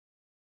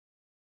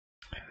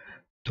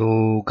तो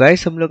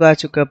गाइस हम लोग आ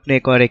चुके हैं अपने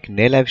एक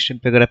नए लाइव स्ट्रीम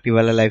पे। अगर आप ये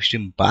वाला लाइव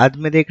स्ट्रीम बाद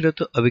में देख रहे हो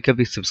तो अभी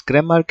कभी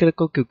सब्सक्राइब मार के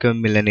रखो, क्योंकि हम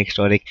मिले नेक्स्ट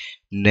और एक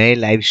नए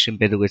लाइव स्ट्रीम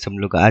पे। तो गाइस हम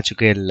लोग आ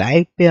चुके हैं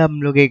लाइव पे।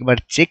 हम लोग एक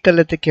बार चेक कर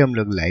लेते हैं कि हम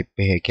लोग लाइव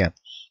पे है क्या।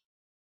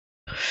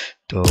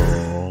 तो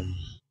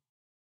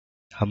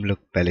हम लोग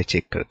पहले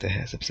चेक करते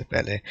हैं। सबसे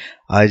पहले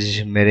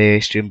आज मेरे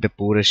स्ट्रीम पे,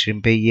 पूरे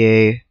स्ट्रीम पे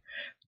ये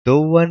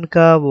 2-1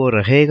 का वो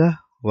रहेगा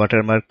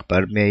वाटरमार्क,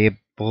 पर मैं ये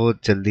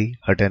बहुत जल्दी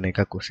हटाने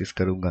का कोशिश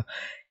करूंगा,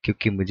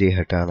 क्योंकि मुझे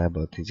हटाना है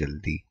बहुत ही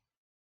जल्दी।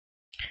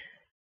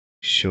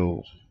 शो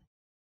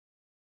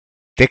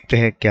देखते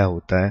हैं क्या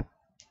होता है।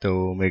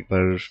 तो मैं एक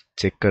बार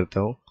चेक करता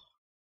हूँ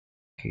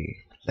कि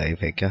लाइव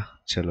है क्या।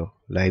 चलो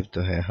लाइव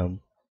तो है। हम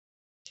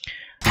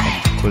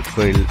खुद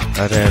को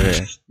अरे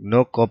अरे,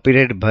 नो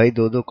कॉपीराइट भाई।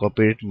 दो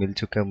कॉपीराइट मिल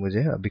चुका है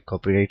मुझे। अभी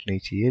कॉपीराइट नहीं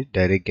चाहिए,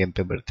 डायरेक्ट गेम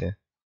पे बढ़ते हैं।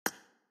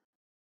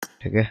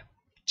 ठीक है,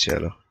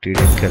 चलो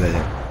टीडीएम खेला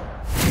जाए।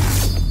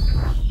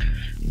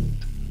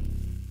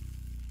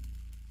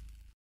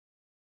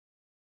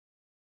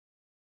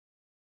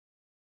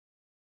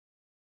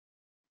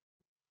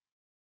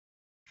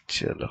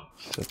 चलो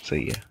सब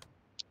सही है।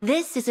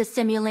 This is a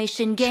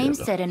simulation game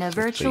चलो set in a सब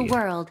virtual सही है।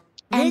 world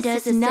and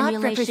does not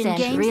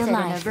represent real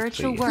life.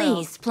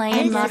 Please play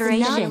in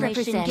moderation.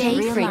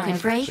 Take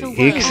frequent breaks.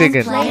 एक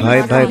सेकंड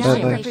भाई भाई भाई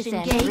भाई,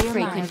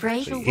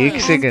 एक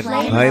सेकंड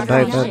भाई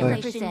भाई भाई भाई,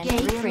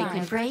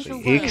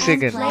 एक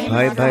सेकंड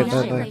भाई भाई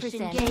भाई भाई,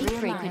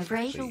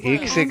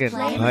 एक सेकंड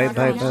भाई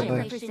भाई भाई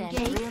भाई,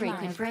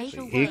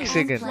 एक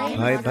सेकंड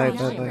भाई भाई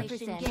भाई भाई।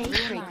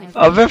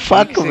 अबे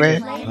फक में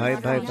भाई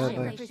भाई भाई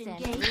भाई,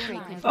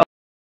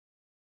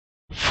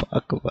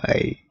 फक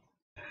भाई,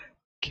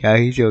 क्या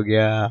ही हो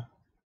गया।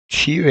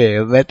 छी वे,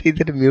 मैं तो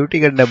इधर म्यूट ही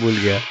करना भूल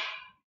गया।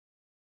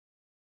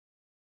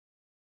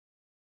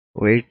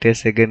 वेट ए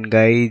सेकंड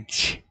गाइज,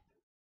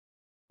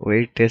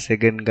 वेट ए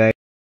सेकंड गाइज।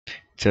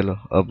 चलो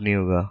अब नहीं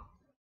होगा।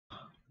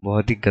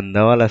 बहुत ही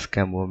गंदा वाला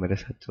स्कैम हुआ मेरे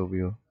साथ, जो भी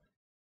हो।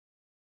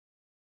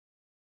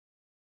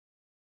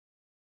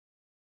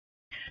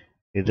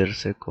 इधर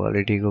से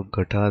क्वालिटी को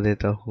घटा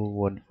देता हूँ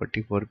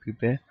 144p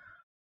पे,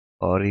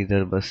 और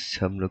इधर बस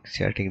हम लोग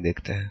चैटिंग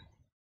देखते हैं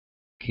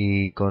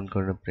कि कौन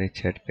कौन अपने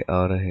चैट पे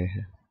आ रहे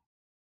हैं।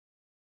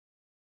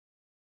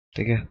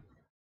 ठीक है,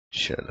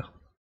 चलो।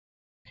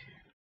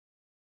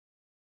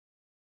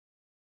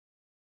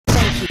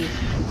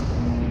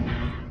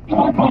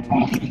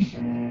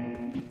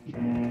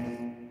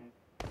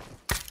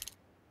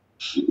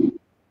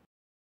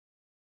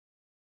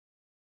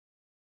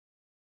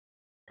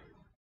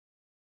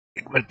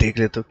 एक बार देख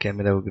लेते हो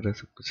कैमरा वगैरह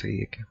सब कुछ सही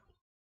है क्या।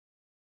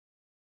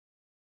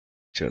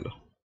 चलो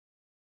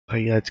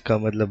भाई, आज का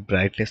मतलब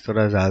ब्राइटनेस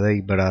थोड़ा ज़्यादा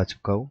ही बढ़ा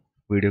चुका हूँ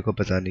वीडियो को,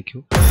 पता नहीं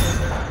क्यों।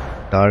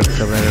 डार्क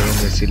सा बना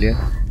रूम इसीलिए,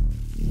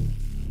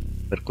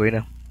 पर कोई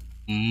ना,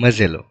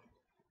 मजे लो।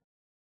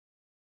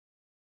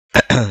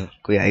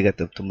 कोई आएगा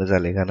तब तो मजा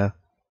लेगा ना,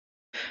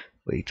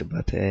 वही तो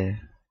बात है।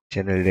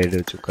 चैनल डेड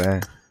हो चुका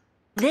है।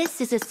 This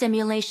is a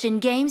simulation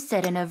game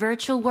set in a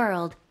virtual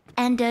world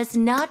and does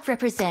not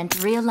represent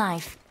real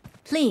life.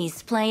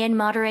 Please play in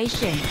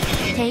moderation.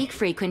 Take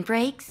frequent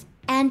breaks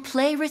and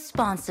play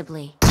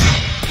responsibly.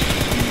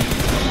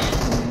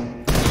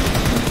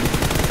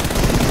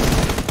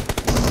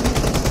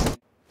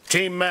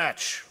 Team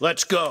match,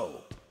 let's go.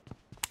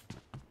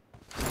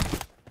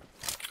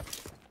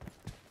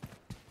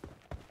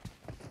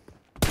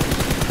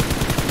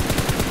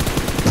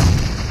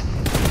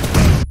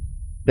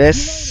 बस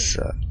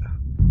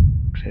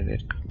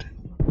grenade करते हैं।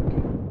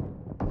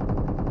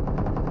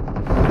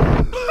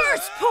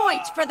 First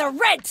point for the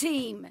red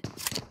team.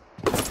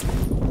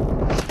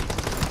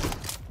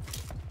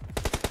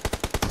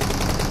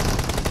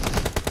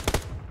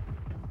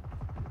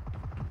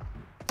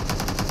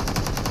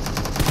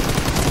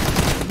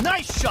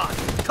 Nice shot.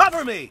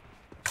 Cover me.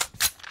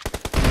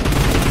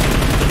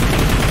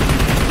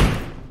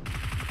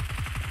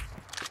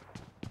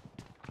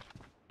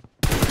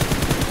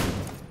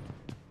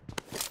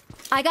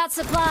 I got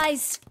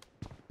supplies.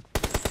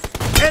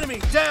 Enemy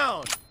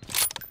down.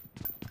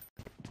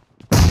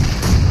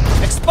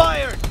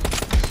 Expired.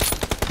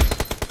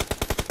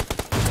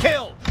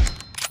 Kill.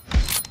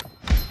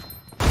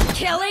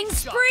 Killing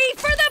spree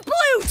for the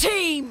blue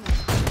team.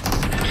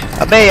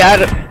 अबे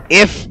यार,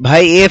 F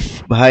भाई, F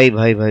भाई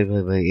भाई भाई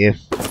भाई भाई, एफ।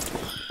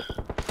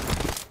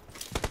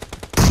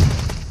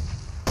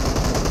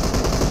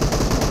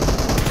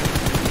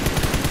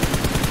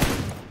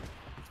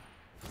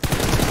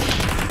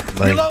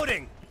 भाई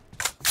Reloading.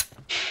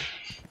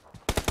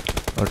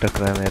 और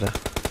टकरा है मेरा।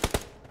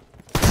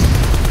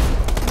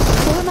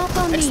 Form up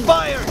on me.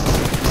 Expired.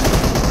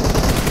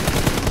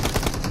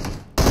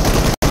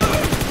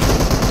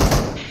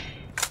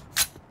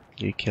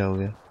 ये क्या हो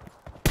गया।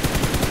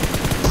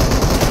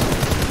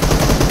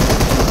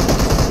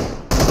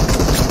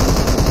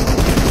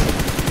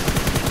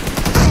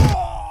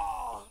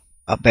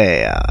 अबे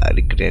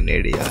यार,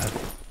 ग्रेनेड यार।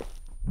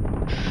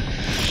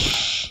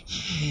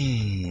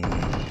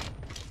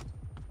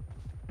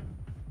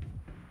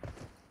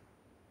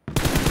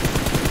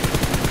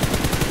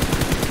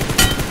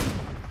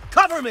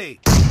 Cover me.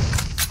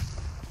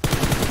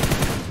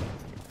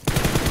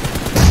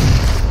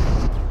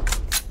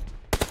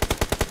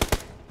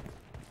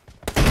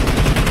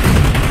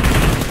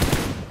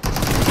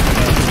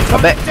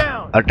 अबे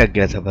Down. अटक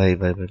गया था भाई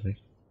भाई भाई भाई।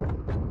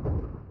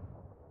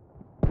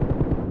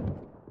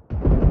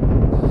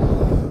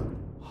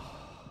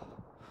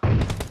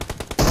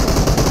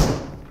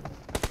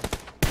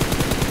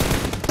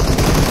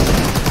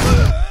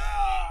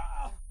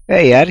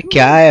 ए यार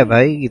क्या है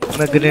भाई,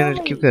 इतना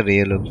ग्रेनेड क्यों कर रही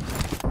है लोग।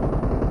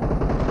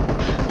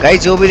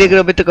 गाइस जो भी देख रहे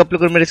हो अभी तक आप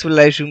लोगों ने मेरे इस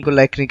लाइव स्ट्रीम को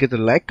लाइक नहीं किया तो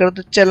लाइक कर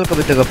दो, चैनल को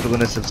अभी तक आप लोगों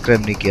ने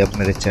सब्सक्राइब नहीं किया, आप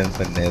मेरे चैनल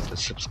पर नए हो तो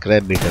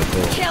सब्सक्राइब भी कर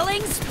दो।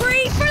 Killing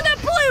spree for the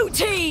blue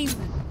team!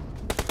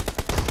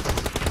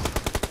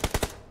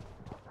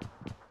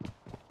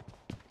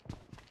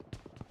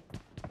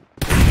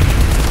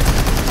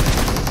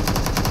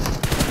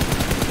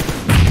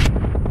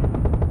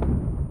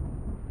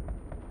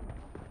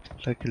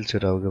 क्या किल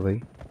चुराओगे भाई।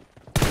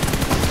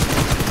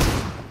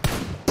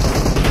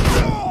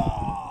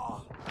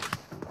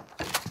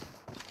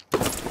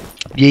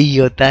 यही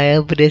होता है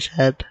अपने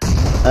साथ।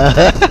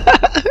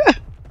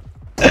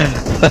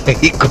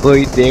 भाई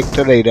कोई देख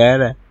तो नहीं रहा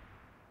ना।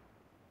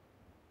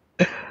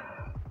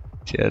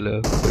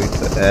 चलो कोई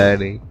तो है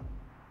नहीं।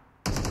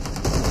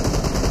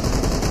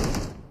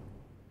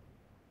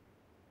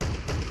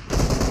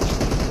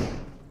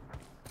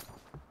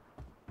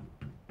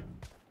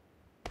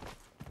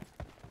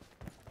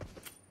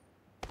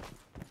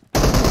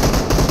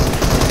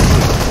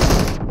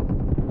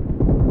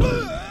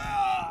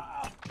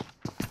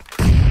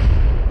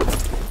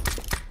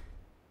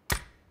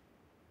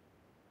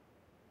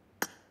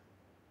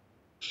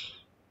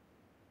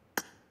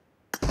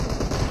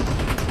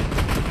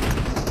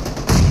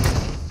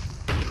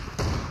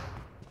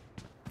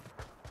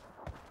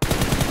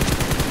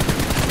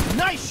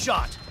 Nice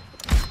shot.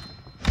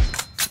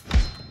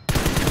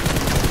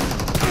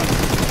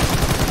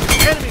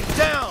 Enemy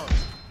down.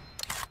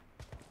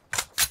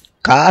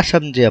 कहा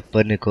समझे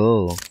अपन को,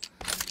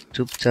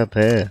 चुपचाप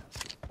है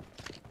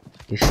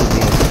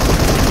इसीलिए।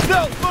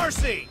 No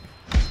mercy.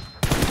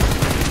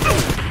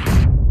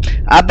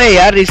 अबे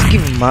यार इसकी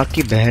माँ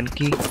की बहन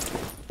की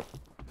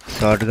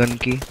शॉटगन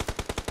की।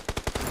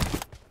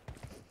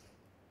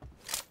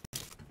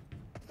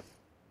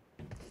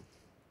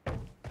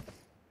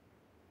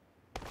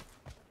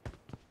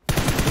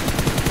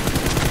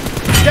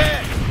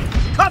 Dead.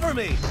 Cover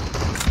me.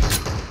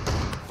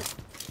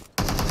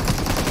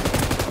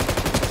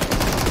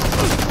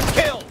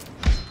 Kill.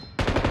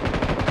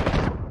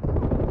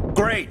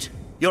 Great.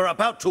 You're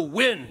about to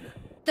win.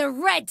 The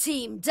red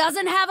team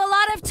doesn't have a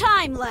lot of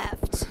time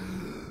left.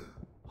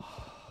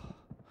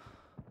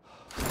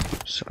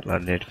 साला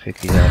नेट पे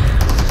किया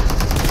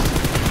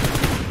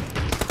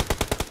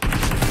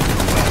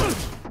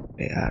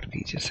यार,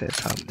 पीछे से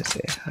सामने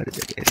से हर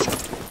जगह से।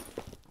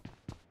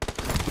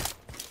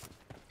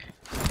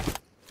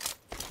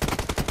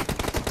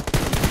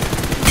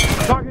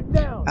 Target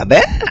down. अबे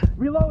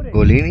Reloading.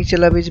 गोली नहीं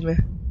चला बीच में।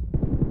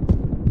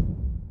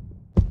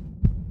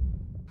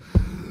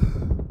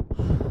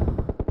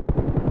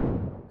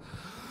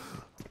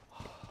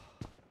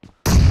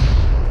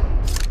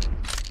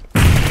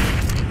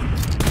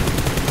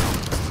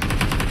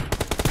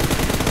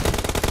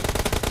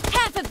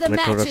 Half of the मैं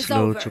थोड़ा match is slow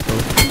हो over, चुका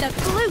हूँ। and the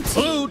blue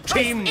Blue team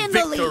team is in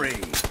the lead. victory.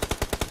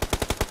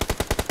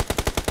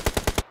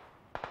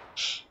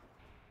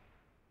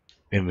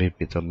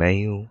 MVP तो मैं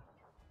ही हूँ।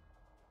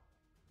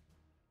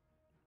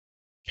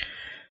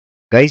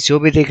 गाइस जो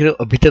भी देख रहे हो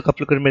अभी तक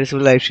आप लोग मेरे से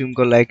लाइव स्ट्रीम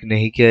को लाइक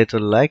नहीं किया है तो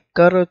लाइक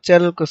करो,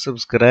 चैनल को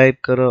सब्सक्राइब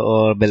करो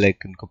और बेल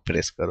आइकन को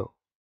प्रेस करो,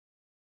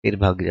 फिर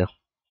भाग जाओ,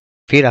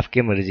 फिर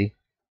आपकी मर्जी,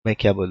 मैं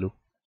क्या बोलूँ,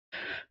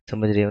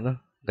 समझ रहे हो ना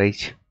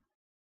गाइस।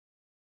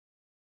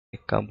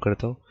 एक काम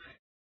करता हूँ,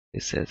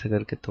 इससे ऐसे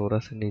करके थोड़ा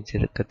सा नीचे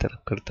की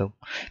तरफ करता हूँ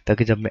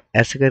ताकि जब मैं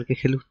ऐसे करके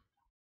खेलूँ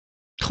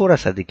थोड़ा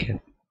सा दिखे,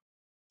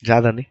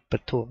 ज्यादा नहीं पर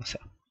थोड़ा सा।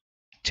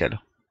 चलो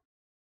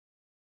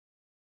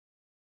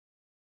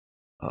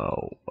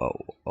आओ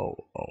आओ आओ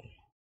आओ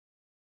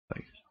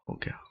भाई, हो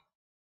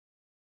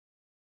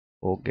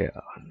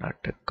गया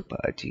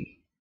नाटकबाजी।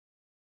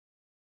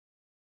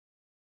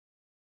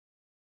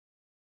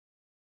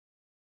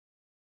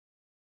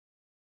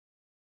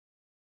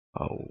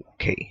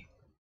 ओके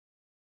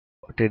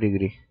 40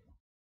 डिग्री,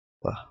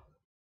 वाह।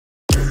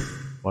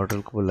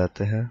 मॉडल को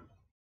बुलाते हैं।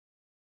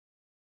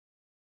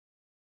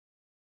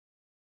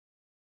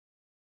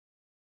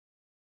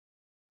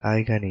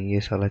 आएगा नहीं ये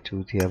साला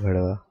चूतिया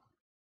भड़वा।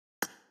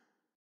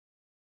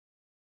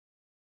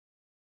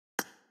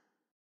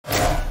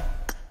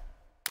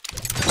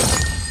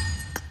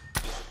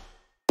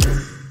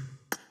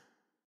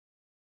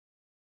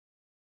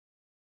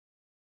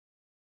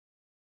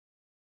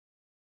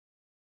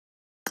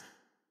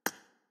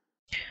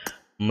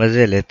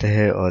 मजे लेते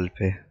हैं ऑल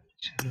पे।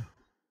 चलो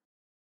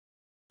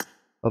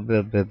अबे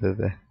अबे अबे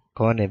अबे,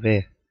 कौन है बे?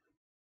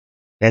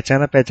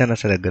 पहचाना पहचाना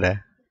सा लग रहा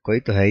है, कोई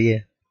तो है ही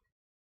है।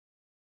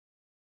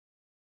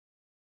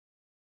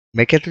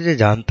 मैं क्या तुझे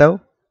जानता हूँ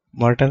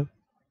मॉडल?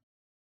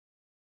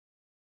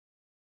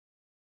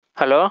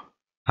 हेलो,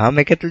 हाँ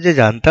मैं क्या तुझे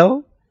जानता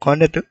हूँ?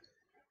 कौन है तू?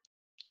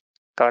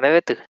 कौन है बे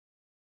तू?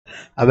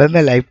 अबे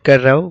मैं लाइव कर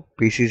रहा हूँ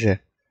पीसी से।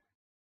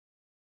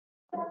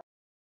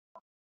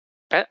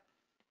 हैं?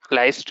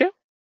 लाइव स्ट्रीम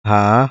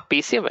हाँ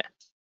पीसी में?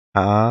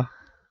 हाँ,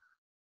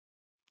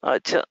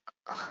 अच्छा,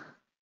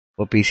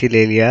 वो पीसी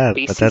ले लिया,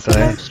 पीसी पता से तो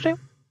है। Live stream?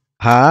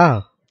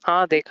 हाँ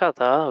हाँ देखा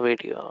था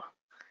वीडियो।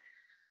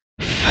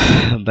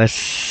 बस,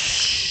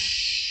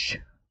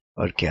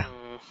 और क्या।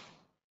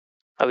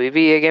 अभी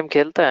भी ये गेम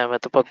खेलता है? मैं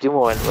तो पबजी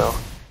मोबाइल में हूँ।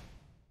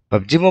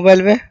 पबजी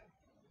मोबाइल में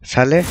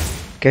साले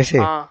कैसे?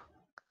 हाँ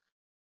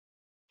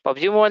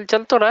पबजी मोबाइल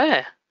चल तो रहा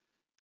है।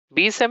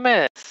 20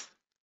 ms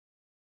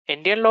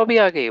इंडियन लॉबी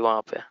आ गई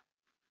वहां पे।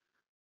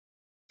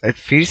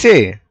 फिर से?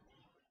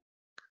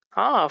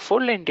 हाँ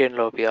फुल इंडियन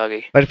लॉबी आ गई।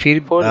 पर फिर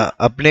फुल।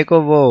 अपने को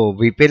वो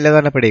वीपीएन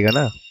लगाना पड़ेगा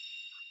ना?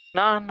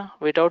 ना ना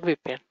विदाउट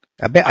वीपीएन।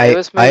 अबे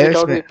आईओएस में आईओएस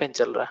विदाउट में वीपीएन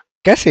चल रहा है।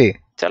 कैसे?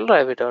 चल रहा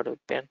है विदाउट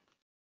वीपीएन।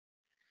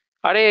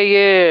 अरे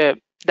ये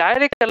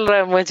डायरेक्ट चल रहा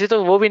है, मुझे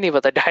तो वो भी नहीं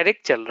पता,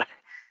 डायरेक्ट चल रहा है।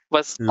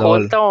 बस लॉल,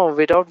 खोलता हूँ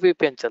विदाउट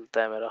वीपीएन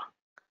चलता है मेरा।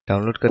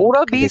 डाउनलोड पूरा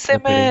करके 20 देखना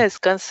पड़ेगा ms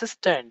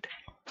consistent.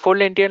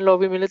 Full Indian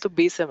lobby मिले तो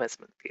 20 ms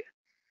मिलती है।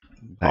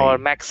 भाई। और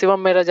मैक्सिमम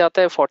मेरा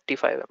जाता है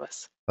 45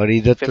 ms। और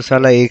इधर तो 50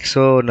 साला ms।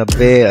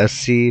 190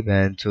 80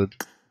 बहनचोद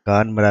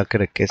कान मरा के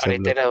रखे अरे सब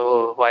लोग। तेरा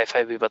वो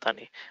वाईफाई भी पता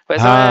नहीं।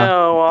 वैसे मैं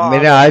हाँ,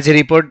 मैंने वहाँ आज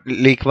रिपोर्ट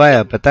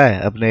लिखवाया, पता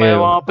है अपने। मैं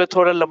वहाँ पे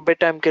थोड़ा लंबे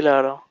टाइम के लिए आ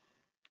रहा हूँ।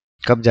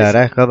 कब जा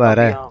रहा है, कब आ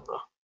रहा अभी है?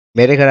 आऊंगा।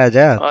 मेरे घर आ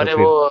जा तो अरे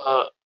वो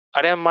फिर।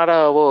 अरे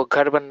हमारा वो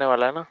घर बनने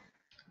वाला है ना।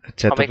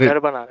 अच्छा तो हमें फिर घर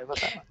बना रहे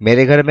पता है।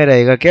 मेरे घर में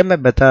रहेगा क्या?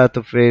 मैं बता,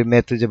 तो फिर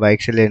मैं तुझे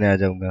बाइक से लेने आ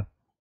जाऊंगा।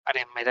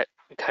 अरे मेरा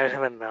घर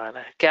बनने वाला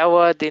है। क्या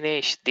हुआ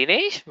दिनेश?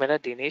 दिनेश मेरा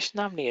दिनेश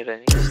नाम नहीं है,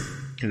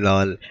 रनीश।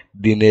 Lol,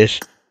 Dinesh,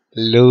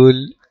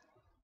 lol.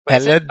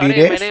 वैसे हेलो अरे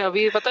दिनेश। मैंने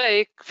अभी पता है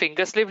एक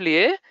फिंगर स्लिप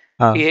लिए।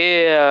 हाँ।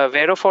 ये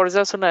वेरो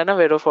फोर्जा सुना है ना?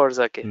 वेरो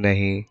फोर्जा के।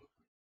 नहीं,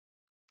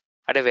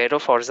 अरे वेरो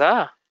फोर्जा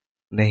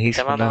नहीं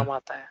इतना सुना। नाम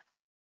आता है।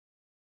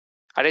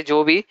 अरे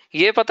जो भी,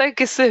 ये पता है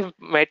किससे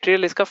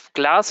मटेरियल इसका?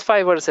 ग्लास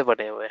फाइबर से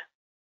बने हुए हैं।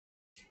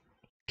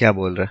 क्या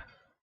बोल रहा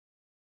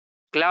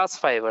ग्लास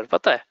फाइबर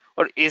पता है?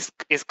 और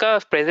इसका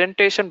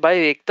प्रेजेंटेशन भाई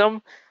एकदम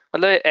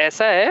मतलब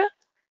ऐसा है।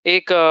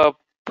 एक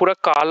पूरा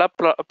काला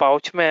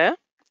पाउच में है।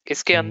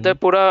 इसके अंदर है?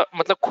 पूरा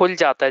मतलब खुल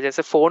जाता है,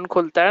 जैसे फोन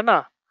खुलता है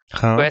ना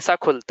हाँ। वैसा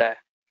खुलता है।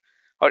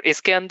 और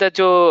इसके अंदर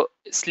जो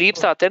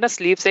स्लीव्स आते हैं ना,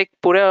 स्लीव्स एक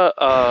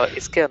पूरा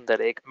इसके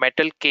अंदर है, एक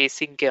मेटल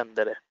केसिंग के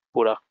अंदर है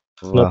पूरा।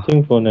 वाह।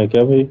 नथिंग फोन है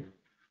क्या भाई?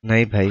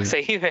 नहीं भाई।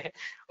 सही में।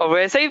 और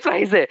वैसा ही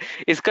प्राइस है।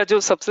 इसका जो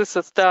सबसे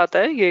सस्ता आता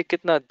है ये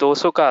कितना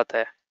 200 का आता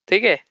है।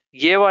 ठीक है।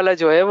 ये वाला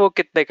जो है वो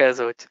कितने का है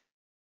सोच?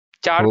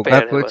 4 होगा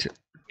पेयर है कुछ, बस।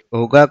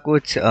 होगा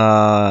कुछ कुछ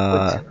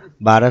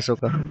 1200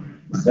 का।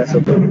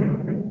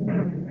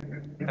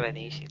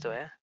 रनीश ही तो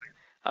है।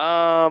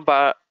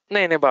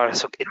 नहीं नहीं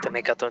 1200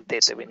 इतने का तो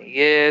देते भी नहीं,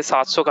 ये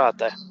 700 का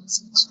आता है।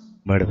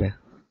 बढ़ गए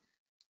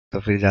तो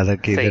फिर ज्यादा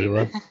किधर सही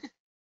हुआ? में।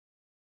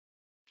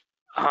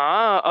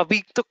 हाँ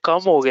अभी तो कम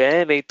हो गए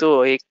हैं, नहीं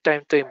तो एक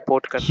टाइम तो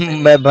इंपोर्ट करने में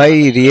मैं इतना भाई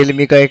लगता था।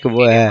 रियलमी का एक वो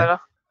टीडीएम है, लगा।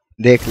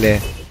 देख ले।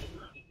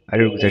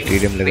 अरे रुक जा,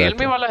 टीडीएम रियलमी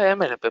लगाता हूँ। वाला है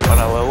मेरे पे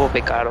पड़ा हुआ है, वो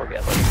बेकार हो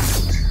गया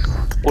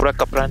था। पूरा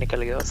कपड़ा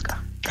निकल गया उसका।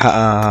 हाँ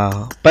हाँ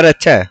हाँ, पर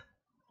अच्छा है।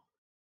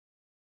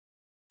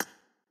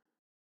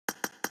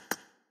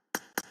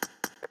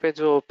 पे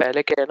जो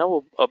पहले के है ना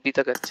वो अभी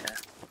तक अच्छा है।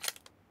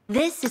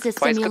 This is a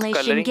भाई इसका simulation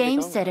कलरिंग game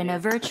दिखाऊं? set in a ये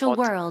virtual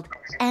बहुत world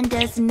and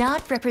does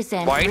not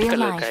represent white real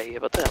colour का है life. ये,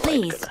 पता है? White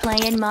Please colour. play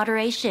in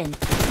moderation,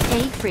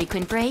 take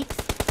frequent breaks,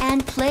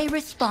 and play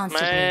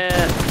responsibly.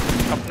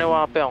 मैं अपने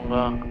वहाँ पे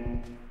आऊंगा।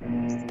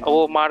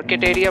 वो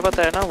मार्केट एरिया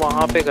पता है ना,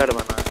 वहाँ पे घर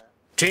बना है।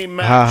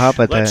 Team हाँ हाँ match.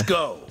 पता Let's है।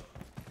 go.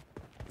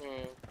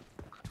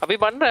 अभी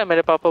बन रहा है,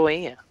 मेरे पापा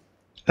वही है।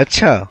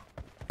 अच्छा,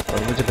 और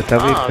मुझे हाँ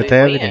अभी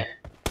बताया भी वही नहीं। है।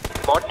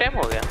 बहुत टाइम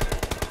हो गया।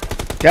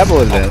 क्या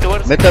बोल रहे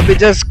अक्टूबर हो? मैं तो अभी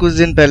जस्ट कुछ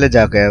दिन पहले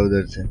जाके आया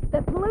उधर से।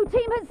 The blue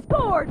team has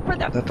scored for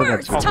the तो मत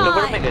first पूछो।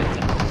 अक्टूबर में time. गए थे।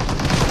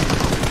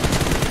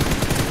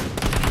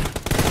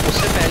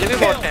 उससे पहले भी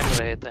बहुत टाइम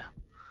रहे थे।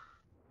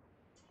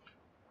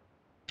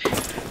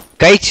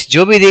 गाइस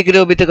जो भी देख रहे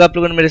हो अभी तक, आप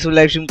लोगों ने मेरे से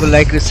लाइव स्ट्रीम को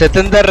लाइक।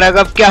 सतेंद्र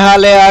राघव क्या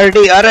हाल है?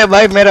 आरडी, अरे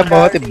भाई मेरा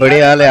बहुत ही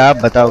बढ़िया हाल है, आप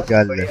बताओ क्या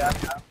हाल है?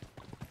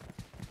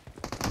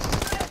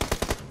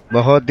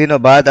 बहुत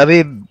दिनों बाद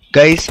अभी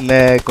गाइस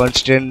मैं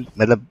कांस्टेंट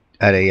मतलब,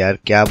 अरे यार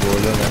क्या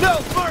बोलूं मैं, No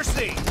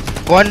mercy.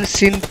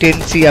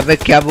 कॉन्सिस्टेंसी, अबे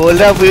क्या बोल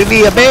रहा हूँ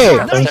भी अबे।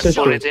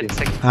 पूरे दिन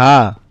से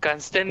हाँ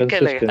कंस्टेंट क्या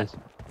लगा?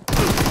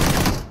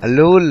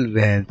 लूल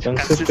बहन।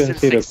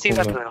 कंसिस्टेंसी सेक्सी बन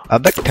रखूंगा। रहे हो।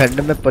 अबे ठंड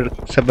में पर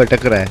सब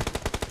अटक रहा है।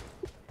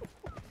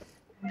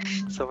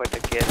 सब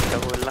अटक गया क्या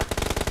बोलना?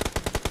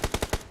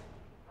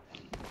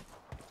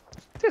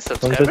 कौन सा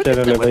सब्सक्राइबर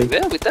चैनल कितने है भाई? बढ़ गए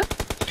अभी तक?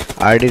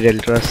 आरडी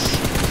डेल्ट्रस।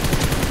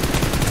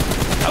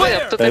 अबे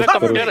अब तो तेरा टाइप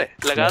करो। कंप्यूटर है,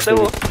 लगा दे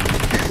वो।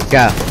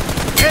 क्या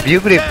व्यू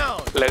Enemy ग्रिप?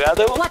 down. लगा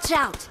दे वो। Watch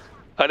out!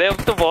 अरे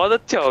अब तो बहुत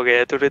अच्छा हो गया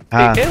है, तूने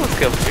हाँ। देखे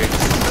उसके अपडेट?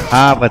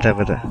 हाँ पता है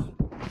पता है।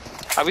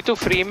 अभी तू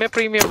फ्री में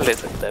प्रीमियम ले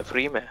सकता है,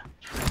 फ्री में।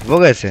 वो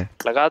कैसे?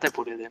 लगा दे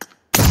पूरे दिन।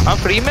 हाँ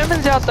फ्री में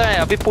मिल जाता है।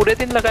 अभी पूरे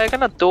दिन लगाएगा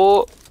ना,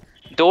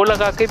 दो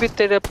लगा के भी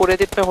तेरे पूरे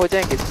दिन में हो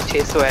जाएंगे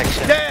 600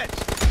 एक्शन। Dead.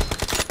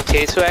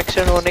 600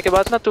 एक्शन होने के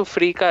बाद ना तू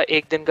फ्री का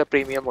एक दिन का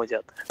प्रीमियम हो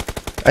जाता है।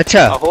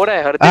 अच्छा हो रहा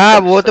है हर दिन। हाँ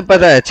कर वो तो सकता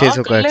पता है, हाँ,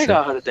 600 कर का लेगा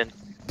एक्शन। हर दिन।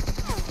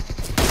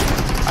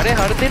 अरे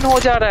हर दिन हो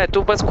जा रहा है,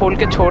 तू बस खोल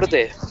के छोड़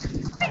दे।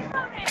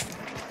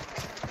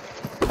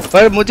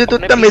 पर मुझे तो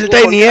उतना मिलता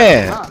ही नहीं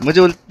है,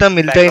 मुझे उतना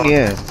मिलता ही नहीं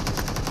है।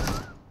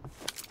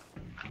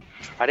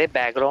 अरे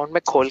बैकग्राउंड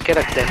में खोल के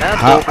रखते ना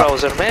हाँ, दो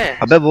ब्राउजर में।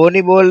 अबे वो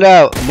नहीं बोल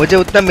रहा, मुझे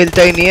उतना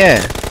मिलता ही नहीं है।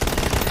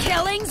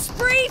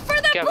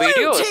 क्या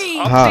वीडियोस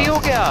अब हाँ। सही हो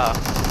गया?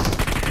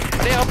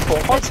 अरे अब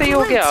बहुत सही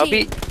हो गया।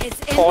 अभी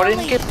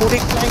फॉरेन के पूरे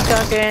क्लाइंट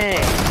आ गए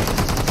हैं।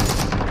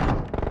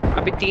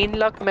 अभी 3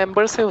 लाख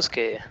मेंबर्स है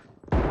उसके।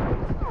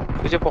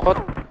 मुझे बहुत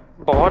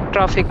बहुत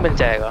ट्रैफिक मिल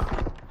जाएगा।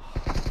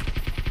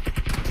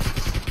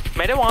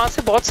 मेरे वहां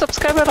से बहुत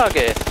सब्सक्राइबर आ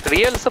गए,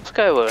 रियल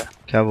सब्सक्राइबर।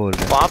 क्या बोल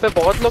रहे हैं? वहां पे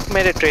बहुत लोग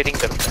मेरे ट्रेडिंग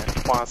करते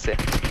हैं वहां से।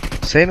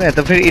 सही में?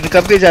 तो फिर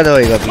इनकम भी ज्यादा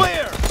होएगा अभी।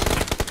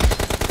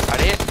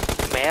 अरे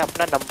मैं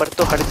अपना नंबर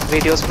तो हर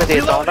वीडियोस में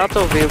देता हूँ ना,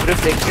 तो व्यूअर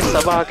देख के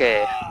सब आ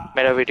गए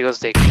मेरा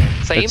वीडियोस देख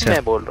के। सही अच्छा। में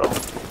मैं बोल रहा हूँ।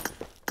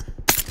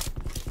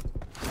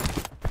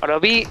 और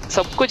अभी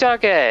सब कुछ आ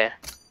गया है,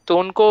 तो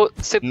उनको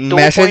सिर्फ 2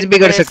 मैसेज भी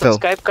कर सकता हूँ।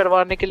 सब्सक्राइब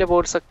करवाने के लिए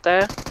बोल सकता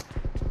है,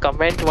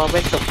 कमेंट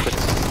वमेंट सब कुछ।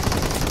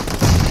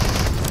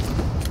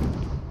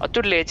 और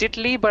तू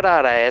लेजिटली बढ़ा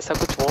रहा है, ऐसा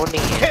कुछ वो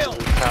नहीं है।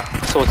 हाँ,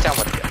 सोचा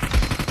मत कर,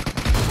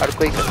 हर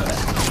कोई करता है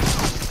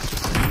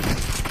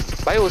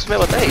भाई। उसमें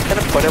पता है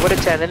इतने बड़े बड़े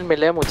चैनल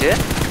मिले हैं मुझे,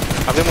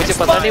 अभी मुझे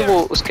पता नहीं वो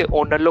उसके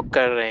ओनर लोग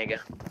कर रहे हैं क्या।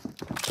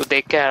 तो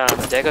देख के हैरान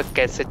हो जाएगा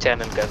कैसे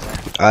चैनल कर रहे हैं।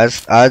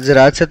 आज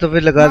रात से तो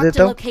फिर लगा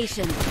देता हूँ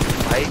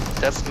भाई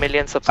 10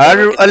 मिलियन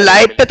सब्सक्राइबर। और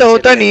लाइव पे तो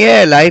होता नहीं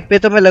है, लाइव पे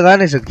तो मैं लगा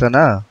नहीं सकता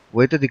ना,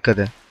 वही तो दिक्कत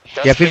है।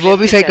 या फिर वो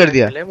भी सही कर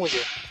दिया?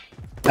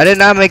 अरे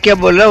ना, मैं क्या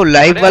बोल रहा हूँ,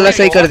 लाइव वाला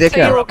सही कर दिया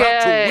क्या? हो गया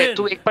है,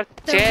 तू एक बार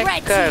चेक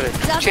कर,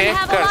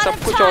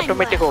 सब कुछ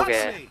ऑटोमेटिक हो गया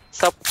है,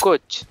 सब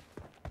कुछ।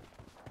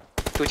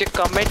 तुझे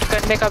कमेंट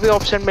करने का भी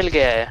ऑप्शन मिल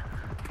गया है,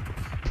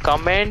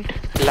 कमेंट,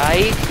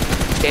 लाइक,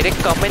 तेरे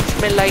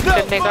कमेंट्स में लाइक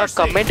करने का,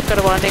 कमेंट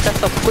करवाने का,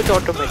 सब कुछ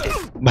ऑटोमेटिक।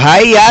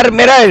 भाई यार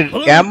मेरा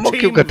एमओ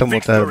क्यों खत्म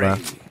होता है ना?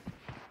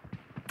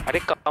 अरे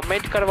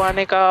कमेंट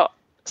करवाने का,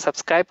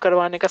 सब्सक्राइब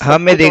करवाने का, हाँ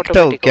मैं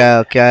देखता हूँ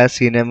क्या क्या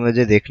सीन है,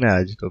 मुझे देखना है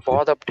आज तो।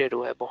 बहुत अपडेट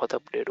हुआ है, बहुत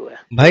अपडेट हुआ है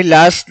भाई।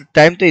 लास्ट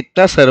टाइम तो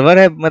इतना सर्वर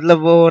है,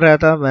 मतलब वो हो रहा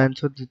था, मैं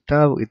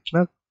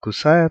इतना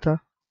गुस्सा आया था।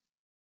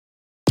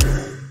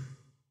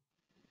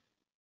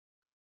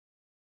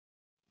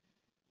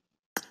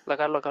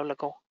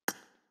 लगाओ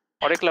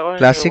और एक लगाओ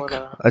क्लासिक।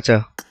 अच्छा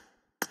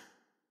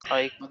हाँ,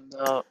 एक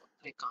बंदा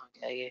कहाँ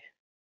गया ये?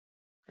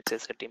 अच्छे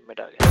से टीममेट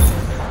आ गया।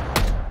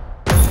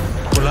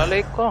 बुला ले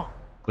एक को।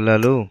 बुला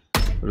लो,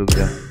 रुक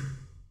जा,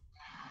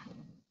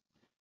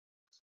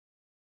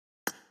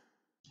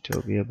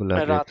 जो भी है बुला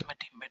ले। रात में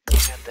टीममेट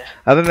नहीं रहते हैं।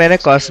 अबे मैंने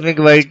कॉस्मिक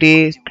वाइटी,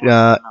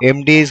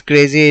 एमडीज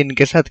क्रेजी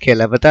इनके साथ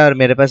खेला पता है, और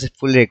मेरे पास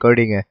फुल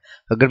रिकॉर्डिंग है।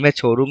 अगर मैं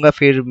छोड़ूंगा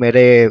फिर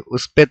मेरे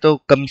उस पे तो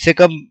कम से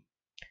कम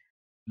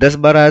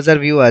 10-12 हजार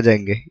व्यू आ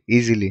जाएंगे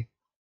इजीली।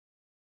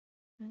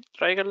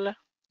 ट्राई कर ले,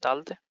 डाल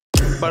दे,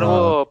 पर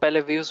वो पहले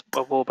व्यूज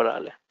वो बढ़ा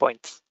ले,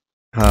 पॉइंट्स।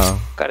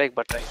 हाँ कर एक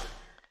बार ट्राई।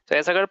 तो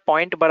ऐसा कर,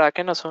 पॉइंट बढ़ा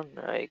के ना, सुन,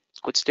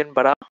 कुछ दिन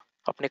बढ़ा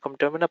अपने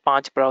कंप्यूटर में ना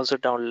 5 ब्राउजर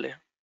डाउन ले।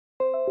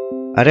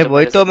 अरे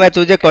वही तो मैं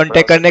तुझे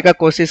कांटेक्ट करने का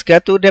कोशिश किया,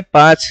 तूने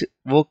 5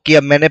 वो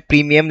किया, मैंने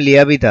प्रीमियम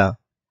लिया भी था।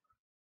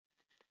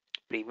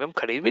 प्रीमियम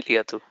खरीद भी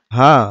लिया तू?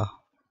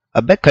 हाँ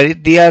अबे खरीद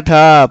दिया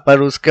था,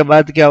 पर उसके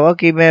बाद क्या हुआ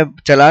कि मैं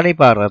चला नहीं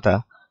पा रहा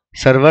था,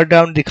 सर्वर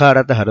डाउन दिखा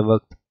रहा था हर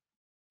वक्त,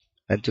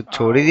 जो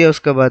छोड़ ही दिया।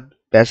 उसके बाद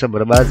पैसा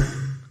बर्बाद।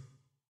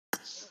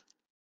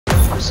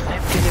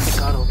 स्नैप के लिए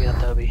बेकार हो गया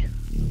था अभी,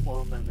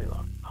 और मैं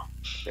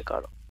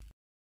बेकार।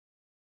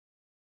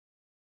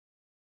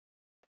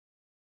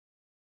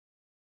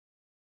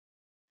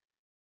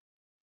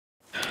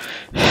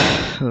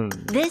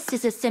 This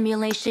is a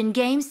simulation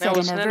game set in a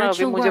उसने ना अभी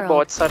virtual मुझे world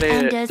बहुत सारे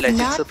and does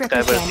legend not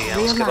subscriber represent दिए हैं,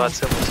 real उसके बाद life.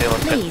 से मुझे और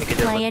करने Please की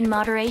play जरूरत in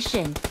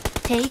moderation,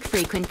 take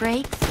frequent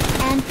breaks,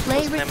 and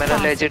play उसने मेरा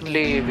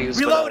लेजेंडली responsibly. व्यूज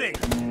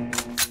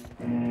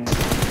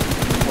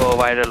वो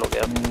वायरल हो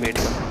गया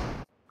वीडियो।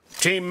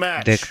 Team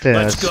match. देखते हैं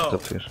Let's आज go. तो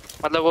फिर।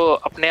 मतलब वो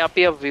अपने आप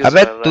ही अब व्यूज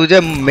अबे कर रहा है। तुझे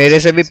मेरे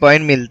से भी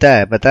पॉइंट मिलता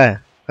है पता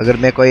है, अगर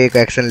मैं कोई एक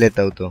एक्शन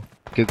लेता हूँ तो,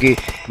 क्योंकि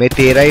मैं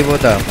तेरा ही वो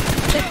था,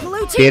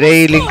 तेरे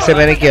ही लिंक से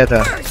मैंने किया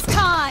था,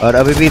 और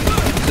अभी भी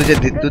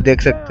तू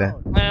देख सकता है।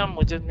 नहीं,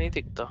 मुझे नहीं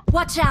दिखता,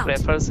 Watch out!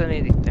 रेफर से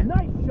नहीं दिखते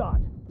Nice shot.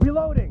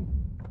 Reloading.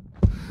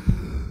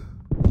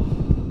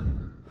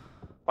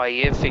 भाई।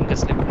 ये फिंगर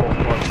स्लिप बहुत।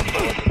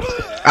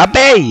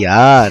 अबे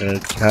यार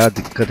क्या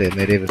दिक्कत है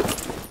मेरे में।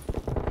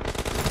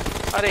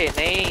 अरे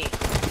नहीं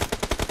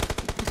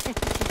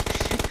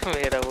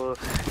मेरा वो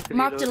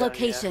Marked a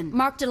location.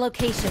 Marked a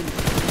location.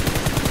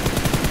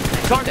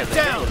 Target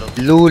down.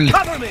 Lol.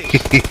 Cover me.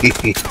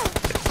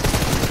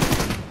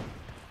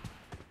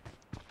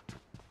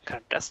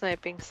 घंटा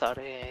स्नाइपिंग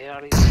सारे हैं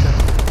यार इसका।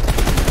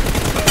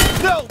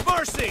 No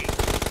mercy.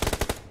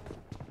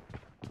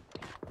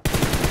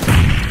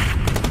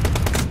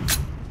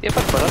 ये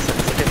पर बड़ा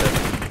सेंसिटिव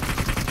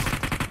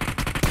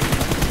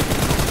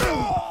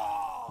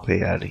है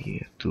यार, ये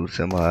दूर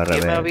से मार रहा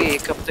है। मैं अभी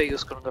 1 हफ्ते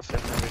यूज करूंगा फिर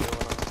मैं वीडियो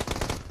बनाऊंगा।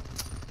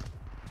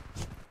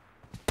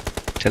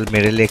 चल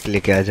मेरे लिए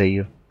लेके आ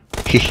जाइयो।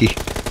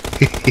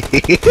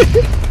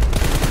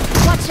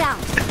 Watch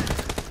out!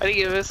 अरे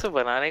ये वैसे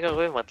बनाने का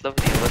कोई मतलब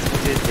नहीं है, बस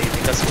मुझे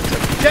देखने का सोचा,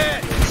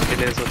 इसके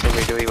लिए सोचा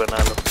वीडियो ही बना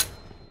लो।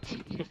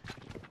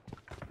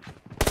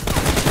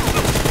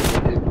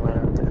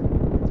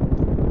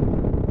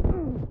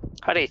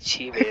 अरे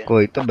छी बे,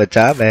 कोई तो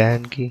बचा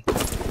बहन की।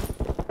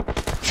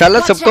 साला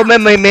सबको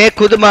मैं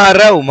खुद मार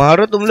रहा हूँ,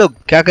 मारो तुम लोग,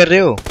 क्या कर रहे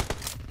हो?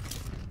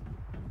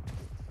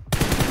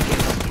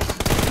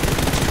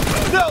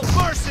 No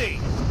mercy!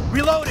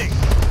 Reloading!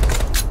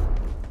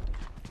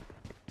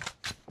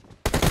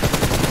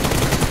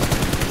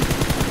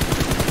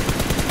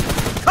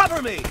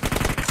 Cover me!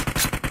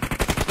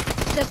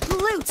 The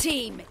blue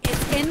team is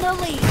in the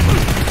lead.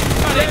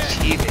 अरे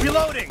छी बे,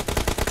 Reloading!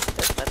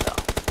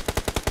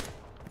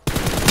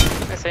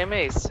 ऐसे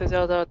में इससे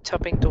ज़्यादा अच्छा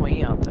पिंग तो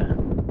वहीं आता है।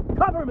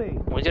 Cover me!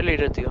 मुझे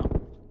लीडर दियो,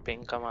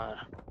 पिंग का मार।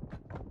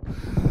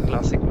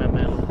 क्लासिक में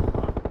मैं हूँ।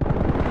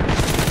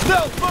 No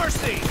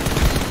mercy!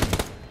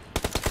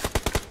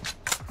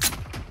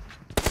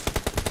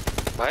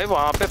 भाई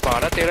वहाँ पे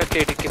 12-13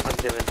 केडी के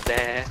बंदे मिलते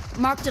हैं।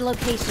 Marked a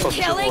location.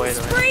 Okay. Killing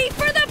spree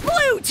for the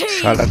blue team.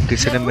 साला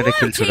किसी ने The मेरे blue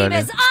किल चुरा team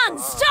लिया। is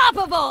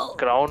unstoppable.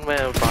 ग्राउंड में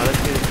भारत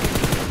के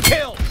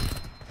Kill!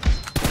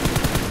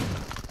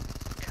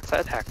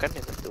 शायद हैकर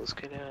नहीं मिलते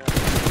उसके लिए।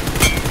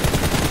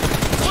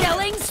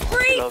 Killing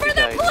spree for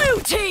the blue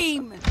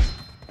team.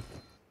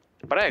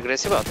 बड़ा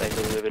एग्रेसिव आता है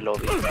ये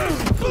लॉबी।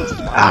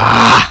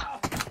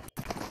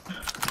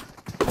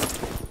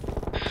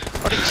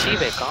 और छी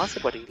है, कहाँ से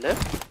पड़ी ले?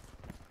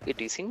 ये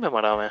डीसिंग में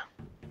मरा मैं,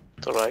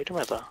 तो राइट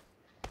में था।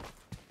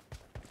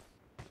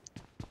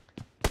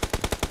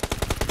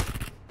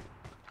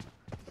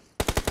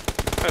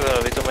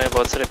 अभी तो मैं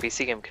बहुत सारे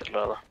पीसी गेम खेल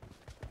रहा था।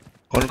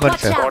 कौन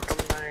सा?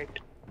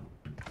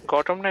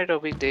 गॉटम नाइट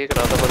अभी देख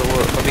रहा था, पर वो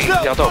अभी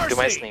ज्यादा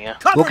ऑप्टिमाइज नहीं है।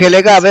 वो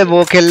खेलेगा? अबे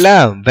वो खेलना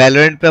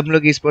वैलोरेंट पे, हम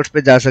लोग ई स्पोर्ट्स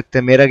पे जा सकते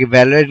हैं। मेरा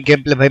वैलोरेंट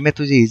गेम प्ले भाई मैं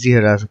तुझे इजी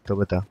हरा सकता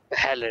हूँ, बता।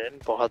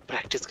 वैलोरेंट बहुत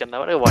प्रैक्टिस करना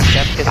पड़ेगा, वन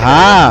टैप के।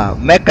 हाँ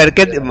मैं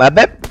करके,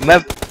 अबे मैं,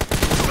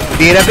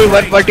 तेरा भी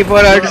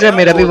 144 हर्ट्ज है,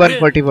 मेरा भी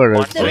 144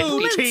 हर्ट्ज The है।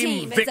 blue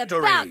team is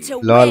about to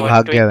lol win.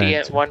 भाग गया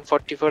मैं।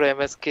 144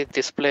 ms के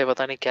डिस्प्ले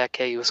पता नहीं क्या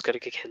क्या यूज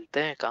करके खेलते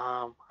हैं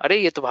कहाँ हम। अरे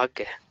ये तो भाग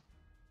गए।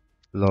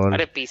 लॉल।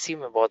 अरे पीसी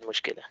में बहुत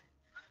मुश्किल है,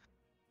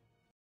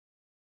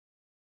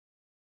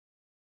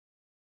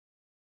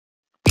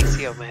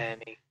 पीसी अब है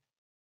नहीं,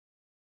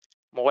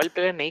 मोबाइल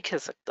प्लेयर नहीं खेल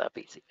सकता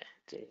पीसी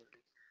में।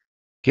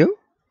 क्यों?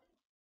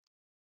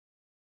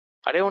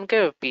 अरे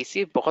उनके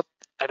पीसी बहुत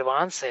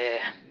एडवांस है।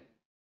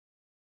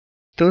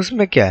 तो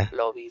उसमें क्या है,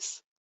 लॉबीज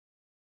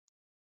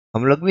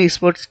हम लोग भी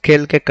स्पोर्ट्स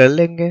खेल के कर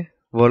लेंगे,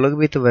 वो लोग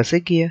भी तो वैसे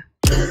ही किया।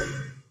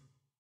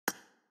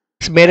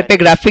 मेरे पे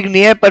ग्राफिक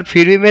नहीं है, पर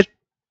फिर भी मैं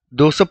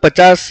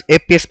 250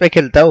 एफपीएस पे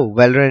खेलता हूँ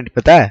वैलोरेंट,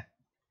 पता है?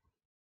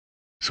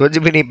 सोच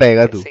भी नहीं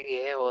पाएगा तू।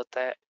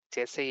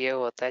 जैसे ये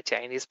होता है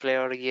चाइनीज प्लेयर,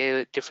 और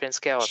ये डिफरेंस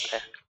क्या होता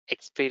है?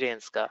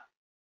 एक्सपीरियंस का।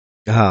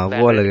 हाँ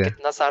वो अलग है।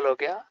 कितना साल हो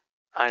गया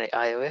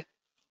आए हुए?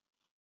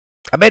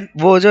 अबे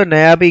वो जो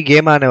नया भी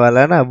गेम आने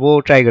वाला है ना, वो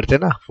ट्राई करते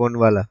हैं ना, फोन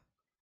वाला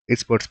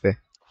स्पोर्ट्स पे।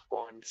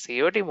 Phone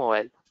COD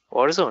mobile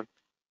Warzone.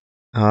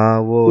 हाँ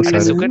वो अरे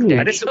सारे। सुकर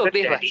डैडी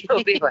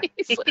सोबे भाई।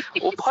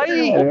 ओ भाई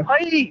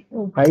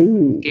भाई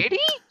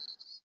केडी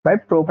भाई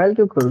प्रोफाइल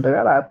क्यों खुल रहा है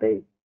यार आते ही?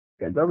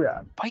 गजब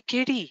यार। भाई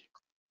केडी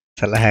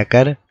साला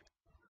हैकर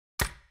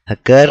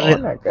हैकर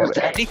कौन है कर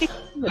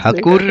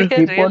हकुर।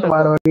 रिपोर्ट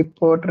मारो,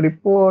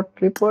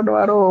 रिपोर्ट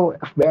मारो,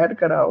 बैट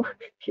कराओ।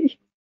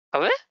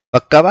 अबे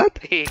पक्का बात।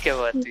 ठीक है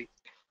बात हुई।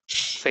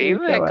 सही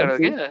ठीक है में बात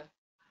करोगे? हुई।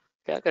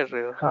 क्या कर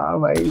रहे हो? हाँ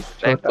भाई रैंक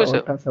छोटा पुश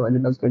मोटा समझ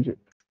लो कुछ।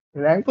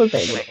 रैंक पुश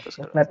नहीं रैंक पुश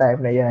है, करो। इतना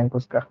टाइम नहीं है रैंक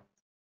पुश का।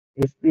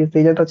 इस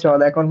सीजन तो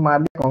 14 अकाउंट मार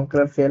दिया,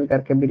 कॉन्करर सेल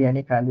करके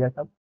बिरयानी खा लिया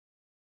सब।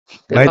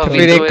 भाई तो अभी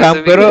फिर एक वैसे काम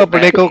भी करो, कोई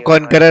अपने बैन को नहीं हुआ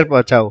कॉन्करर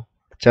पहुंचाओ।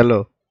 चलो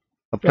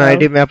अपना क्या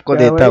आईडी मैं आपको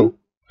क्या देता भाई? हूँ,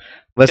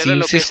 बस चलो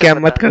यूसी लोकेशन स्कैम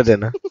मत बता। कर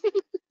देना।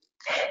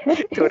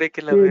 थोड़े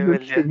के लम्बे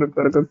मिल जाए। कोई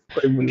बुला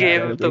रहा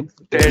गेम है तो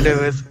भाई। डेड है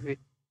वैसे भी।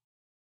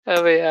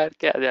 अबे यार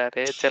क्या जा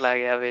रहे हैं, चला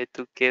गया बे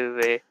तू के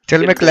रे। चल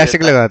मैं जल्दी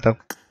क्लासिक बता। लगाता हूँ।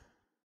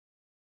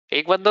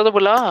 एक बंदा तो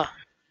बुला।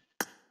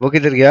 वो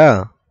किधर गया?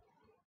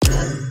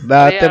 मैं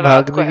अरे आते यार रात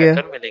भाग को भी गया।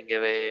 हैकर मिलेंगे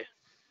बे।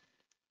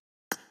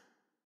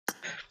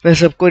 मैं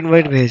सबको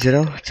इनवाइट भेज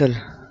रहा हूँ। चल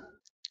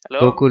हेलो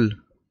गोकुल।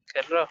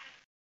 कर रहा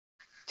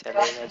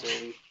चलेगा जो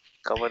भी।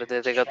 कवर दे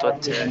देगा तो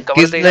अच्छा है। कवर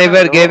किस देगा ना? Never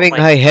hello gaming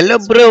hi, hello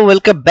bro,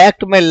 welcome back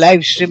to my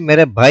live stream.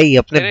 मेरे भाई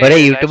अपने तेरे बड़े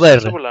लाइव स्ट्रीम यूट्यूबर,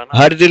 से बुलाना।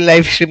 हर दिन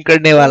लाइव स्ट्रीम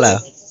करने वाला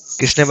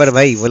किस नेवर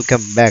भाई,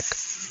 वेलकम बैक।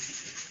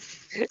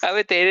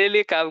 अबे तेरे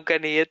लिए काम का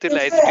नहीं है, तू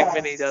लाइव स्ट्रीम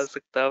में नहीं जा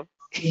सकता।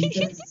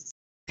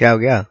 क्या हो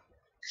गया?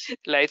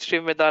 लाइव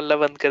स्ट्रीम में डालना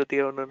बंद कर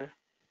दिया उन्होंने।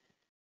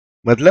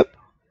 मतलब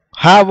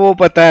हाँ वो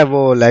पता है,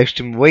 वो लाइव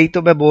स्ट्रीम, वही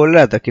तो मैं बोल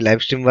रहा था कि लाइव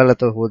स्ट्रीम वाला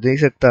तो हो नहीं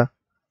सकता।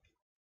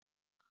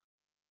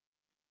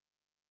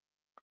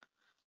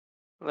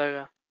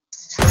 लगा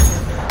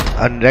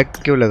अनरैक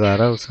क्यों लगा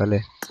रहा हूँ साले?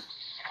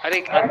 अरे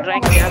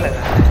अनरैंक क्या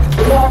लगा?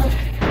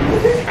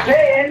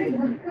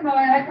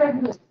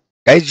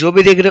 गाइस जो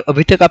भी देख रहे हो,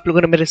 अभी तक आप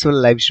लोगों ने मेरे इस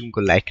लाइव स्ट्रीम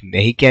को लाइक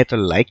नहीं किया है तो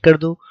लाइक कर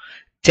दो,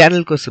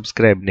 चैनल को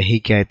सब्सक्राइब नहीं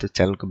किया है तो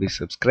चैनल को भी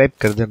सब्सक्राइब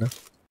कर देना।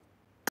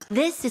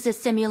 This is a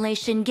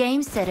simulation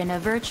game set in a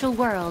virtual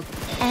world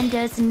and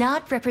does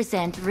not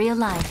represent real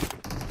life.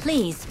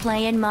 Please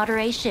play in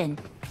moderation,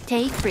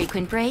 take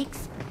frequent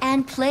breaks,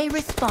 and play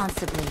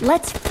responsibly.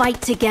 Let's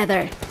fight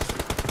together.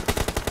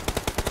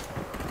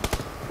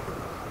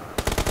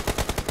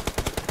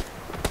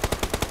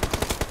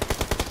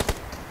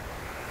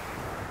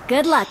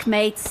 Good luck,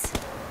 mates.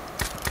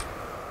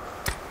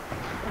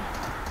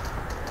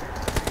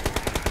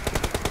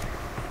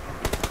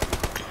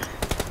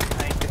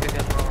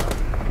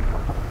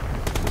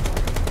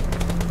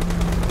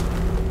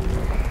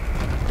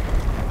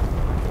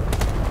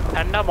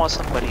 ठंडा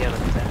मौसम बढ़िया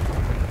लगता है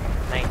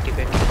 90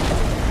 पे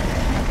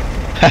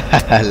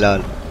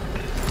lol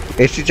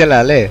AC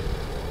चला ले।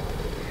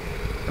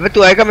 अबे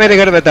तू आएगा मेरे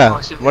घर बता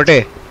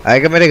मोटे,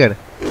 आएगा मेरे घर?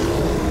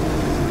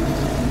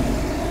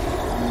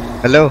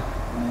 हेलो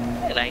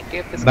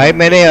भाई,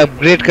 मैंने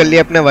अपग्रेड कर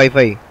लिया अपना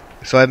वाईफाई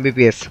 100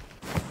 MBPs।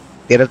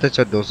 तेरा तो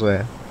 200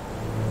 है।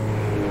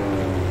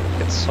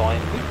 100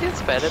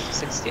 MBPs पहले तो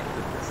 60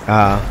 MBPs।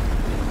 हाँ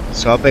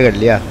 100 पे कर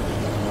लिया।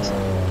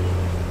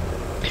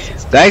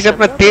 गाइस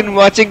अपना 3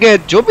 वॉचिंग है,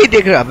 जो भी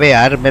देख रहा। अबे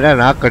यार मेरा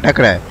नाक कटक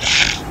रहा है,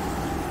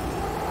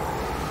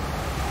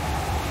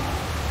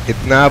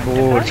 इतना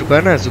वो हो चुका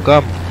है ना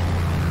जुकाम।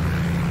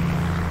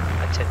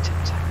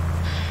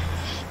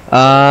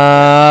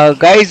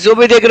 गाइस जो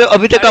भी देख रहे हो,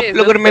 अभी तक आप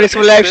लोगों ने मेरे इस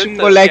लाइव स्ट्रीम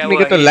को लाइक नहीं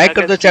किया तो लाइक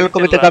कर दो, चैनल को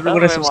अभी तक आप लोगों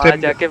ने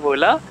सब्सक्राइब जाके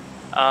बोला।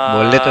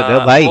 बोलने तो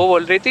दो भाई। वो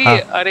बोल रही थी हाँ।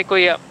 अरे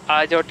कोई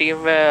आ जाओ टीम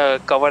में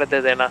कवर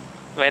दे देना।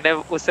 मैंने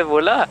उससे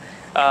बोला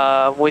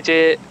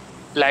मुझे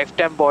लाइफ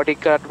टाइम बॉडी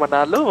कार्ड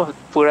बना लो,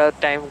 पूरा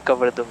टाइम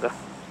कवर दूंगा।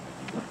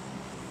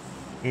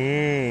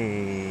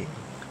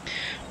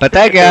 पता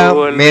है क्या,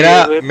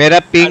 मेरा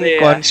पिंग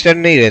कांस्टेंट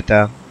नहीं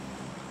रहता।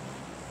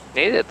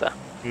 नहीं देता?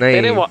 नहीं,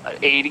 तेरे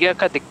एरिया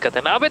का दिक्कत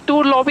है ना। अबे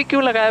तू लॉबी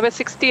क्यों लगाया है?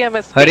 60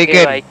 ms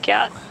हरिकेन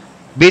क्या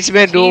बीच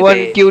में no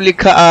one क्यों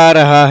लिखा आ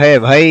रहा है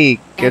भाई?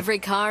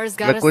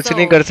 मैं कुछ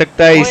नहीं कर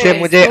सकता, इसे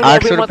मुझे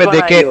 800 रुपए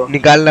देके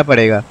निकालना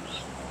पड़ेगा।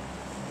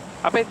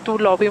 अबे तू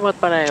लॉबी मत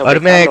बनाए। और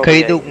मैं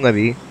खरीदूंगा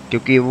अभी,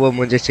 क्योंकि वो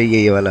मुझे चाहिए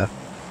ये वाला।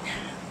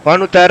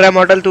 कौन उतार रहा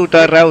मॉडल? तू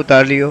उतार रहा,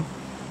 उतार लियो।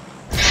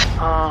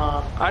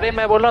 हाँ अरे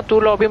मैं बोल रहा तू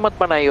लॉबी मत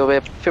बनाइयो बे।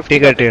 50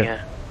 ठीक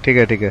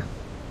है ठीक है।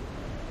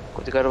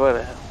 कुछ गड़बड़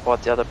है,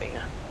 बहुत ज्यादा पिंग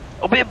है।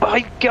 अबे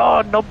भाई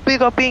क्या 90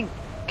 का पिंग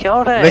क्या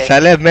हो रहा है? मैं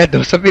साले मैं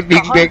 200 पे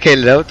पिंग पे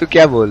खेल रहा हूँ, तू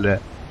क्या बोल रहा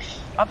है?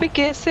 अबे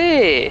कैसे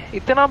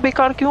इतना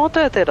बेकार क्यों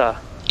होता है तेरा?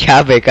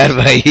 क्या बेकार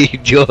भाई,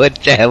 जो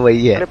अच्छा है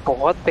वही है। अरे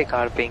बहुत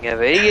बेकार पिंग है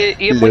भाई,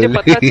 ये मुझे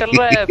पता चल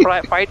रहा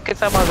है। फाइट के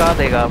समय मजा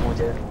देगा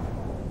मुझे,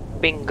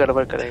 पिंग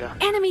गड़बड़ करेगा।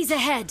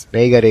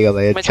 नहीं करेगा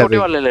भाई, अच्छा। मैं छोटे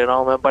वाले ले रहा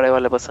हूँ, मैं बड़े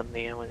वाले पसंद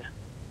नहीं है मुझे।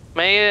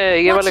 मैं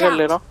ये वाले कर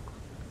ले रहा हूँ।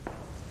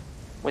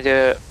 मुझे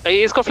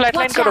इसको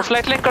फ्लैटलाइन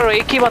करो।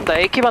 एक ही बंदा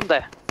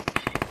है।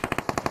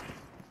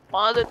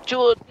 मादर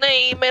चोद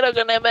नहीं, मेरा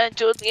गन है। मैं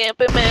चोद यहाँ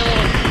पे मैं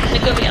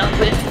निकल यहाँ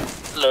से।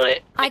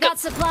 लड़े I got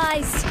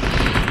supplies।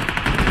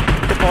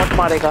 बॉट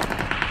मारेगा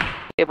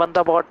ये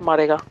बंदा, बॉट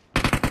मारेगा।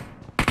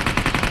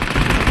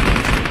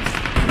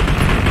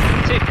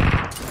 ठीक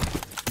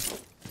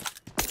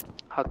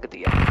हक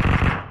दिया।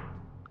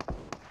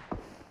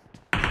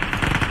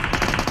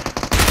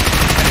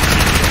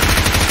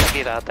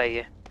 लगी रहा था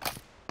ये।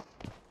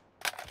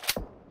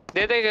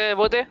 दे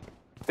वो दे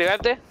रिवाइव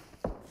दे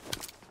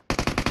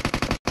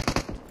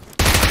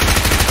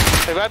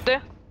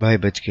भाई।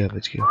 बच गया।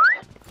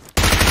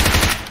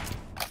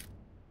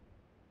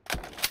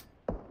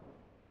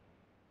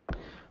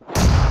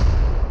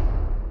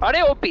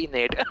 अरे ओपी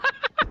नेट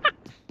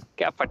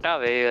क्या फटा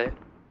वे।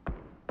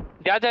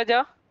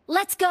 जा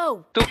Let's go.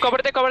 तू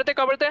कवर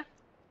दे।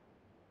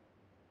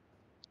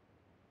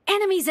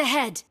 Enemies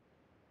ahead.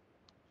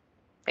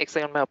 एक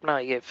सेकंड में अपना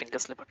ये फिंगर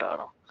स्लिप हटा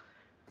रहा हूँ।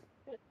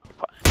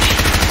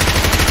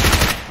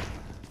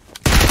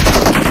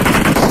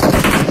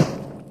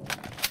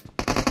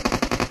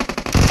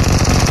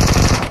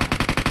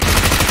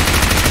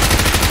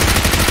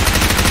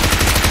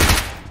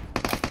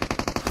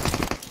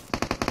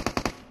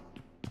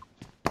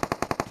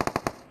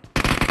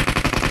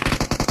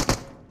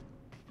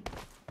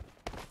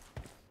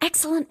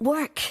 Excellent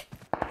work.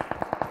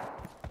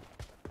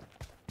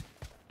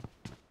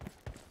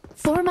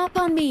 Form up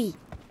on me.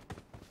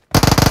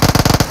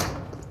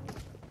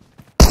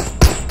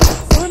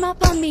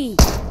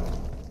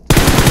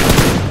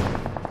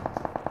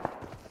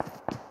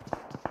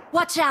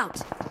 Watch out.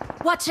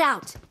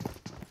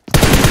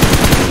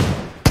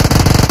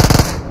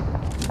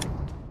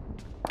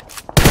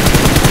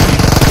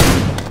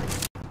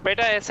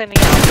 बेटा ऐसे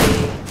नहीं आते।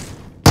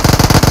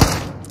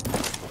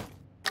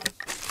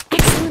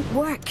 Excellent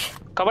work.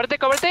 कवर दे।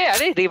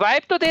 अरे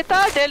रिवाइव तो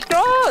देता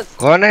डेल्ट्रोस।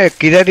 कौन है?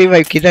 किधर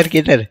रिवाइव?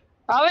 किधर?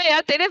 अबे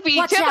यार तेरे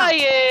पीछे था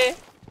ये।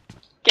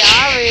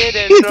 क्या वे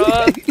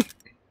डेल्ट्रोस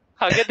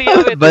हग दिया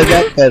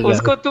बे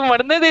उसको, तू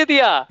मरने दे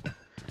दिया।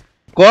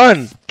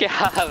 कौन?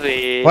 क्या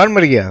वे कौन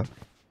मर गया?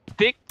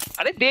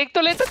 देख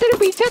तो लेता, तेरे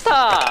पीछे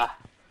था।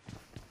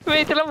 मैं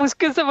इतना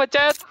मुश्किल से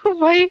बचाया तू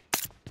भाई।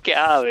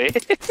 क्या वे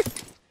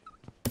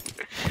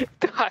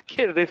तो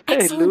आखिर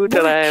लूट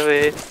रहा है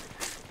वे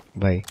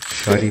भाई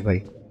सॉरी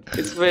भाई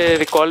इसमें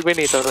रिकॉल भी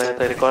नहीं तो रहा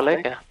था रिकॉल है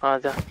क्या हाँ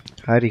जा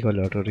हाँ रिकॉल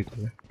ऑटो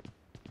रिकॉल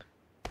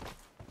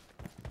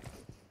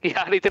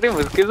यार इतनी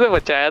मुश्किल से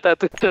बचाया था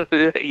तू तो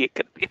ये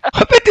कर दिया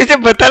अबे तुझे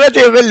बताना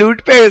चाहिए मैं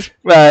लूट पे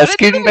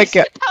स्क्रीन पे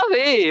क्या क्या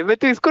वे मैं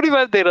तो इसको नहीं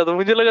बात दे रहा था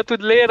मुझे लगा तू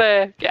ले रहा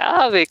है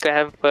क्या वे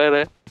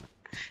कैंपर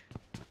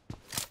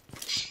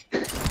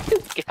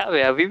क्या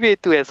वे अभी भी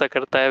तू ऐसा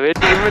करता है वे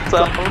टीम में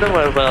सामने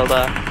मर रहा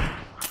था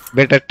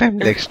बेटर टाइम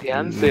नेक्स्ट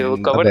ध्यान से वो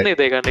कवर नहीं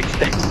देगा नेक्स्ट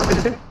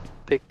टाइम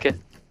देख के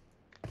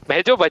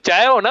मैं जो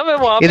बचाया हो ना मैं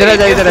वहां पे इधर आ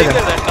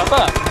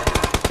जा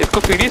इसको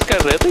फिनिश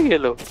कर रहे थे ये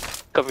लोग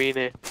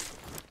कमीने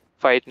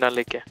फाइट ना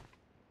लेके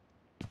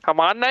हम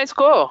मारना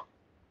इसको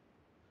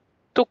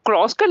तू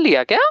क्रॉस कर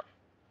लिया क्या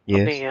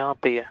नहीं यहाँ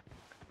पे है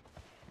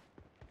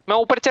मैं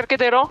ऊपर चढ़ के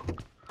दे रहा हूँ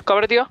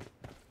कवर दिया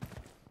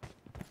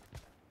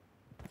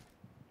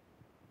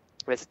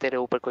वैसे तेरे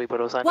ऊपर कोई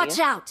भरोसा नहीं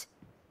है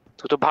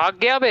तू तो भाग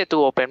गया बे तू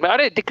ओपन में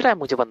अरे दिख रहा है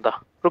मुझे बंदा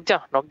रुक जा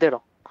नॉक दे रहा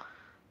हूँ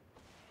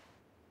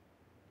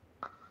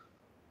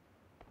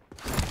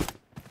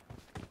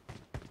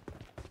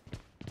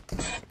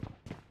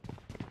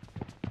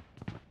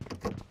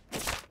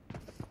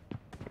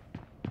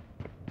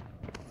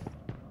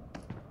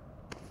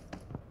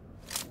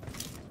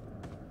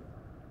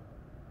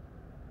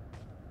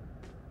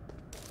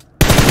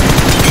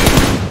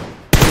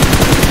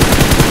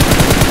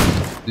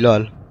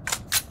लॉल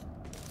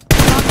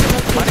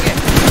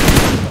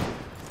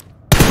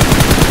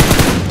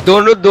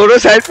दोनों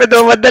साइड पे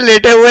दो बंदे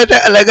लेटे हुए थे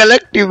अलग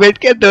अलग टीममेट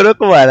के दोनों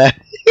को मारा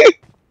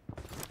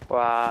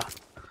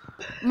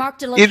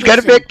वाह इस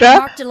घर पे एक था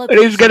और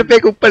इस घर पे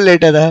एक ऊपर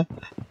लेटा था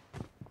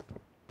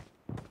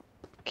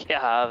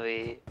क्या वे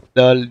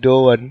लॉल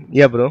 2-1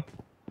 या ब्रो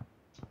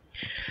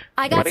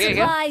I got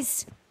supplies.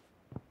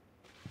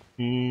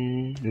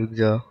 रुक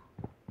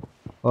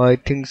जाओ आई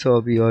थिंक सो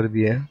अभी और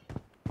भी है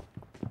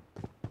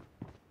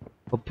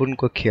अपन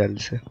को ख्याल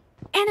से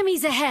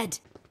Enemies ahead.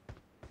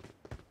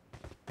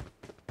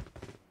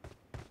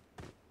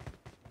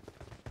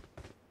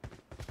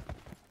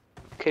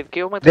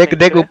 खिड़कियों में देख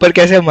देख ऊपर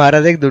कैसे मारा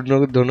देख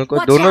दोनों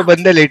को दोनों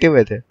बंदे लेटे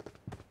हुए थे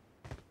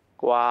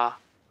वाह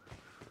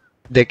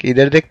देख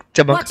इधर देख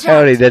चमक रहा है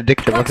और इधर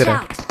देख चमक रहा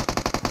है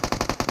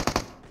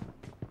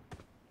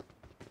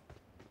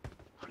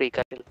फ्री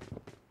का किल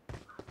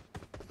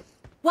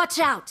Watch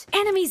out!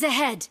 Enemies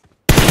ahead.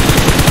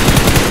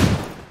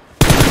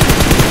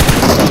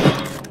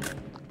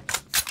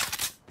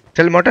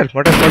 चल मोटर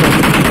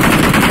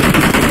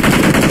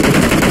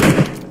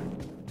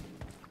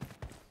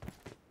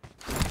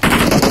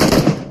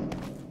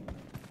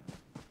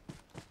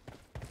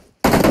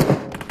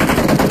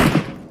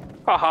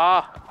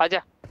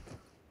आजा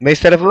मैं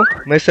इस तरफ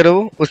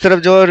हूँ उस तरफ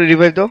जो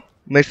रिवाइव दो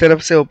मैं इस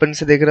तरफ से ओपन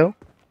से देख रहा हूँ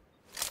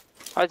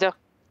आजा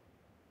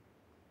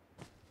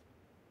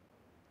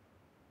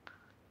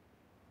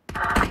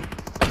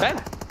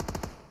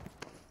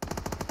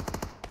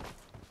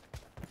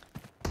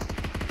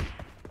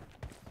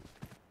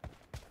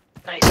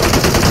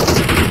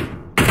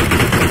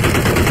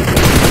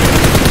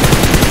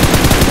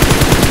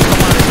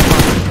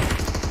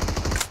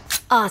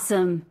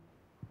Awesome.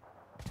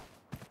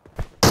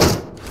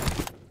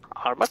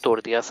 आर्मर तोड़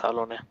दिया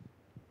सालों ने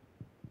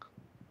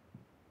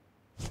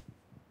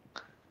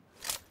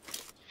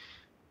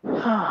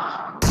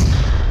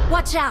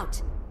Watch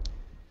out.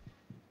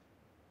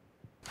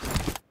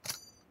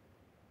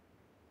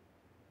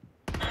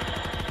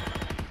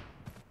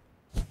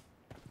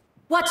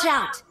 Watch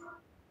out.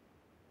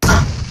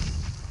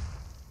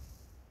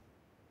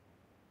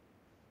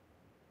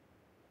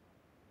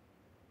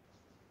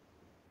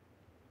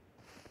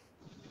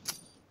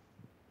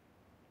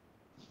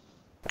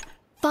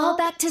 Fall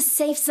back to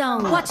safe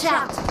zone. Watch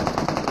out.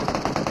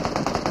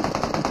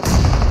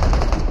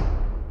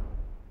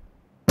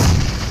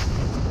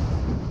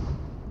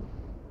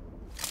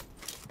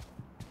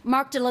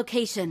 Marked a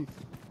location.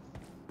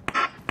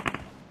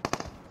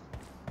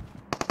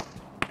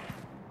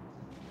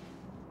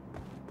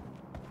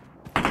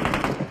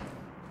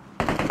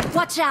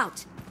 Watch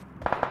out.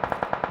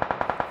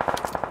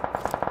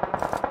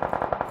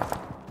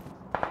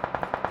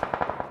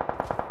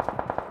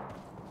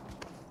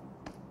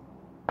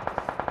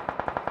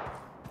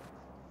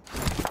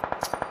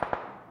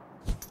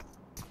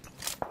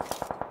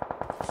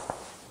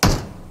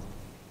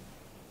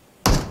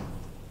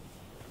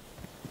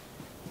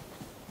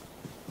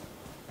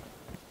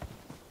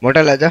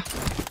 मोटा लाजा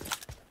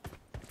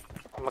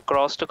मैं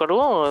क्रॉस तो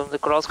करूं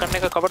क्रॉस करने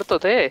का कवर तो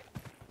थे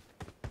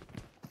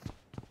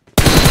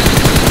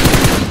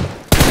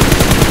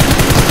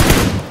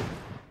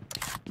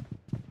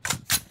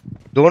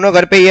दोनों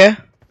घर पे ही है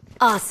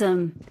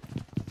Awesome.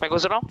 मैं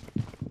घुस रहा हूं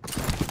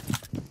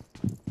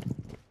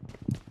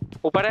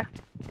ऊपर है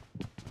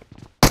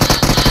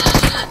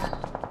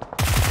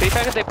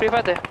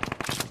प्रीफा दे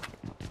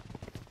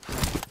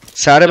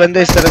सारे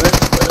बंदे इस तरफ है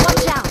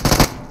Watch out.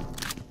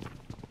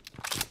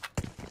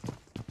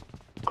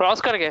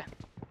 क्रॉस कर गए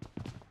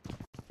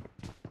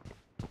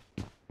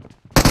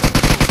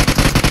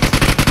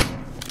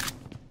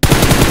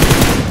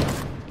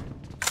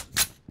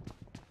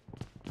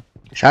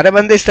सारे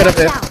बंदे इस तरफ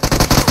है।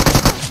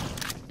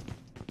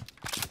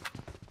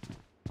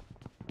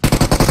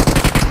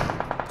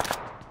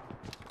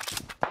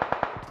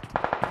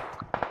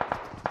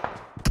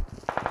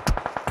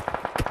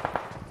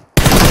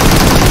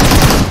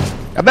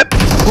 अबे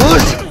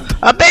घूस,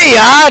 अबे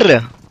यार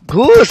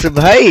घूस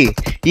भाई,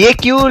 ये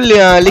क्यों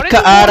लिखा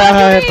आ रहा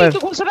है पर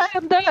घुस रहा है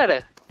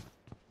अंदर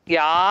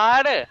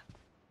यार।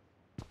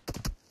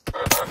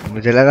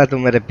 मुझे लगा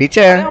तुम मेरे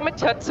पीछे है। हमें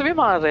छत से भी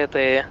मार रहे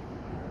थे।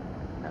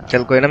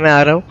 चल कोई ना, मैं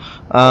आ रहा हूँ।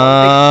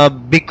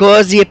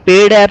 बिकॉज ये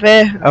पेड ऐप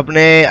है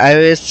अपने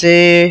iOS से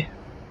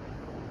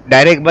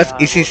डायरेक्ट, बस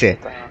इसी से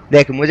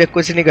देख मुझे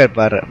कुछ नहीं कर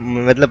पा रहा,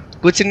 मतलब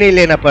कुछ नहीं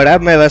लेना पड़ा,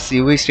 मैं बस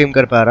यूवी स्ट्रीम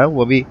कर पा रहा हूँ,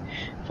 वो भी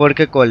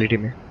 4K क्वालिटी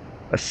में,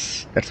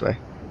 बस दैट्स व्हाई।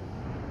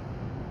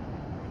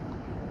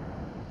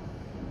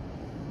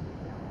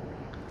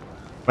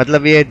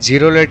 मतलब ये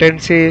जीरो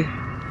लेटेंसी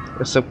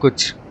सब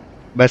कुछ,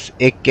 बस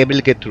एक केबल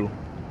के थ्रू।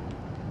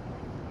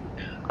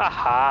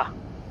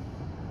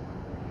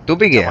 तू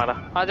भी गया?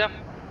 आजा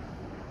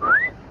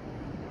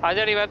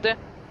आजा रिवाइव दे।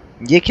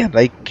 ये क्या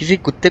भाई, किसी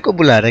कुत्ते को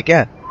बुला रहा है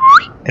क्या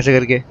ऐसे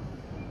करके?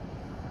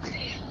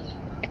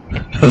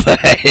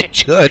 भाई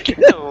छोड़।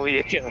 वो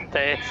ये क्या होता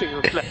है, ऐसे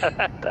बुला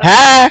रहा था।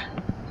 हाँ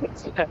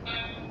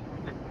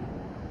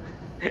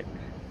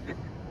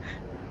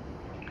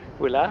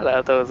बुला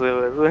रहा था उसे,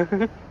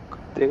 बस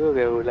कुत्ते को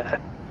क्या बुला।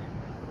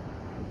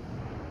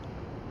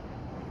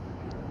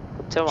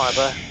 अच्छा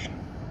मारा है।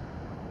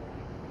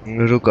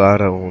 रुक आ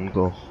रहा हूँ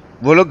उनको।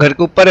 वो लोग घर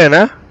के ऊपर है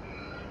ना?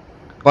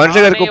 कौन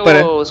से घर के ऊपर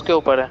है? उसके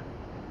ऊपर है,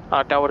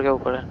 हाँ टावर के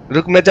ऊपर है।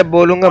 रुक, मैं जब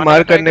बोलूंगा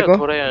मार करने को,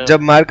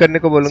 जब मार करने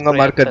को बोलूंगा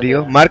मार कर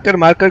दियो। मार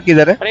कर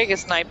किधर है? अरे एक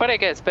स्नाइपर है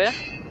क्या इस पे?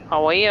 हाँ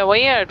वही है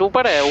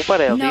ऊपर है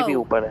अभी भी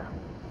ऊपर है।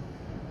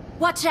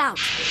 Watch out!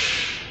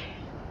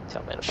 अच्छा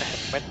मेरे पे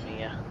हेलमेट नहीं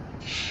है।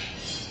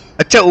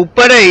 अच्छा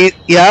ऊपर है,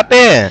 यहाँ पे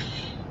है।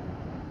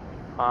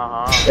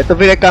 हाँ ये तो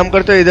फिर एक काम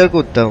करते हो, इधर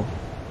कूदता हूँ।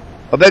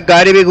 अबे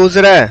गाड़ी भी घुस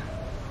रहा है,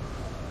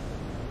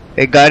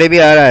 एक गाड़ी भी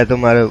आ रहा है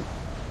तुम्हारे,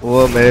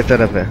 वो मेरे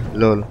तरफ है।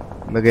 लोल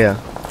मैं गया।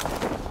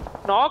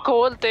 नॉक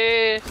खोलते।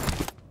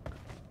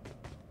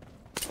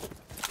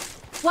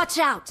 Watch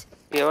out!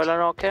 ये वाला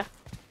नॉक है।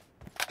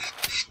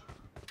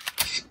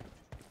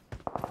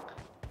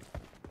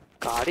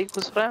 गाड़ी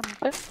घुस रहा है हम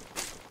पे।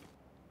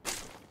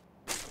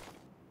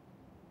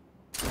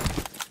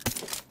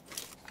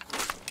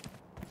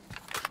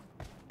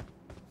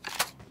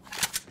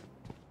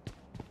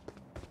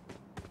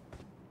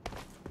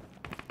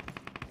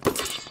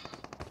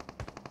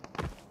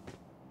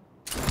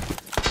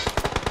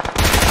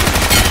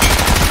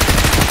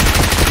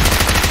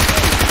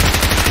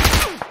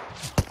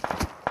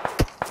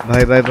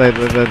 भाई भाई भाई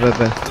भाई भाई भाई,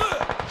 भाई।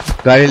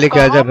 गाड़ी लेके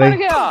आ जा भाई।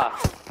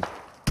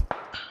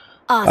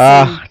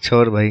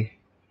 छोड़ भाई,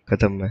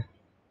 खत्म मैं।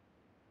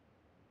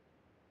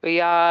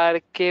 यार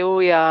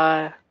क्यों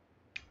यार?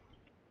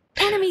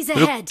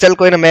 रुक चल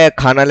कोई ना, मैं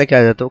खाना लेके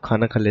आ जाता हूँ,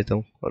 खाना खा लेता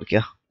हूँ और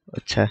क्या।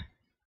 अच्छा है,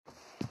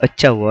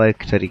 अच्छा हुआ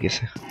एक तरीके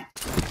से।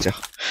 अच्छा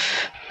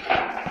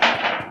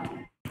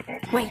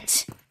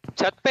Wait.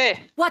 छत पे।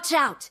 Watch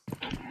out!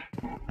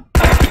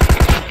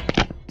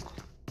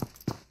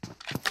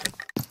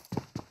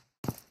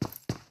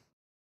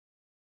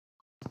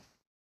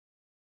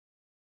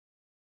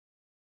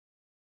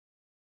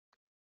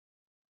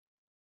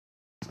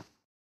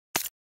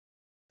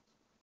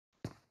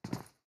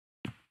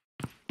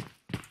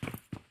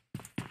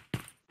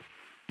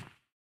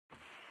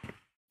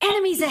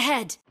 Enemies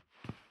ahead!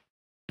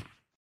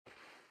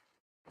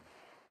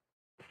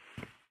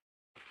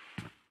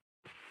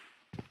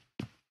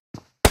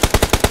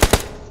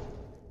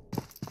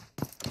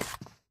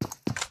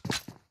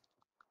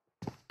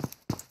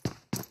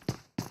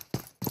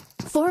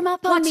 Form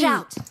up on me. Watch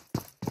out!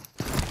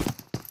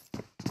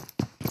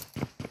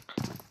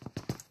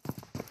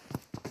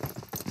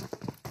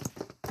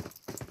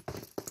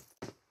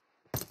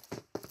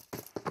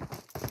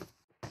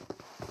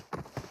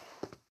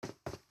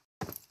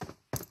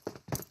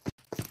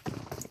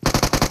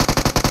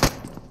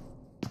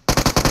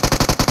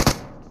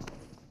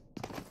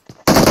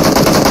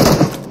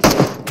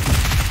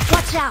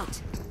 Watch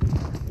out!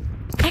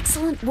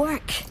 Excellent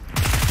work.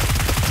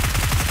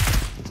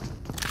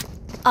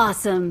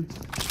 Awesome.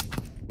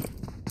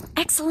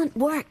 Excellent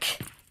work.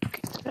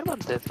 कितने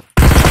बंदे थे?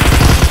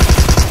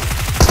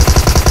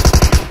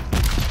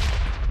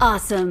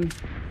 Awesome.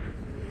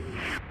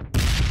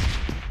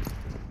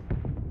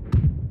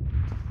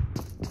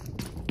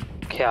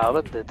 क्या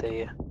बंदे थे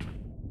ये?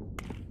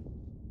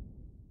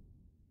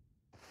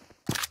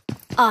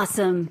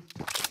 Awesome.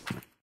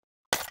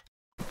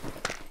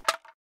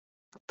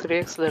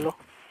 3x ले लो।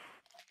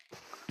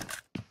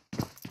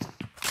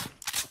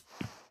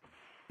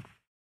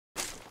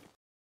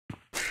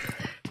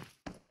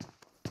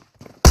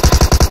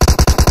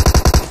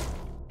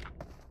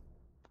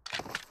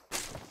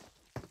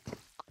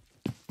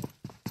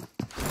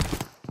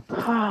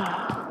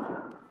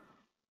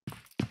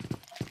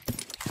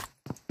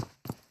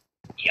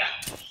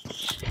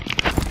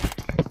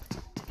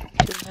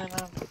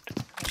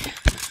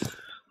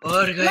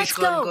 और गाइस Let's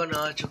कौन go. कौन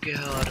आ चुके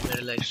हैं और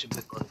मेरे लाइव स्ट्रीम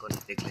पे कौन कौन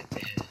देख लेते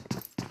हैं।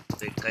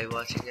 तो एक का ही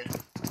वाचिंग है।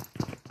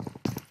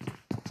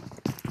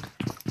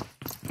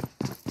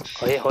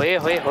 होए होए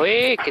होए होए,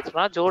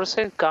 कितना जोर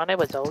से गाने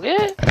बजाओगे?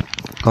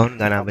 कौन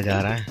गाना बजा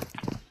रहा है?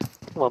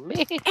 मम्मी।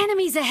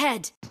 Enemies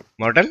ahead.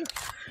 मॉडल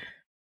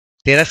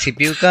तेरा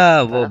सीपीयू का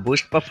वो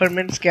बूस्ट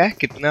परफॉर्मेंस क्या है?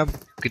 कितना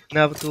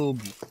कितना तू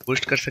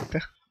बूस्ट कर सकता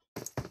है?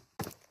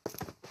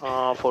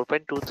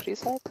 4.23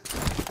 शायद।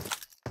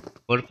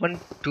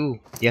 4.2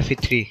 या फिर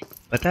 3?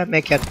 पता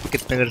मैं क्या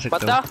कितना कर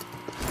सकता हूँ?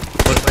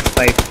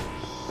 4.5।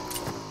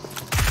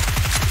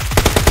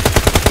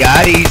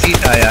 यार इजी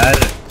था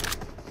यार।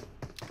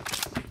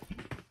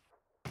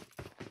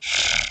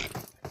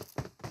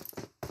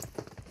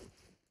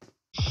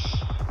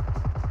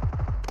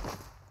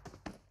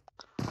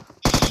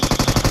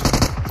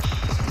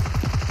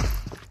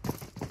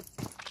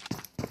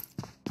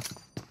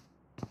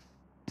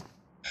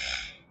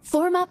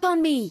 Form up on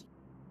me.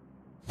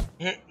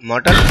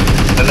 Model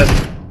गलत।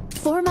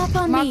 Form up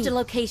on me. Marked a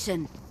location.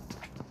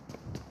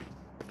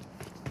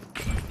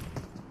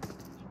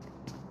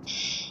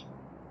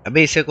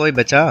 अबे इसे कोई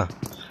बचा।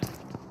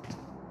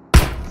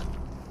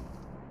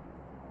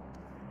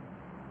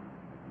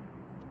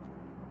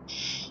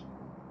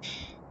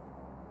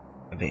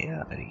 अबे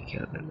यार ये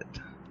क्या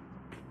गलत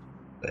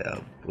गया,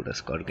 पूरा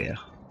स्क्वाड गया।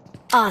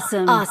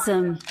 Awesome.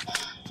 Awesome.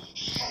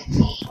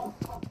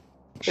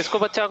 इसको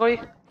बच्चा कोई।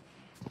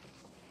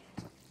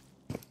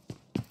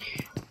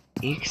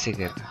 एक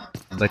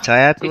सेकंड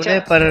बचाया तूने,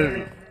 पर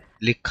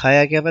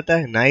लिखाया क्या पता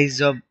है? Nice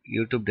job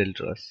YouTube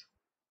डेल्ट्रॉस।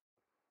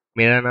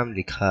 मेरा नाम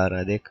लिखा आ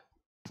रहा देख।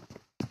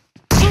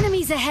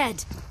 Enemies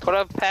ahead.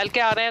 थोड़ा फैल के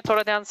आ रहे हैं,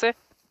 थोड़ा ध्यान से।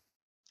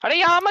 अरे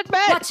यहाँ मत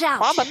बैठ, Watch out.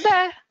 वहाँ बंदा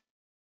है।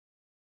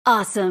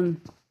 Awesome.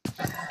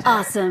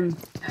 Awesome.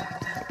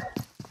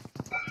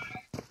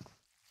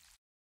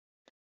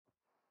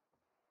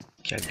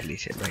 क्या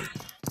ग्लिच है भाई?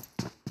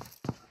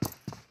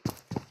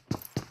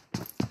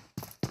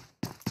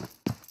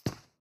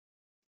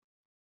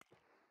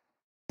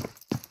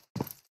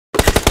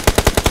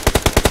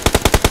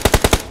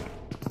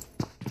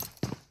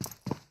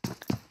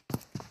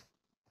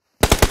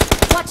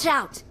 Watch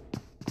out.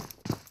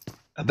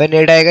 अबे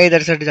नेट आएगा,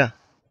 इधर से हट जा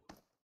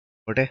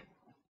छोटे।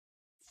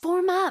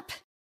 Form up.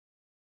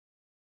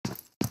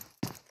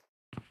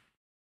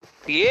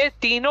 ये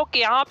तीनों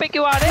यहाँ पे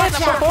क्यों आ रहे हैं?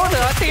 नंबर 4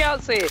 हट यहाँ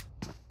से।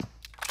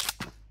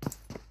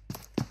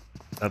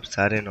 अब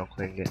सारे नॉक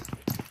होंगे।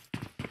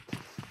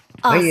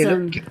 भाई ये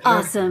लोग कितना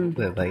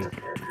है भाई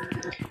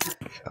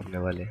सामने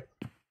वाले।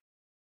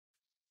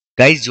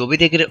 गाइस जो भी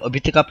देख रहे हो, अभी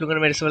तक आप लोगों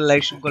ने मेरे से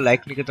लाइव स्ट्रीम को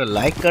लाइक नहीं किया तो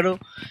लाइक करो।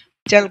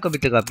 चैनल को अभी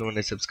तक आप लोगों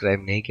ने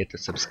सब्सक्राइब नहीं किया तो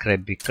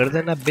सब्सक्राइब भी कर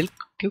देना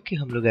बिल्कुल, क्योंकि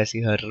हम लोग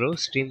ऐसी हर रोज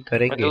स्ट्रीम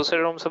करेंगे। मैं दूसरे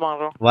रूम से मार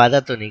रहा हूँ। वादा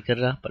तो नहीं कर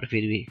रहा पर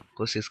फिर भी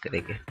कोशिश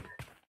करेंगे।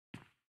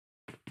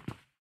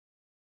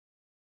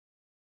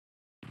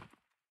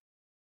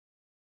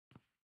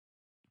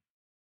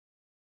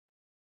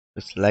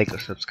 बस लाइक और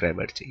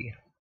सब्सक्राइबर चाहिए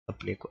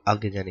अपने को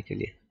आगे जाने के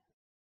लिए।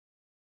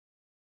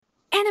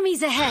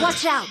 Enemies ahead.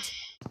 Watch out.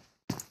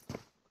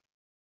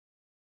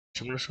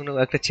 শুনো শুনো,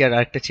 একটা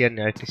চেয়ার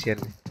নে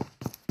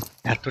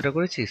এতটা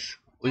করেছিস?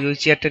 ওই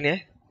চেয়ারটা নিয়ে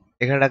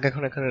এখানে রাখ,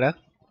 এখানে রাখ,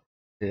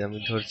 আমি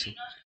ধরছি।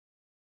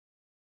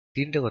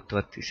 3টে করতে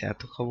পারতিস,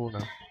 এত খাবো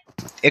না।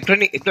 একটু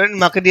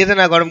মাকে দিয়ে দে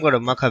না, গরম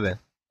গরম মা খাবে।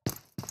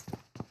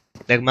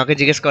 দেখ মাকে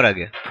জিজ্ঞেস কর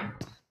আগে।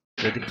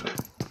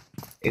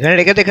 এখানে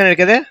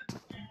রেখে দে।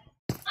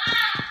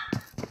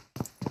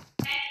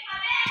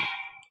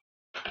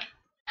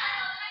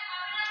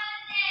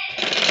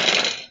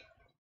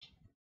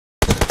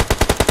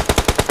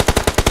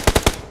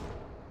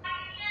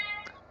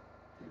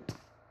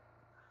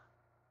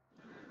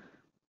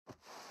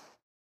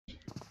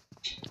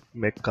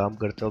 मैं एक काम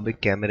करता हूँ, अभी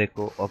कैमरे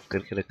को ऑफ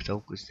करके रखता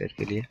हूँ कुछ देर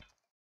के लिए,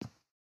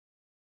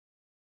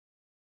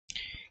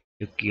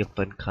 क्योंकि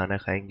अपन खाना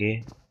खाएंगे।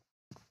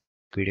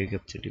 Video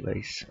capture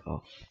device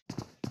of.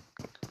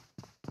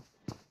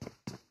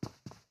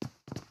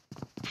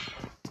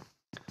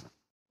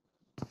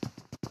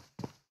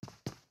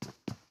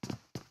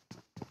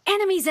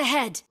 Enemies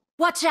ahead.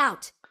 Watch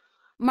out.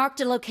 Marked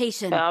a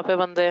location. यहाँ पे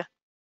बंदे हैं।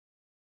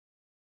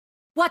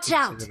 Watch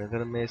out.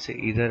 अगर मैं इसे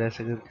इधर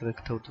ऐसे करके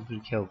रखता हूँ तो फिर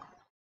क्या होगा?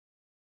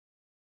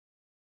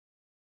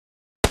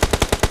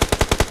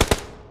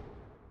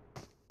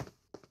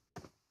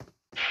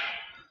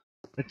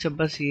 अच्छा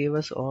बस ये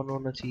बस ऑन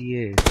होना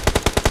चाहिए,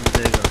 हो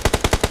जाएगा।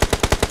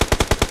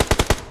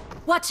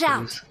 Watch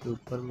out. इसके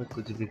ऊपर मैं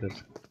कुछ भी कर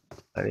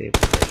सकता। अरे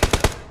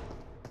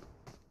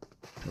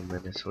तो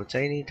मैंने सोचा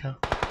ही नहीं था।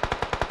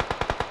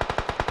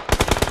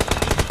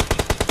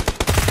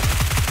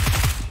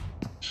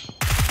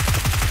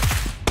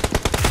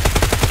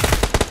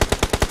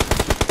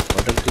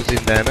 मॉडल तो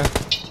जिंदा है ना?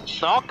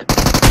 नॉक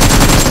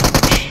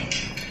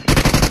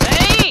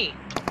नहीं।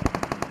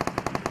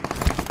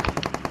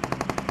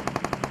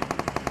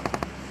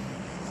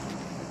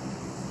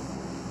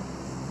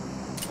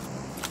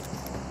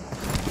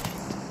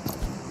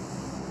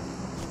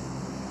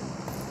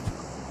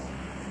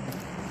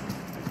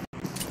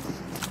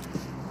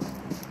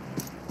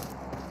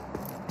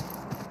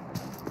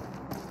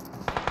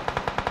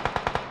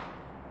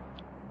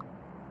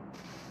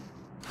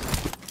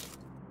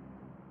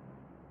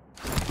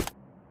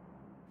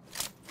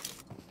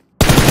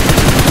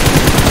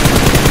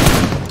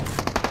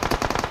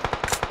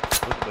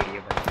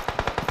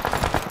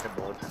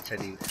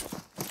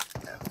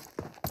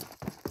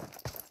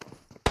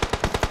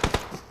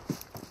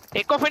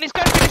 एक को फिनिश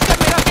कर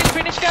मेरा किल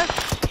फिनिश कर।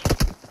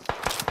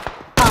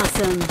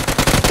 Awesome.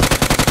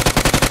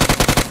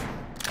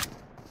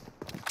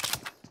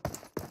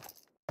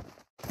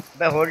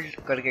 बे होल्ड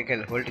करके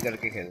खेल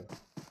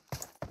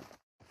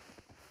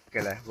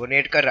खेला वो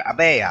नेट कर रहा।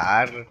 अबे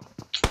यार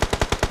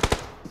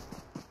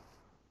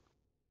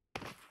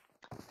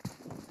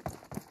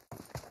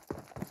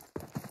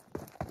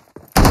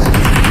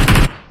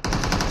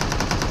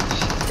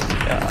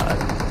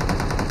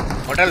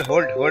होटल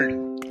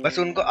होल्ड बस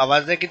उनको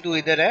आवाज दे कि तू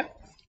इधर है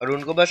और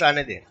उनको बस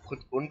आने दे, खुद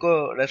उनको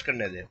रश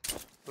करने दे।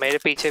 मेरे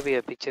पीछे भी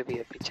है।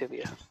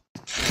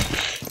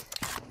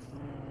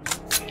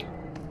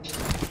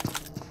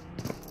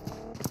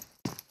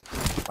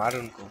 मार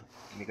उनको,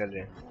 निकल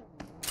रहे।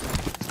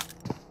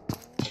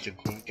 अच्छा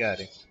घूम के आ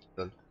रहे।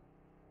 चल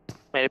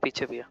मेरे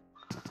पीछे भी है।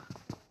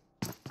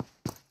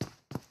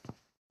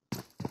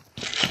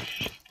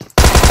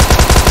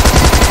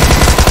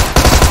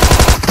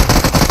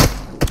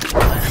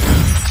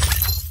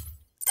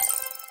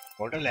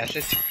 होटल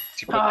ऐसे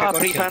चिपक के कौन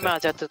फ्री फायर खेलता में आ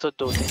जाते तो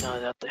 2-3 आ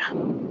जाते हैं।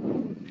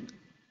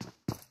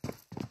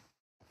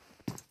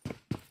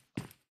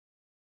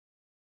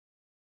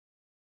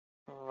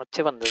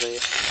 अच्छे बंदे थे ये।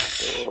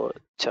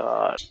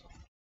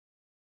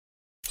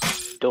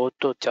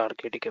 2-4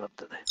 केडी के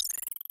बंदे थे।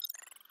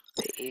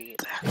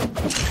 ठीक है।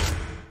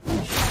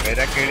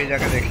 मेरा केड़ी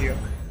जाकर देखियो।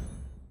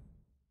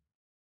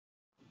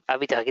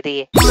 अभी जाके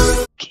दिए।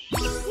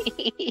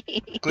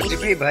 कुछ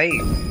भी भाई,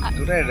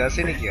 तूने रस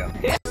ही नहीं किया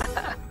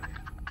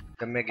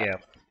जब मैं गया।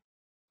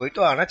 कोई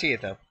तो आना चाहिए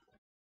था,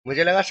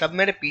 मुझे लगा सब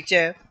मेरे पीछे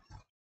है।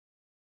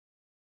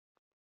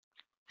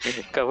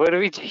 कवर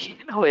भी चाहिए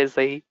ना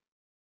वैसा ही।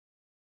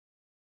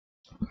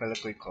 कल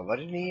कोई खबर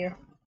ही नहीं है।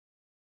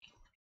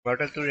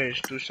 बॉटल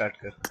तू स्टार्ट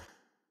कर।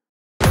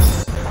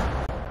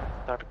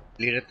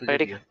 लीडर तुझे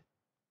दिया।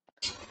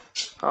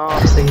 हाँ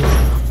सही।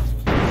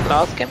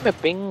 लास्ट गेम में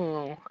पिंग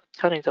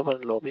अच्छा नहीं था पर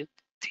लॉबी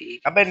थी।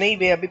 अबे नहीं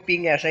बे, अभी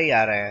पिंग ऐसा ही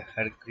आ रहा है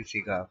हर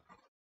किसी का।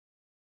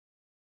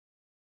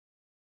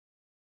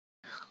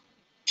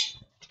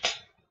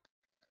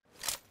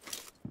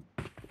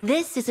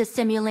 This is a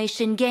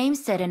simulation game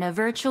set in a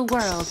virtual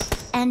world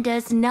and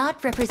does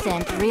not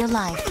represent real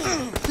life.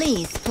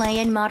 Please play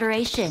in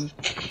moderation,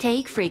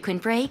 take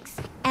frequent breaks,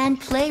 and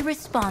play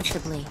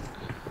responsibly.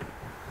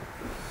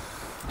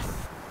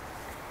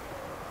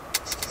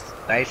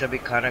 Guys अभी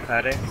खाना खा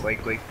रहे हैं, कोई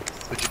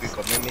कुछ भी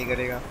कमेंट नहीं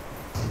करेगा,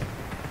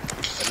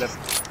 मतलब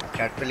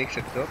चैट पे लिख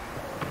सकते हो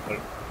और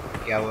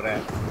क्या हो रहा है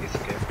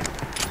इसके।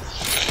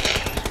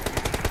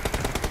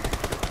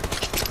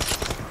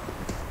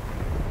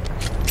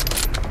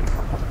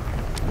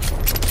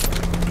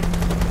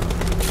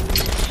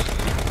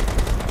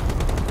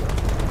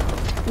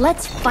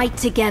 Let's fight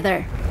together.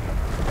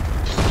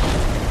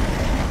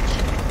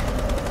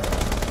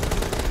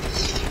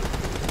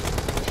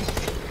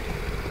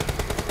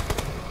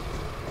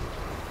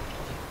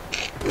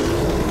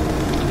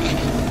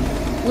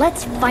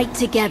 Let's fight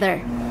together.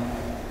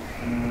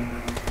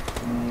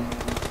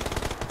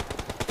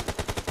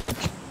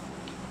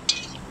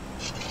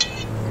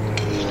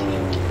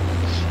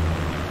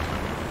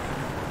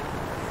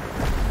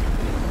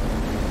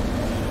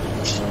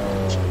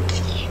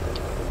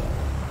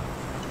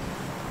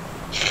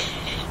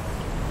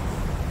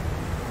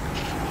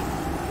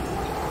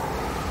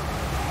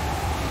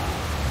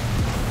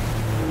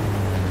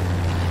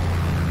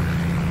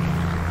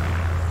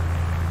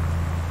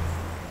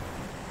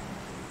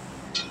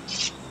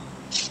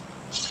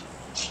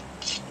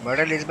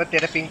 Model इस बार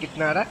तेरा पिंग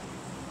कितना आ रहा?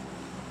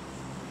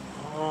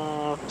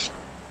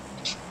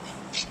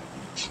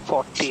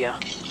 40 या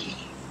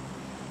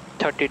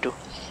 32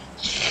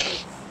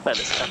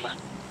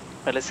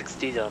 पहले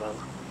 60 जा रहा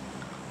था,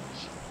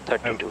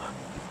 32।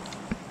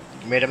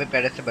 मेरा भी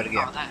पहले से बढ़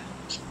गया।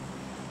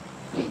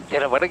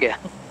 तेरा बढ़ गया?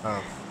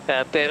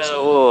 हाँ तेरा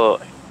वो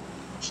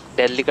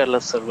दिल्ली का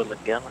सर्वर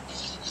लग गया ना।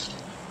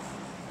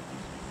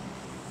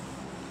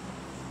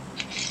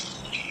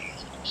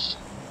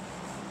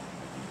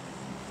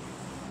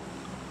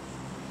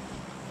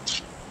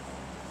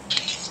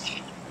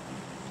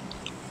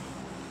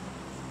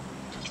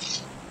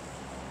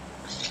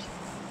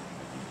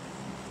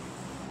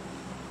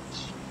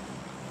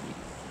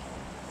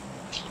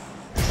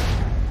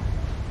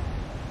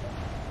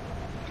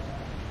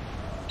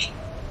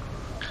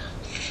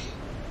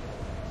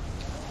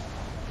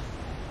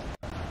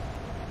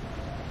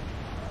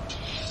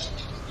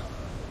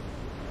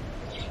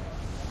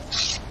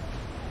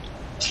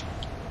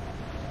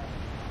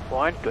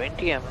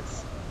 MS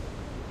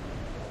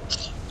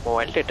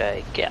मोबाइल डेटा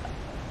है क्या?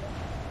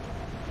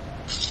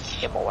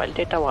 ये मोबाइल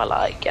डेटा वाला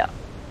है क्या?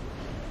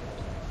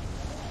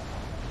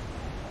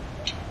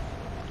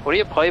 और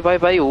ये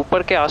भाई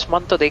ऊपर के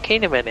आसमान तो देखे ही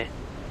नहीं मैंने।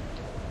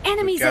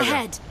 Enemies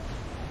ahead.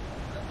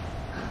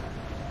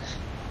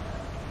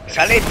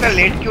 साले इतना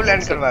लेट क्यों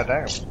लैंड करवाता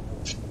है?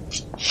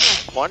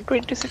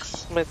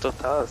 126 में तो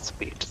था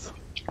स्पीड।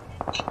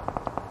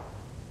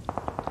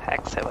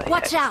 हैक्स है भाई।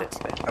 Watch out.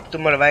 अब तू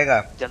मरवाएगा।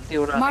 जल्दी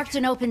उड़ा। Marked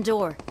an open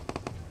door.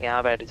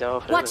 यहाँ बैठ जाओ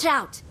फिर। Watch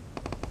out.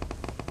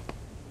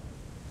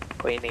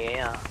 कोई नहीं है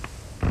यहाँ।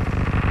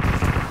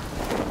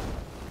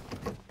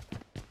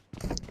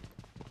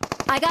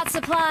 I got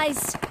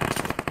supplies.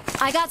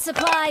 I got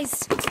supplies.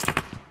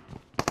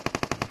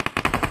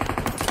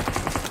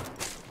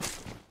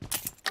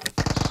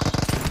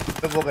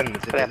 तो वो करने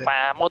से अरे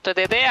आमो तो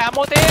दे दे,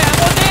 आमो दे,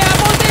 आमो दे,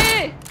 आमो दे,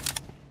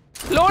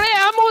 लोड़े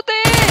आमो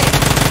दे।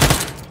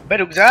 बे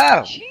रुक जा।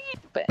 Shit,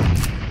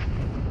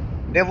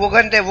 दे वो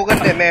गन दे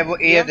मैं वो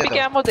ये EMP देता के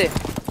हूँ। आमो दे।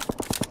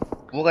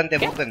 वो गन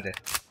दे।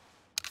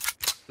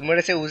 तू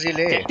मेरे से उजी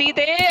ले। जल्दी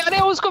दे, अरे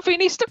उसको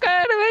फिनिश तो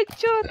कर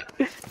बच्चों।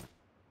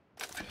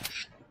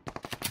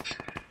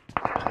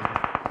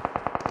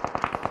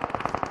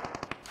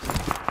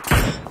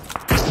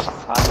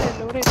 साले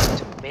लोड़े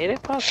मेरे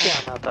पास क्या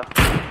आना था।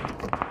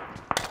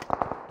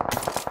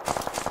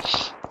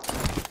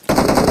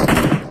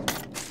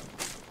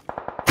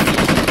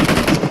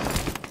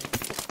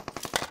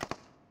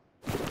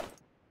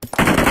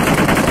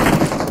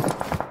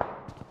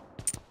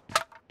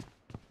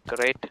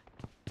 Great.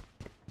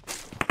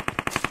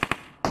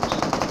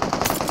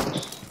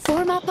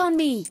 Form up on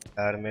me.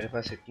 यार मेरे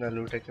पास इतना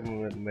लूट है कि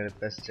मेरे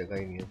पास जगह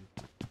ही नहीं है।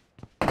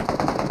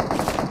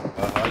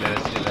 हाँ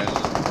लेवल 3 है,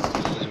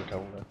 कुछ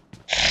उठाऊंगा।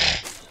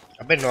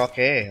 अबे नॉक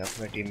है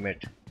अपना टीममेट।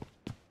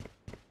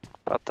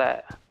 पता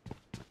है।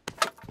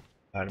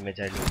 भाड़ में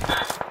जा लूट।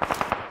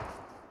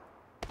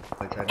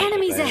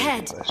 Enemies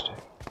ahead.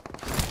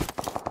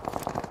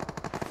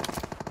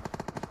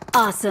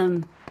 Awesome.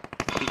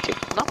 पीछे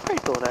कितना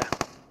फाइट हो रहा है।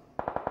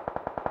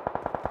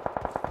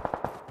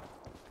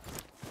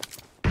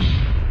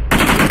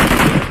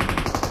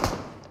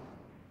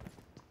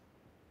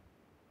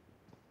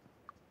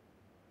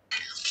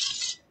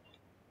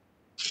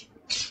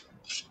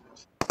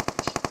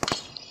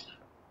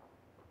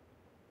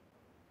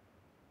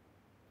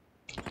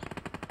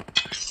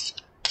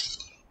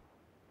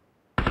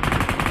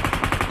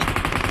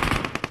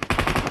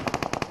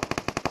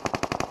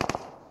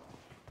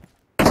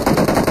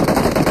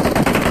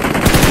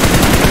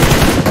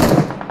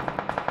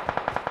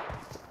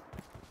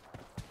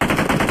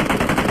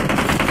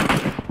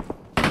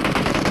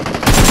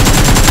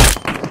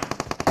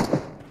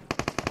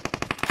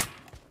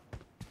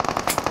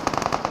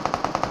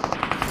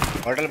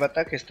 मॉडल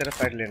बता किस तरह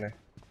फाइट लेना है।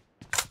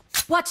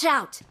 Watch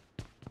out.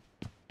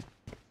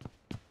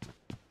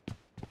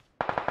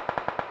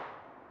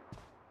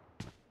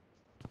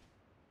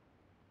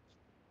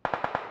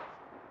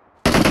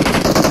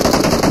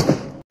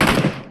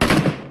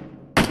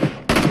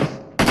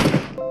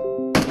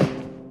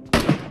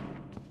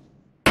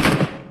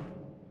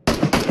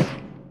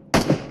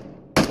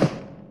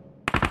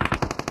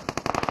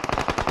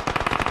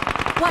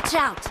 Watch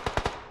out.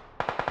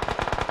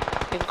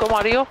 इनको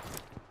मारियो।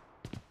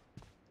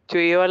 जो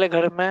ये वाले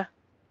घर में।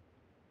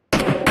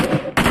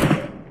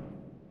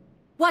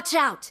 Watch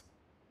out.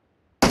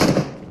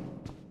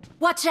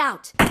 Watch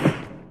out.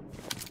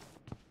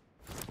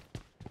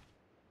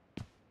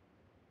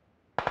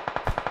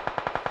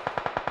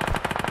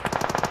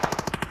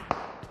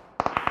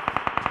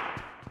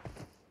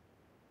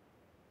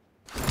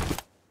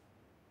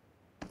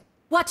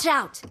 Watch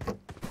out.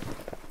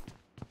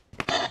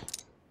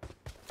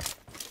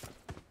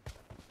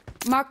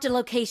 Marked a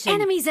location.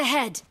 Enemies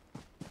ahead.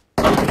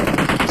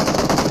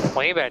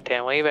 वहीं बैठे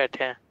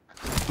हैं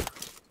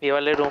ये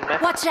वाले रूम में।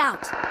 Watch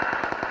out.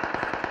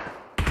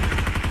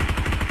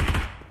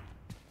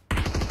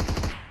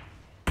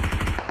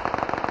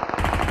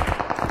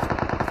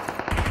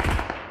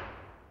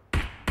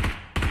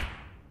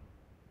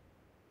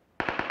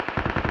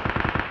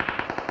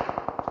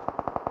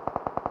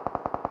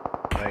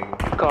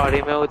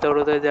 गाड़ी में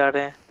उधर जा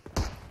रहे हैं।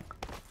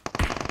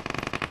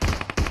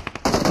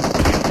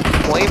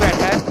 वहीं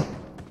बैठा है।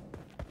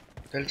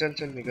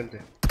 चल निकलते।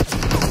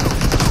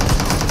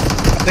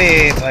 अबे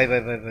भाई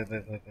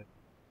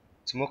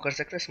स्मोक कर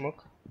सकते हैं स्मोक?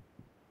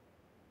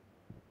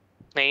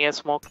 नहीं है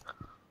स्मोक।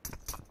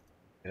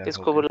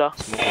 इसको बुला।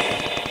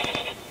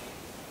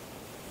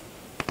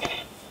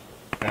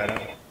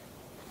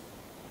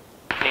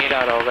 नहीं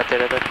आ रहा होगा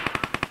तेरे पे।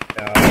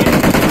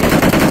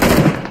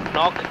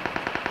 नॉक।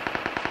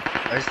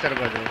 इस तरफ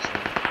आ जाओ।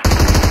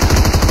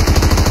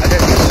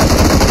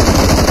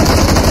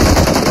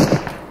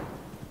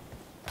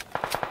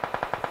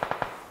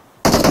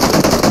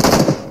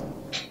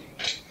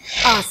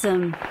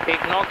 Awesome.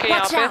 एक नॉक है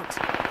यहाँ Watch पे। out.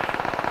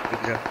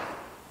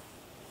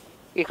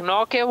 एक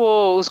नॉक है,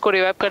 वो उसको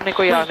रिवाइव करने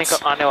को यहाँ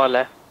आने वाला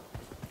है।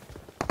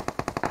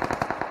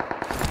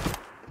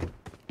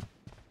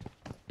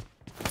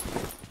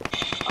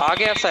 आ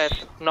गया शायद।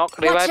 नॉक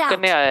रिवाइव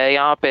करने आया है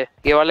यहाँ पे।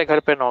 ये वाले घर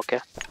पे नॉक है।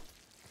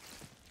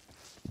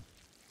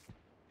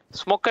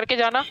 स्मोक करके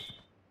जाना।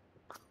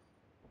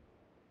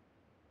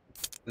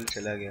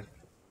 चला गया।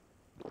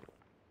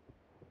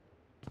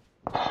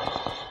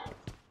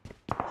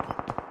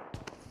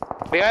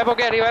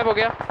 रिवाइव हो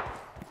गया।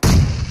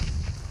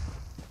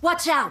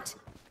 Watch out.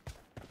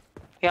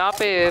 यहाँ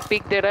पे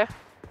पीक दे रहा है।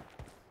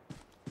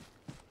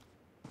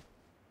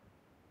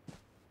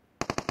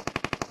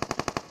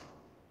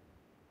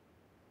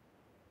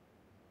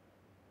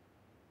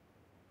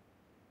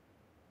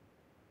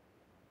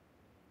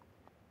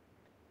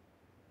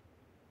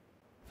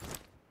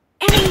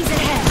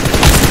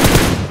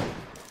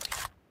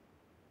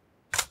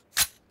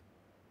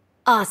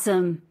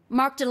 Awesome.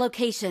 Marked a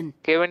location.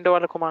 के विंडो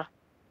वाले को मार।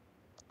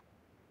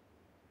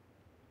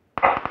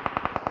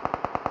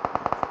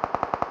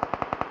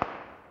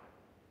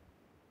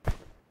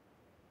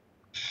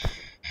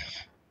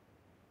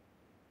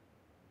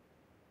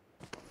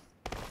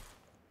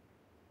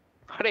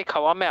 अरे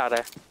हवा में आ रहा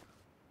है।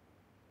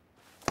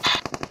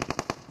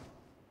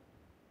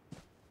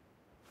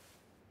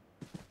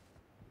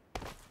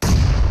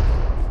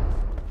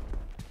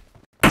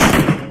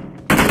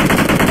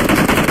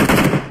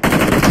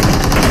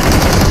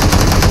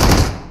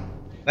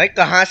 भाई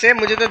कहाँ से?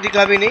 मुझे तो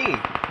दिखा भी नहीं।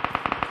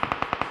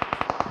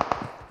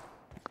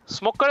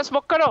 स्मोक करो,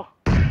 स्मोक करो।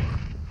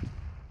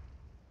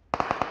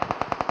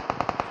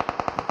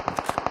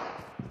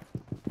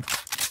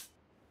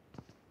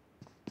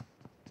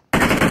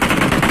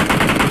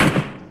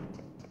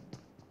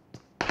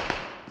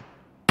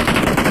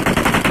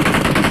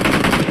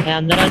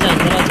 अंदर आ जा,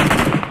 अंदर आ जा।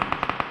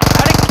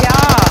 अरे क्या?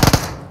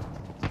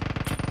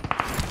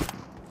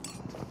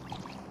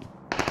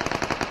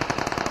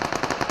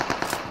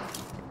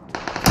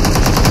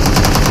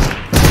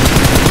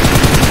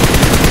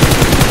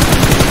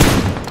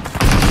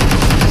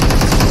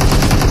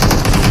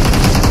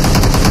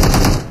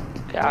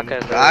 क्या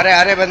कर रहे हो? आ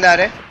रहे बंदे आ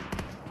रहे।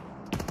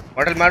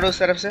 मॉडल मारो उस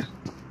तरफ से।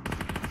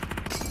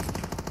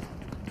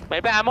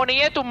 मेरे पे एमो नहीं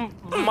है, तुम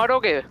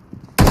मरोगे।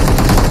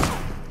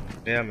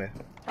 गया मैं।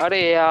 अरे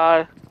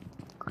यार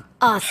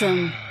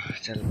Awesome.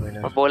 चल कोई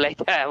ना। बोला ही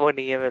था एमो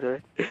नहीं है मेरे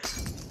पे।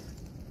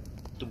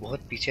 तू बहुत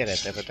पीछे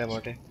रहता है पता है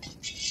मोटे।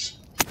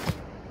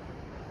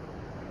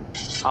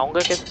 आऊंगा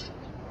कैसे?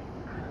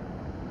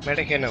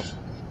 मैंने क्या ना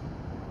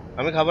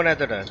हमें खबर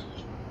नहीं था।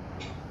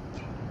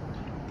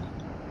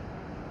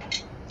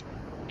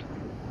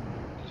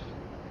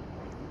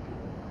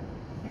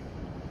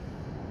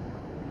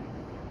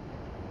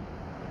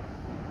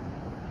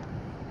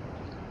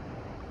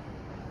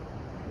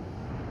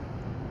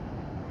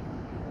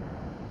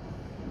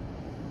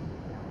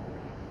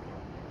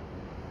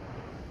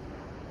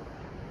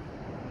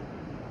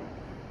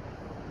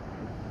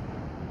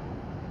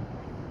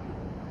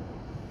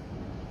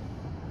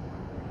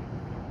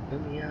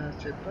 दुनिया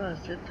से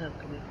पास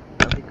थकले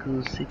अभी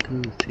खुशी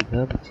खुशी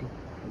भाबची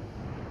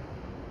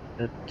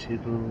अच्छी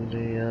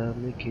बोले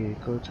आमी के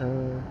कोठा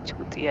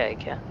छूतिया है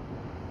क्या?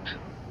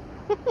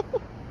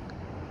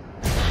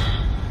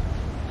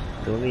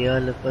 दुनिया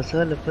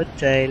पसल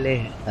पचाइले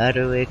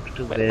आरो एक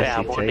टू मेरे पे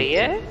बेसी एमो नहीं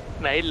है,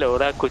 नहीं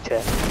लोड़ा कुछ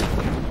है।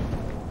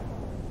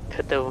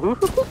 खत्म।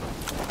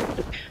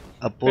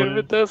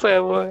 अपन तो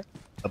एमो है।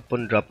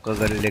 अपन ड्रॉप का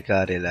गन लेके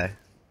आ रेला है।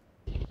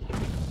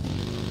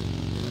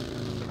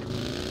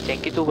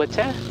 चेंकी तू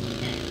बच्चा है?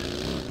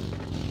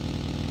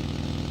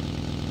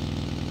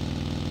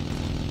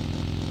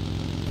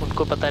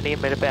 उनको पता नहीं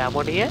है मेरे पे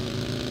एमो नहीं है।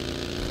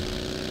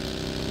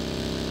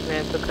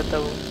 मैं तो खत्म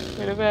हूँ,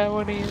 मेरे पे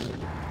एमो नहीं है।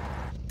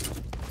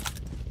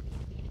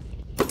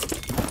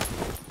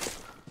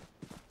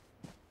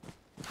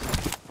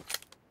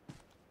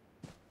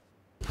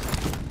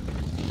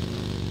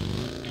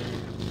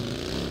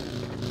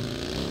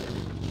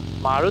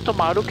 मारू तो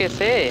मारू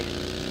कैसे?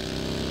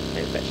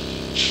 मेरे पे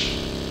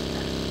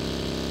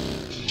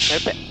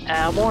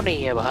एमो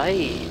नहीं है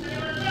भाई।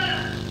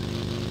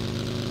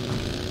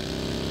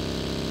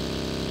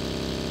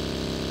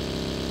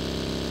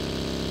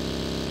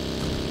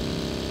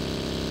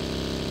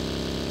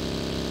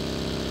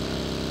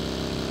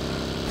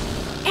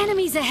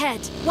 Enemies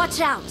ahead.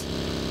 Watch out.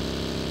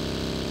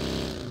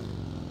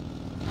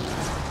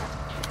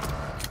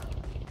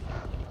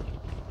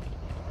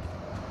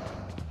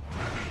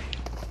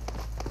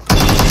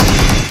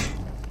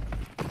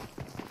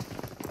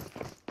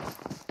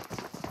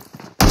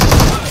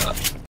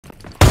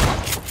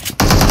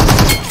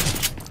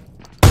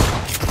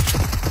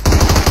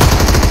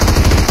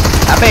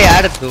 अबे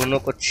यार दोनों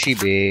को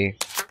छिबे।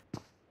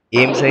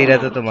 एम सही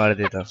रहता तो मार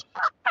देता।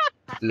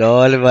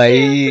 लॉल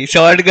भाई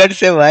शॉटगन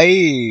से भाई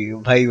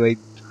भाई भाई।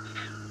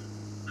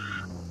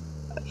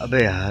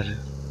 अबे यार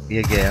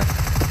ये गया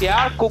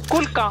यार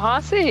कुकुल कहाँ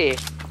से?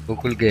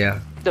 कुकुल गया।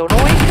 दोनों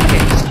वहीं थे।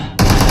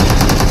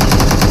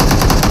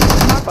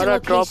 Marked a और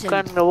ड्रॉप location.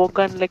 गन वो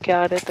गन लेके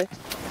आ रहे थे।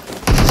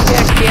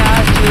 क्या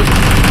चीज?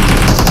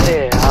 अरे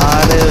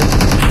यार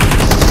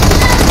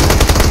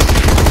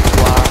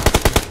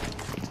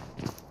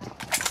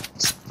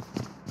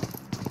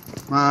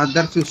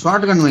अदर फिर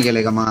शॉटगन में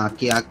खेलेगा माँ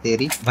की आग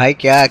तेरी। भाई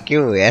क्या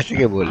क्यों ऐसे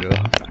क्यों बोल रहे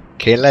हो?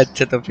 खेला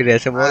अच्छा तो फिर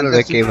ऐसे बोल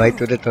रहे कि भाई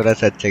तूने थोड़ा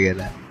सा अच्छा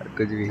खेला।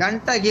 कुछ भी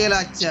घंटा खेला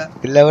अच्छा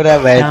लग रहा है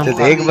मैच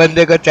तो एक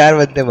बंदे को 4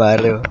 बंदे मार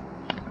रहे हो।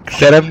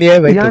 शर्म नहीं है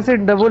भाई? यहाँ से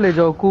डबल ले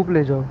जाओ, कूप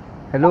ले जाओ।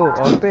 हेलो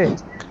और पे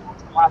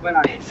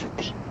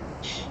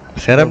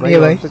शर्म नहीं है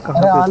भाई?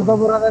 अरे आलबा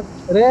बुरा है।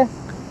 अरे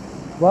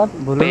बात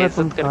बोलो ना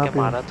तुम कहाँ पे?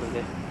 मारा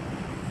तुझे।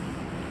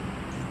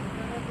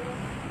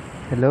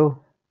 Hello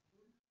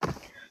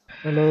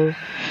hello.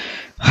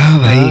 हाँ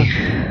भाई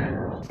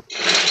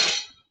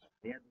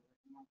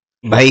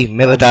भाई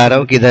मैं बता रहा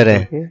हूँ किधर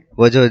है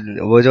वो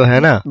जो है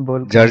ना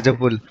जॉर्ज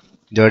पुल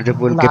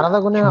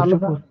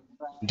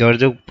के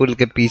जॉर्जो पुल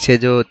के पीछे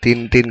जो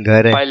 3-3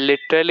 घर है भाई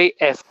लिटरली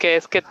एसके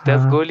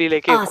 10 गोली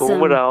लेके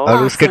घूम रहा हूँ।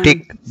 और उसके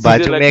ठीक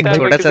बाजू में एक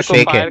छोटा सा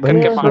सेक है,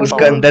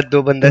 उसके अंदर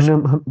 2 बंदा।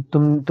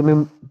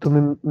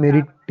 तुम्हें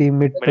मेरी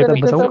टीममेट मेरे पता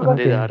पीछे बताऊं से कहाँ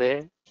बंदे पे जा है? रहे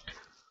हैं।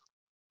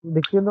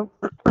 देखिए ना,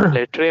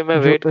 लिटरली मैं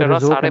जो वेट कर रहा हूँ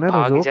रजोक सारे है ना,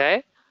 भाग रजोक जाए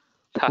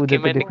ताकि उधर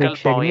पे मैं देखो, निकल एक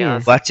शेड पाऊँ नहीं यहाँ है,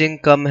 से। वाचिंग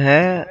कम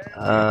है।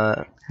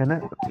 है ना?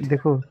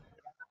 देखो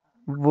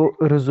वो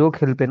रजोक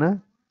हिल पे ना।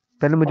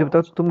 पहले मुझे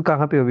बताओ तुम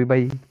कहाँ पे हो अभी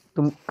भाई?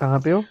 तुम कहाँ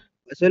पे हो?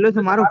 चलो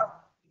से मारो।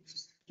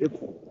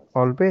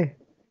 हॉल पे?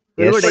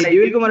 चलो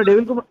डेविल को मारो,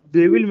 डेविल को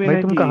डेविल में भाई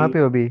है तुम कि कहाँ पे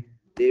हो अभी?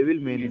 डेविल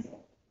में है।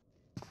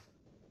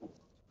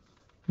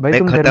 भाई मैं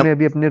तुम घर खत्म में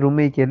अभी अपने रूम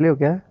में अकेले हो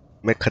क्या?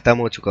 मैं खत्म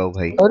हो चुका हूँ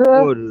भाई। अरे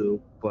और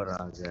ऊपर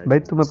आ गया। भाई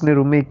तुम अपने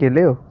रूम में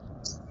अकेले हो?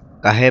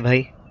 काहे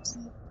भाई?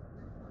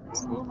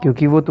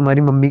 क्योंकि वो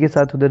तुम्हारी मम्मी के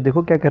साथ उधर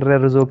देखो क्या कर रहा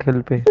है रजोक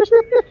हिल पे।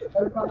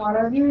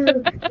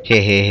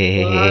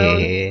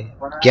 हे।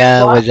 क्या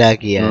मजाक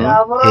किया।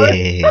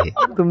 हे।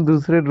 तुम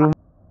दूसरे रूम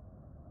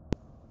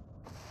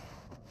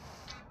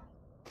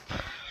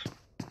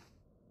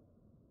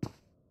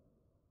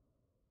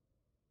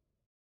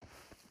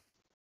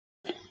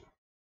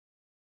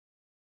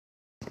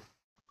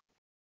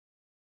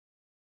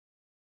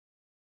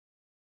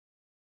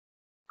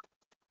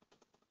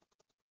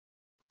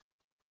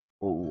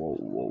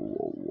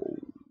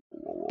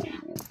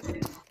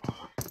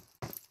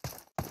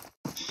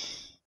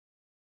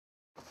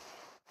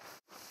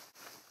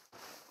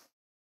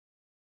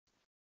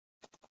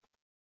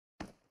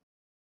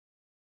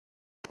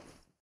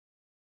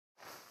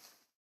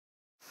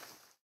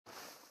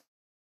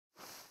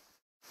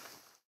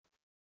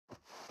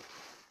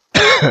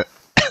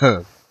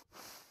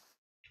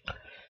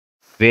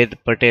वेद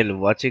पटेल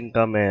वाचिंग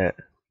का मैं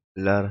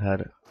लहर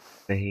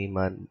नहीं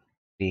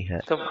माननी है।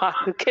 तो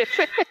मार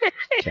कैसे?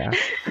 क्या?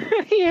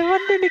 ये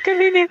बंदे निकल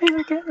ही नहीं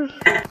रहे क्या?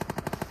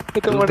 ये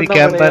तो तू भी मरना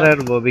कैंपर पड़ेगा। है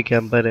और वो भी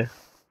कैंपर है।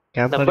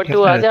 कैंपर नंबर 2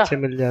 कैंपर आजा। अच्छे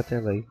मिल जाते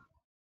हैं भाई।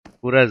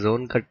 पूरा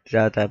जोन कट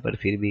जाता है पर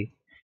फिर भी।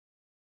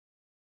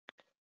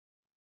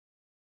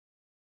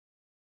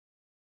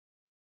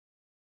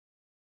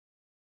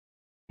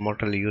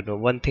 Mortal, you know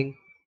one thing?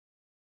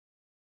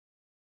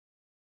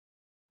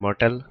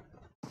 Mortal?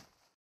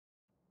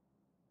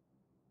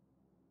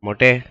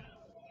 मोटे,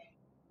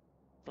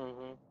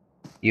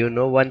 you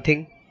know one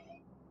thing?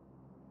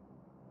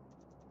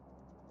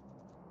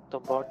 तो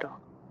बॉट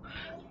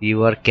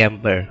You are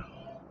camper.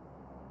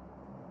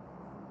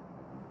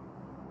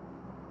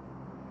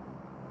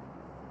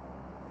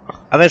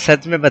 अबे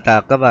सच में बता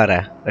कब आ रहा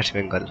है waste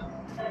Bengal?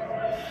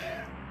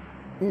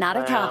 Not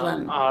a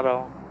problem. आ रहा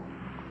हूँ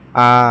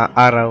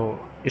आ रहा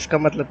हूँ। इसका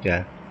मतलब क्या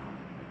है?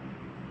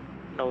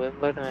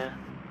 नवंबर में।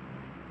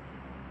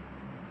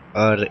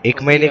 और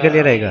 1 महीने के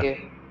लिए रहेगा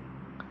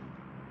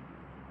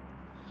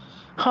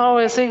हाँ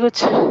वैसे ही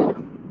कुछ।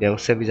 या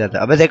उससे भी ज्यादा?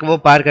 अबे देख वो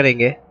पार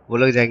करेंगे, वो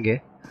लोग जाएंगे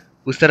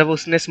उस तरफ।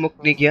 उसने स्मोक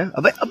नहीं किया।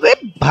 अबे अबे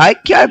भाई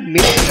क्या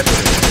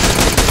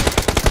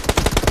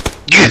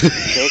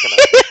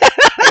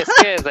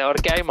इसके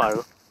और क्या ही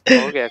मारू।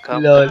 हो गया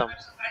काम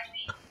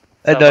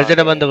खत्म।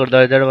 दर्जन बंद करो,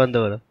 दर्जन बंद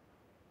करो।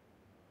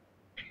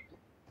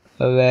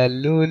 अबे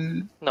लूल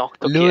नॉक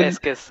तो किया लूल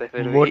इसके से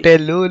फिर भी।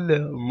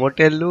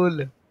 मोटे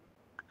लूल।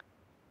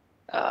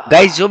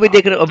 गाइस जो भी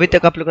देख रहे हो अभी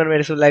तक आप लोगों ने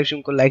मेरे लाइव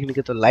स्ट्रीम को लाइक नहीं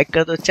किया तो लाइक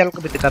कर दो। चैनल को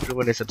अभी तक आप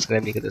लोगों ने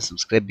सब्सक्राइब नहीं किया तो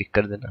सब्सक्राइब भी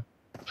कर देना।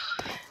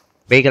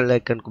 बेल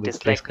आइकन को भी प्रेस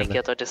डिसलाइक नहीं करना।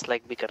 किया तो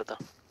डिसलाइक भी कर दो।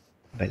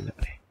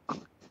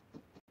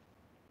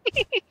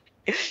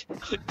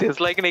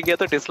 डिसलाइक नहीं किया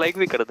तो डिसलाइक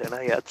भी कर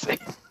देना याद से।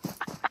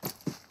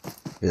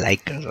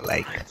 लाइक कर दो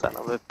लाइक।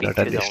 साला मैं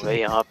पीछे जाऊंगा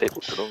यहाँ पे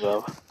उतरूंगा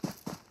अब।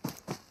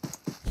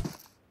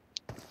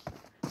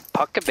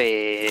 फक बे।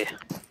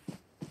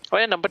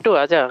 ओए नंबर 2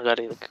 आजा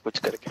गाड़ी कुछ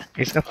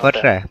करके। इसका फट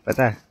रहा है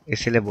पता है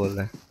इसीलिए बोल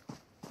रहा है।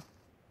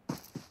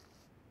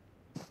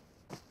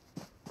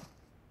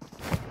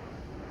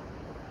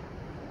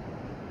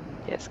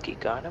 इसकी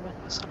गाना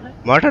में सुना है।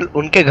 मॉडल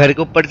उनके घर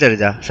के ऊपर चढ़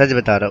जा, सच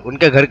बता रहा हूँ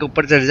उनके घर के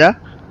ऊपर चढ़ जा।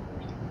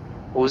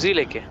 उजी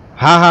लेके।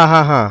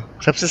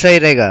 हाँ सबसे सही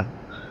रहेगा।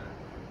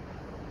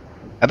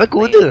 अबे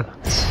कूद।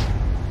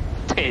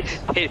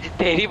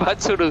 तेरी बात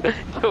सुनो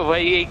तो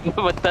भाई एक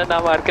बंदा ना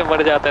मार के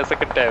मर जाता है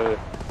सेकंड टाइम में।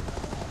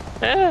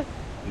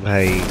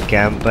 भाई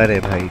कैंपर है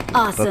भाई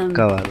Awesome.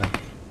 पक्का वाला।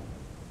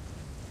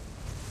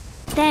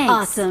 Thanks.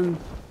 Awesome.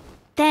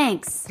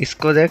 Thanks.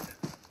 इसको देख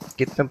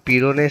कितना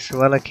पीरो ने इस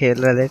वाला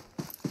खेल रहा है। देख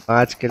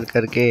 5 किल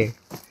करके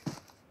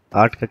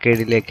 8 का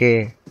केडी लेके,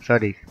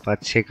 सॉरी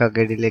 5-6 का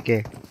केडी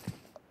लेके।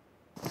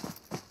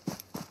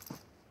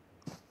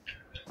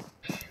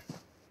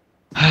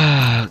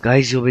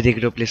 गाइस जो भी देख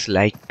रहे हो प्लीज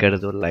लाइक कर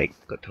दो, लाइक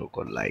को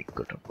ठोको, लाइक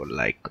को ठोको,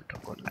 लाइक को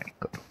ठोको, लाइक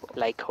को ठोको।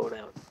 लाइक हो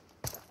रहे हैं।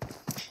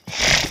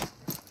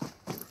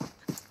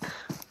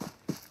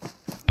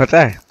 पता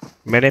है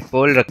मैंने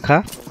पोल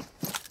रखा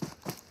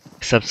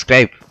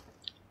सब्सक्राइब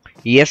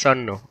यस और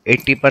नो।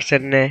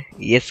 80% ने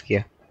यस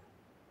किया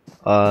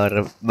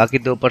और बाकी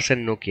 2%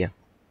 नो किया।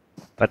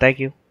 पता है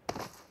क्यों?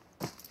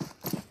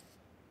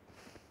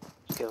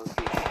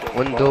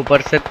 उन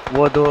 2%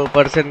 वो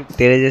 2%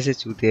 तेरे जैसे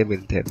चूतिए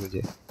मिलते हैं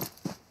मुझे।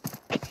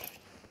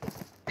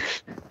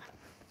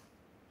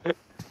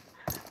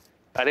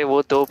 अरे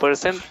वो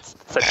 2%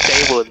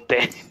 सच्चाई बोलते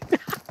हैं।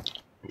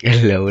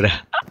 लौड़ा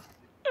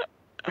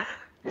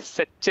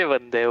सच्चे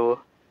बंदे हैं वो,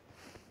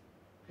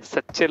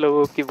 सच्चे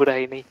लोगों की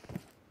बुराई नहीं।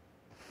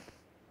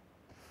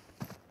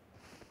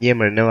 ये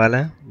मरने वाला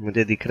है,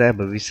 मुझे दिख रहा है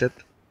भविष्य।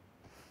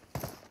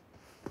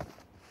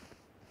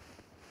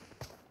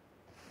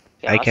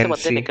 I यहाँ से can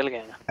बंदे see, निकल गए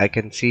ना। I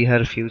can see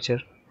her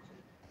future.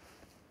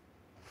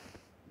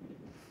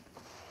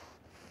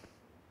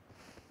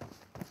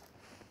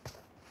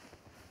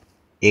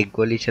 एक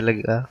गोली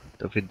चलेगा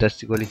तो फिर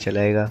 10 गोली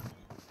चलाएगा।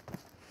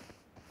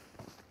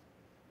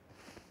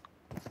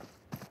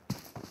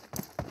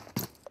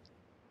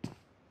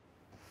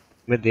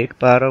 मैं देख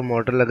पा रहा हूँ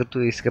मॉडल, अगर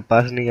तू इसके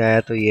पास नहीं आया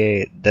तो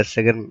ये 10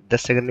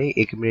 सेकंड नहीं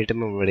 1 मिनट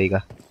में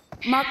मरेगा।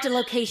 Marked a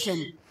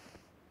location.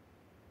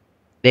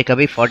 देख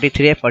अभी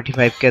 43 है,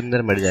 45 के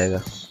अंदर मर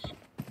जाएगा।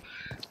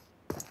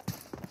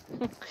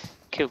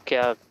 क्यों,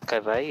 क्या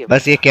कर रहा है ये?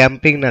 बस ये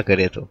कैंपिंग ना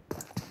करे तो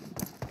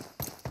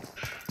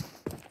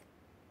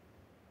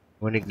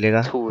वो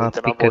निकलेगा। हाँ,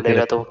 इतना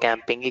बोलेगा तो वो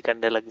कैंपिंग ही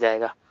करने लग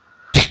जाएगा।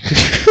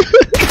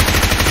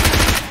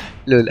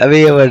 लूल अभी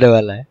ये मरने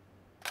वाला है।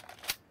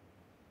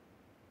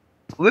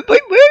 भाई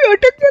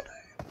अटक गया था।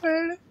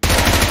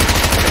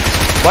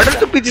 मॉडल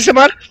तो पीछे से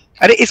मार।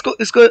 अरे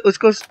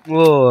उसको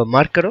वो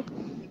मार्क करो।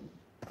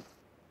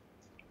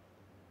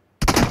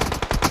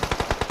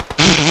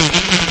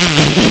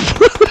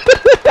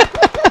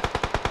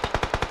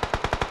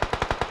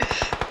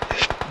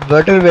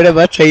 बॉटल मेरे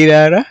बात सही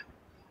रहा ना?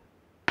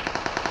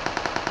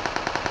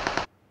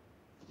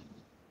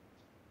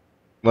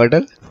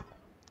 बॉटल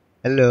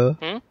हेलो,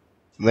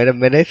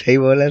 मैंने सही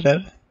बोला था।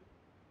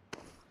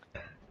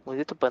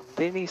 मुझे तो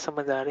बंदे नहीं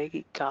समझ आ रहे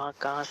कि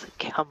कहाँ से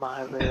क्या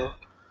मार रहे हो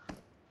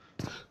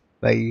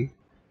भाई।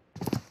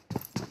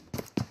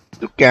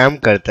 तू कैम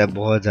करता है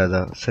बहुत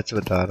ज्यादा, सच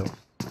बता रहा हूँ।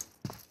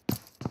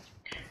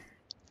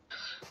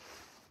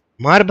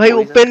 मार भाई,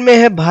 ओपन में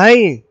है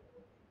भाई।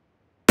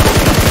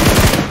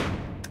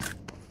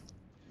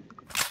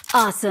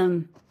 Awesome.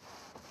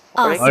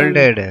 ऑल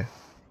डेड है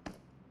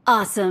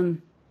Awesome.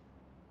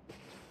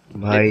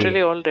 भाई।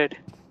 Literally all dead.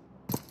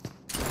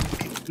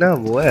 कितना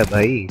वो है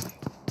भाई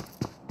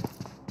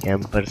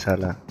कैंपर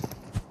साला।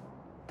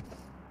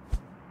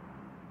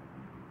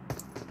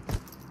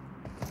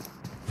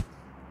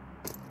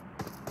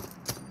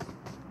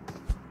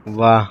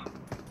 वाह,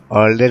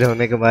 ऑल डेड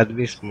होने के बाद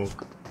भी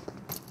स्मोक।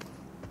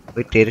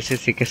 भाई तेरे से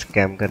सीखे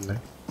स्कैम करना।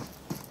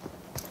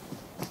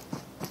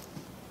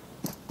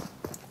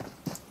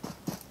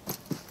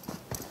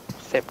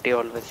 Safety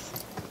always.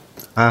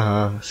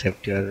 हाँ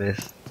सेफ्टी ऑलवेज।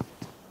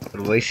 और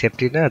वही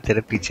सेफ्टी ना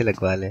तेरे पीछे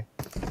लगवा ले,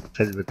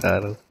 सच बता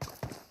रहा हूँ।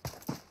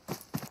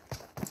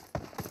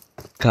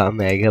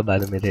 काम आएगा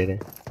बाद में तेरे।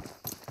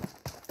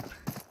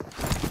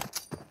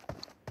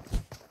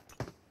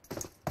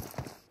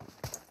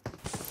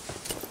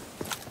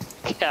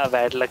 क्या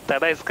बैड लगता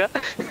ना इसका।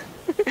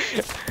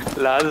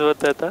 लास्ट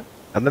बता था।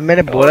 अबे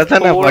मैंने बोला था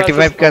ना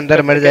 45 के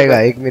अंदर मर जाएगा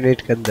 1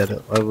 मिनट के अंदर,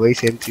 और वही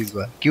सेम चीज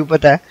हुआ। क्यों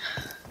पता है?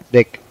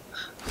 देख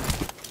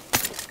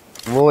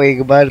वो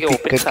एक बार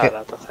पिक करके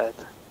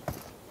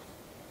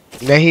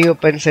नहीं,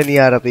 ओपन से नहीं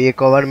आ रहा था, ये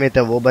कवर में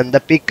था। वो बंदा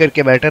पिक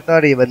करके बैठा था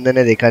और ये बंदे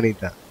ने देखा नहीं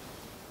था।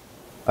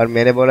 और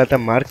मैंने बोला था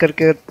मार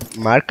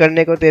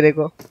करने को तेरे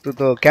को, तू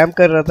तो कैंप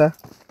कर रहा था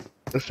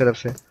उस तरफ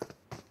से।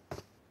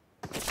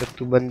 तो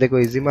तू बंदे को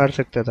इजी मार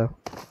सकता था,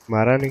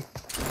 मारा नहीं।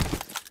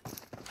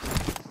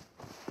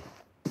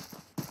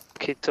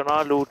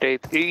 कितना लूट है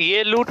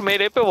ये। लूट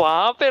मेरे पे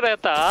वहां पे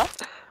रहता,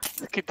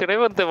 कितने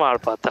बंदे मार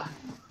पाता।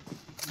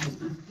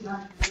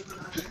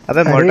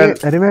 अबे मॉडल,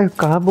 अरे मैं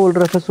कहाँ बोल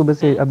रहा था सुबह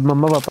से। अब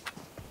मम्मा पापा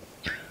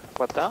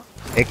बता।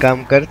 एक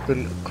काम कर, तू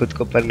खुद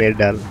को पर नेट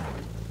डाल।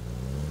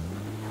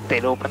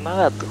 तेरे ऊपर ना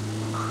रहा तू।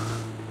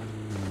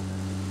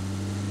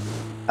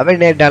 अबे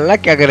नेट डालना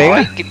क्या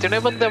करेगा? कितने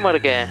बंदे मर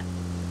गए हैं?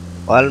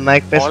 ऑल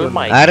माइक पे सुन।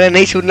 अरे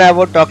नहीं सुनना है,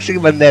 वो टॉक्सिक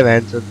बंदे हैं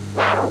बहन सुन।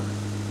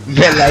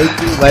 मैं लाइक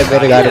हूँ भाई,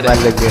 मेरे गाने मार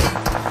लेंगे।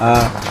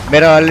 हाँ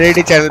मेरा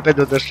ऑलरेडी चैनल पे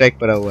 2 स्ट्राइक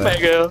पड़ा हुआ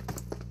है,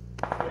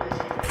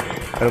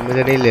 पर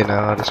मुझे नहीं लेना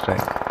और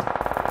स्ट्राइक।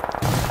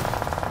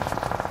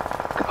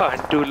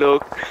 कांटू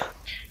लोग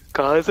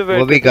कहाँ से बैठे?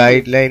 वो भी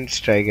गाइडलाइन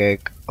स्ट्राइक है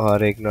एक,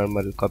 और एक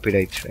नॉर्मल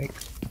कॉपीराइट स्ट्राइक।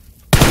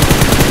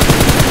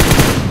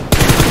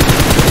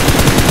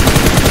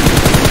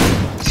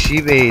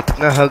 छी बे,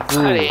 इतना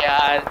हग्गू,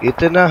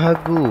 इतना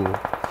हग्गू।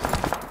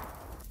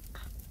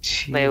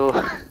 नहीं वो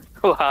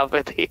वहाँ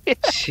पे थी।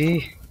 छी,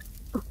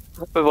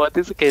 मैं बहुत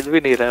ही से खेल भी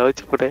नहीं रहा हूँ,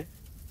 चुप रहे।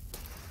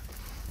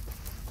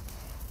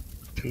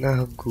 इतना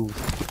हग्गू।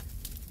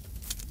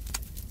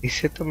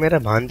 इससे तो मेरा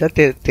भांजा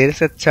तेरे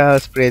से अच्छा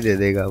स्प्रे दे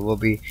देगा, वो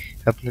भी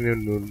अपने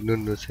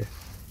नुन्नू से।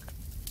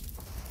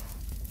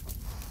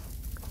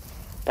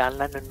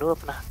 डालना नन्नू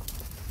अपना।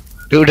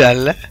 तू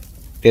डालना,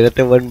 तेरा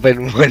तो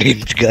 1.1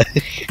 इंच का।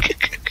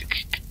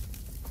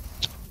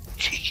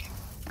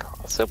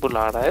 कहाँ से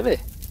बुला रहा है बे?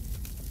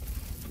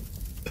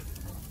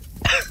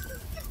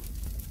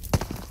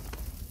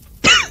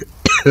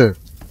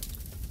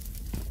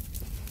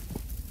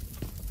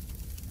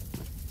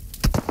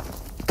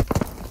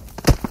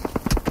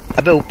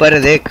 अबे ऊपर है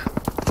देख।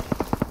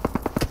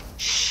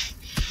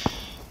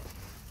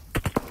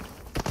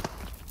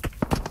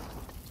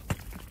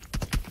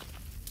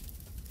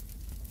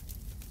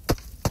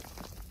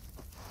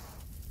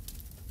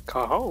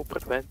 कहाँ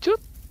ऊपर बेंचो?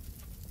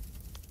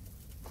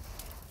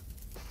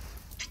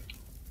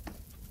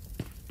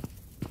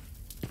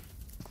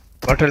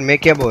 मॉर्टल मैं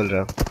क्या बोल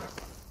रहा हूँ,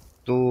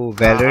 तू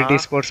वैलोरेंट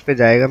स्पोर्ट्स पे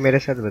जाएगा मेरे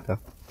साथ? बता।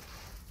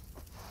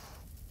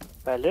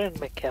 वैलोरेंट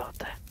में क्या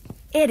होता है?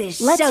 It is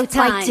Let's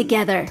fight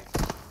together.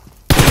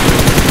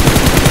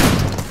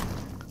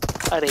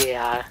 अरे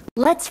यार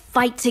Let's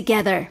fight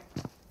together.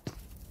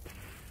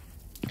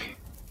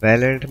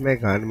 वैलोरेंट में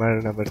गान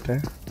मारना पड़ता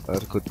है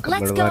और खुद को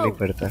मरवाना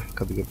पड़ता है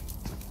कभी कभी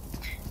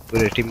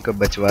पूरे टीम को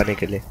बचवाने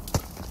के लिए।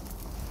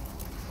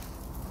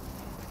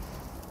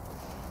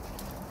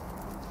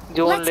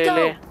 जोन ले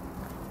ले,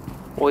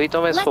 वही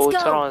तो मैं सोच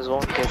रहा हूँ,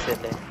 जोन कैसे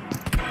ले।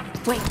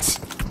 Wait.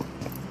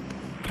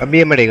 अब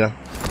ये मरेगा।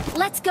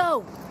 Let's go.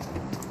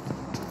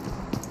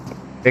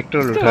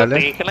 पेट्रोल उठा ले।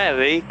 देखना है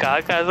भाई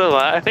कहाँ कहाँ से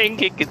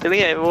मारेंगे, कितनी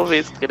एमो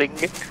वेस्ट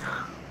करेंगे।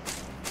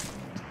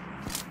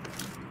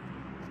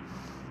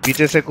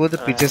 पीछे से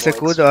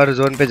कूद और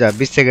जोन पे जा।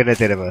 20 सेकंड है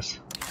तेरे पास।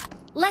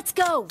 Let's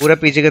go. पूरा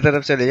पीछे की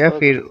तरफ चले जा,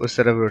 फिर उस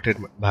तरफ रोटेट।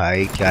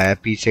 भाई क्या है,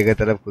 पीछे की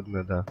तरफ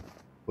कूदना था,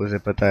 उसे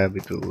पता है अभी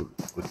तू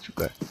कूद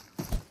चुका है।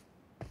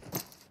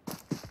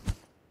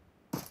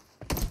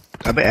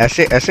 अबे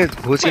ऐसे ऐसे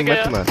घुसी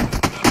मत मार।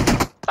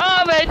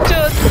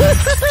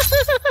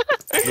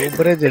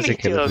 नूबरे जैसे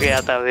खेल हो गया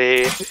था वे।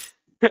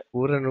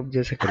 पूरा नूब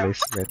जैसे खेला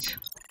इस मैच।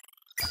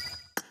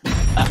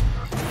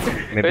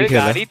 मैं भी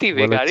खेला। गाड़ी थी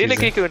वे, गाड़ी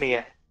लेके क्यों नहीं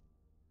है?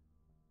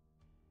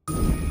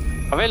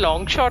 अबे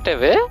लॉन्ग शॉट है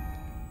वे।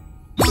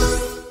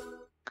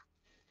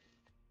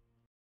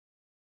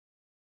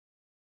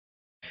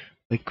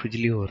 भाई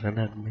खुजली हो रहा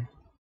ना में।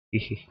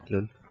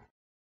 लोल।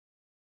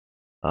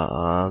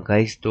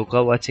 गाइस 2 का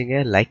वाचिंग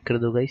है, लाइक कर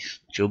दो गाइस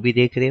जो भी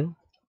देख रहे हो,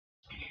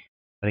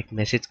 और एक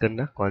मैसेज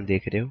करना कौन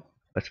देख रहे हो,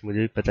 बस मुझे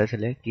भी पता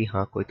चले कि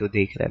हाँ कोई तो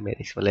देख रहा है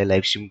मेरे इस वाले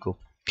लाइव स्ट्रीम को।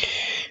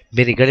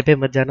 मेरे गले पे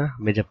मत जाना,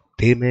 मैं जब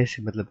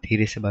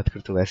धीरे से बात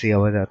करता हूँ वैसे ही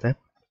आवाज आता है।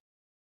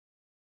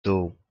 तो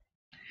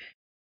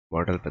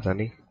मॉडल पता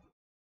नहीं,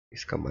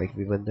 इसका माइक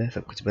भी बंद है,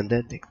 सब कुछ बंद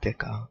है। देखते हैं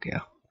कहाँ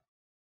गया।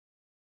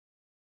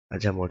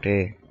 अच्छा मोटे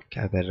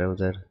क्या कर रहे हो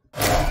उधर?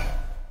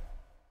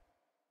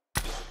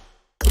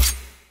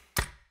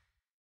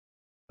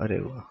 अरे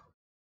वाह,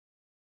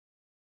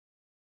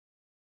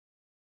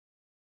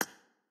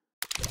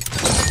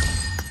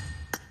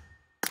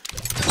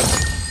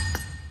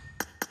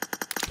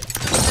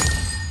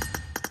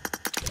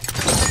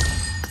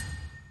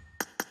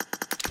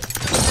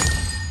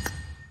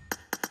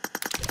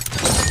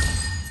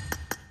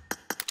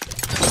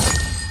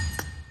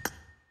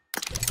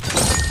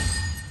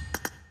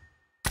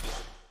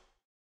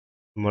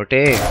 मोटे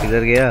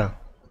किधर गया?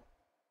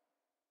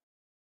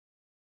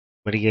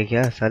 मर गया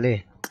क्या साले?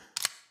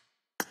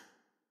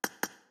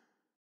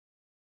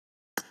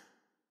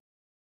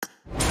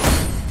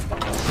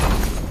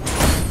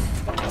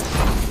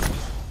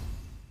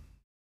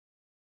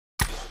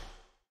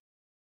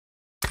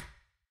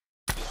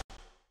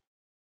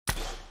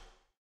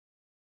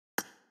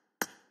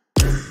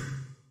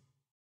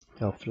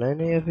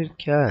 ऑफलाइन है या फिर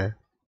क्या है?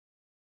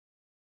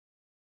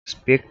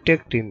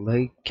 स्पेक्टेक टीम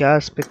भाई, क्या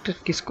स्पेक्टेट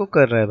किसको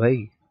कर रहा है भाई?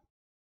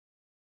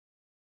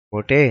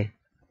 मोटे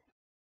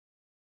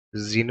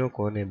जीनो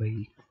कौन है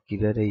भाई?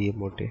 किधर है ये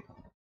मोटे?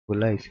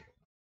 बोला इसे।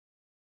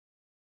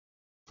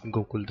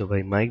 गोकुल तो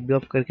भाई माइक भी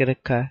ऑफ करके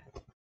रखा है,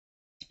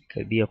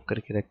 स्पीकर भी ऑफ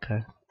करके रखा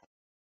है।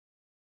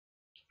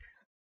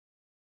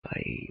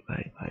 भाई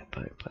भाई भाई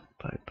भाई भाई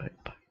भाई भाई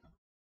भाई,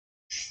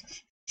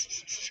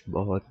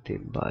 बहुत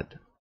दिन बाद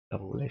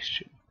लॉन्ग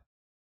स्ट्रीम।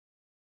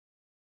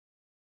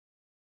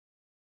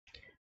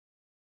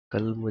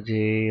 कल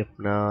मुझे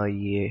अपना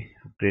ये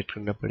अपग्रेड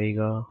करना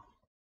पड़ेगा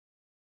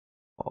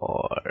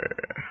और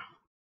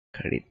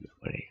खरीदना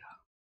पड़ेगा,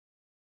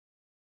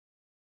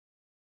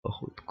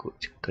 बहुत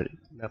कुछ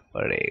खरीदना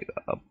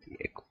पड़ेगा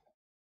अपने को।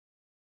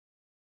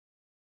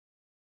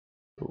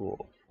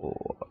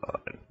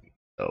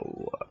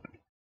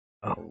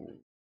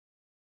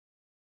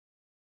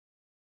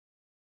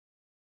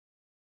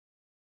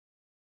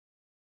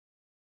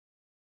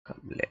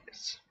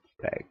 कमलेश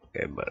बैक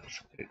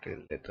गेमर्स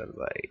लिटिल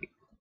भाई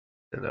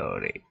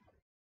चलोरे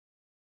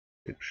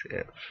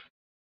 6F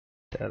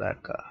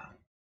तरका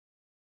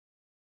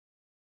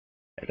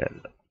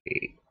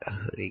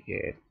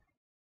हरिकेन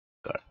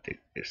कार्तिक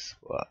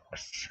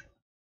विश्वास।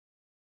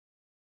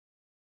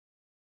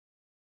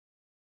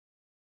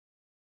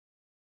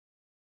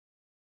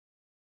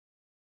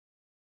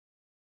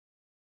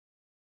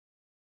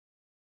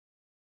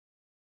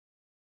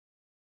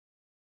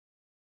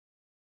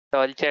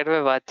 टॉल चैट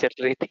में बात चल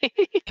रही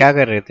थी। क्या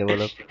कर रहे थे वो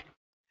लोग?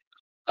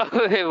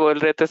 अबे बोल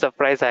रहे थे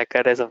सरप्राइज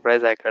हैकर है,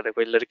 सरप्राइज हैकर है,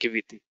 कोई लड़की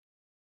भी थी।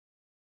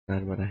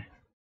 यार मरा है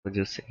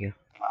मुझे उससे क्या।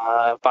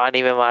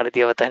 पानी में मार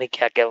दिया, पता नहीं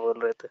क्या क्या बोल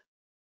रहे थे।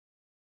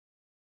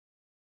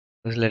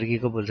 उस लड़की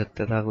को बोल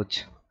सकता था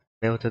कुछ,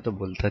 मैं होता तो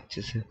बोलता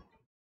अच्छे से।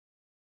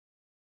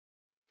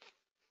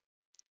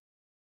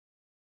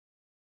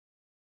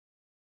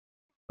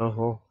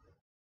 ओहो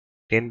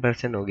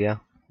 10% हो गया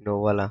नो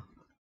वाला।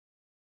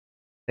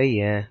 सही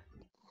है।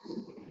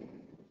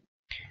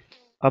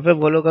 अबे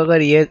वो लोग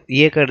अगर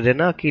ये कर दे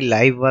ना कि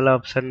लाइव वाला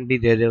ऑप्शन भी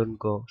दे दे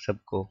उनको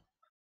सबको,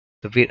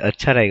 तो फिर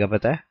अच्छा रहेगा।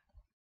 पता है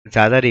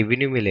ज्यादा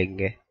रेवेन्यू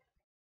मिलेंगे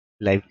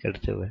लाइव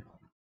करते हुए।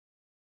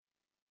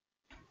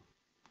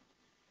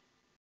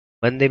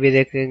 बंदे भी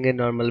देखेंगे,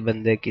 नॉर्मल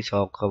बंदे की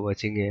 100 का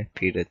बचेंगे,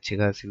 फिर अच्छे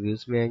खासे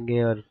व्यूज में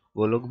आएंगे और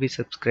वो लोग भी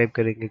सब्सक्राइब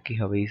करेंगे कि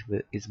हाँ भाई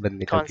इस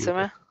बंदे का कौन से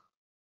में?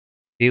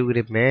 व्यू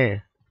ग्रिप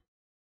में।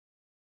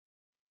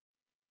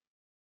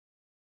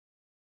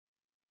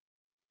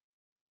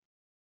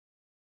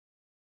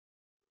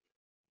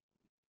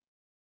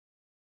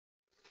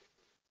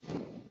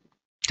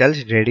 चल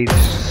रेडी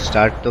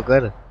स्टार्ट तो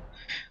कर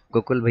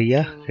गोकुल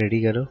भैया,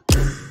 रेडी करो।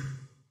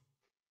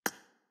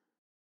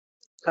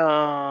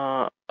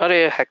 अरे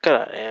हैकर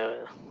आ रहे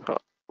हैं।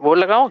 वो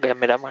लगाओ क्या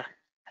मेरा में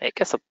है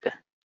क्या सब पे?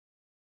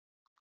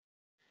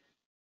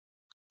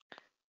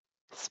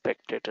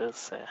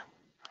 स्पेक्टेटर्स है।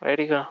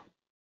 रेडी का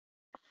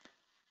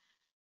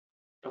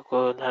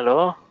हेलो।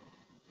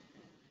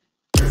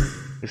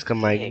 इसका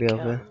माइक भी ऑफ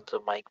है।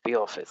 तो माइक भी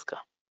ऑफ है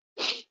इसका।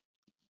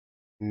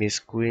 मिस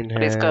क्वीन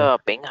अरे है। इसका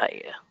पिंग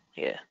हाई है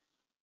ये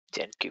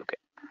जेन क्यू के।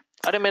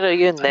 अरे मेरा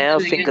ये नया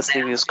फिंगर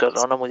स्लीव यूज कर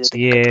रहा हूँ ना, मुझे दिक्कत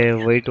हो रही ये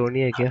है। वही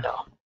टोनी है क्या?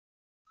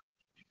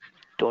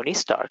 टोनी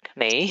स्टार्क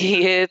नहीं,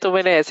 ये तो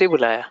मैंने ऐसे ही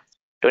बुलाया।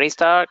 टोनी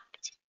स्टार्क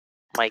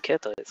माइक है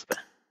तो इस पे।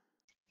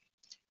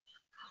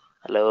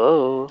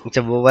 हेलो।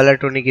 अच्छा वो वाला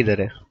टोनी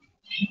किधर है?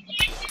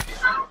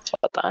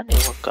 पता नहीं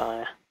वो कहाँ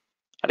है।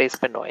 अरे इस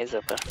पे नॉइज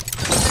है पर।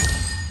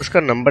 उसका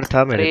नंबर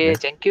था मेरे अरे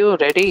पे। थैंक यू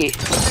रेडी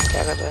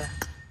क्या कर रहा है?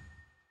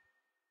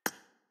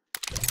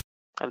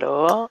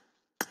 हेलो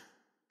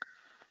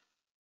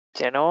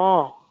जेनो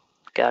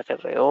क्या कर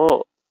रहे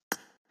हो?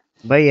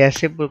 भाई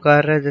ऐसे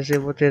पुकार रहा है जैसे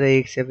वो तेरा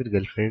एक से फिर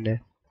गर्लफ्रेंड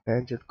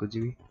है जो कुछ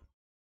भी।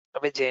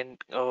 अबे जेन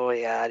ओ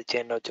यार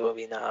जेनो जो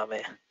भी नाम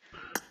है।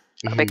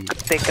 अबे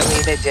कुत्ते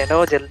कमीने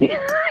जेनो जल्दी।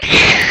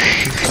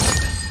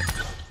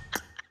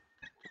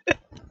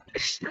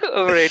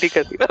 अब रेडी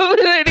कर दी, अब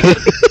रेडी कर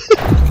दी।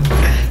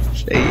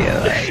 सही है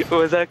भाई।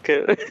 मजाक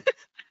कर।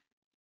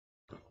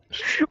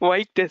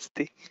 Mic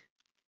testing.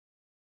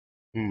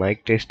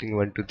 माइक टेस्टिंग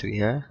 1 2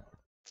 3 हाँ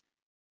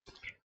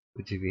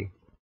कुछ भी।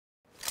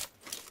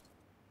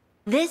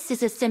 This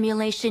is a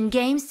simulation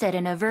game set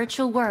in a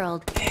virtual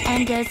world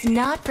and does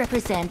not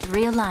represent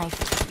real life.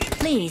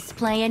 Please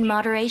play in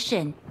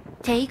moderation,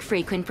 take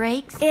frequent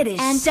breaks, It is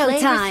and play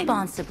showtime.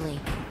 responsibly.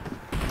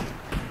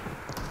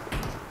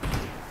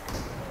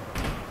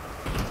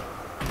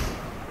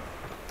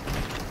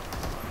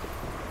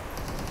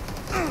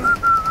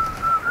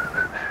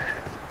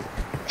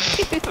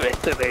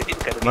 वैसे ready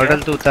कर दिया।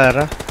 Model तो उतार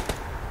रहा।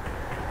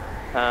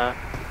 हाँ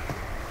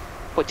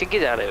coaching की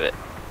जा रहे हुए,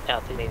 यहाँ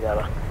से नहीं जा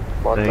रहा,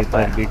 बहुत कहीं लंबा पर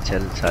है। भी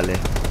चल साले।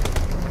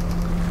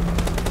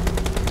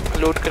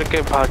 लूट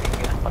करके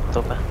भागेंगे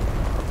पत्तों में।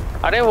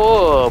 अरे वो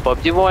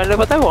पबजी मोबाइल में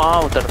पता है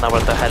वहाँ उतरना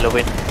पड़ता है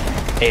हैलोवीन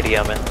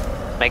एरिया में।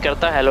 मैं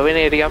करता हैलोवीन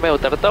एरिया में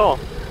उतरता हूँ,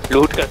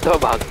 लूट करता हूँ,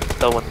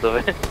 भागता हूँ बंदों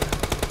में।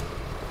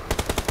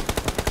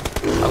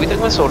 अभी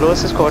तक मैं सोलो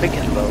वर्सेस स्क्वाड ही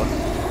खेल रहा हूँ।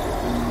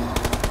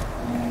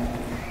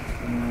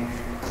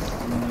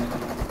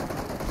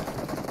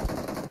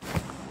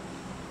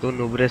 तो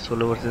नुबरे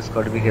सोलो वर्सेस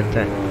स्क्वाड भी खेलता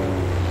है?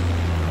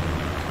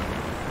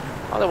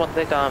 हाँ तो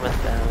बंदे कहाँ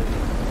मिलते हैं,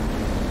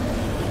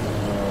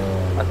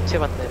 अच्छे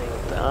बंदे नहीं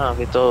होते। हाँ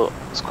अभी तो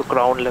उसको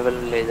ग्राउंड लेवल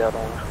में ले जा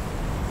रहा हूँ।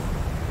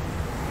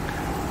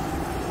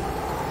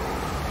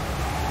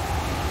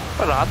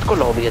 पर रात को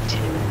लॉबी अच्छी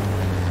है,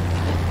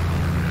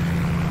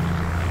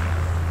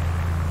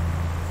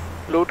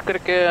 लूट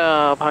करके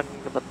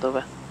भागेंगे बंदों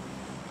में।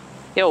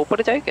 या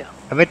ऊपर जाए क्या?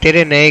 अबे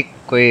तेरे नए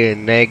कोई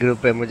नए ग्रुप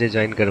पे मुझे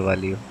ज्वाइन करवा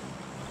लियो।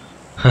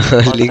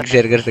 लिंक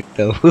शेयर कर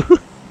सकता हूँ।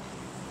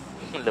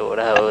 लो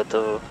रहा हो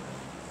तो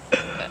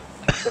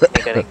एक्सेप्ट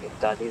नहीं करेंगे,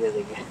 गाली दे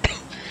देंगे।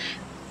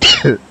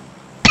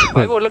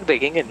 भाई वो लोग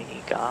देखेंगे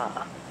नहीं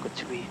कहाँ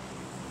कुछ भी।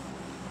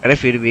 अरे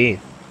फिर भी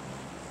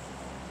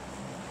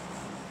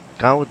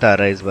कहाँ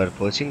उतारा इस बार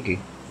कोचिंग की?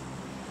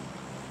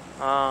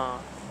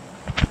 हाँ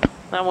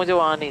ना मुझे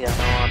वहाँ नहीं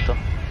जाना, वहाँ तो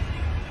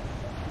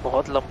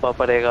बहुत लंबा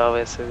पड़ेगा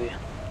वैसे भी।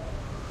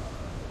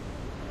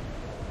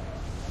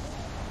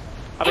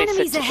 अरे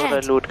इससे अच्छा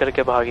लूट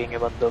करके भागेंगे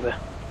बंदों पे।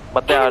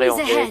 बंदे आ रहे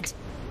होंगे,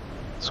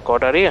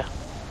 स्क्वाड आ रही है।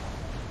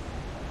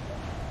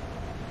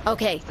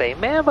 Okay. सही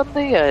में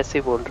बंदे ही ऐसे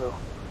ही बोल रहे हो,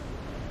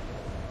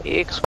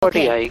 एक स्क्वाड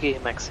ही आएगी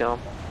मैक्सिमम।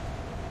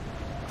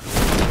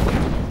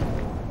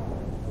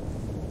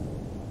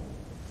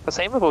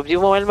 सही में पबजी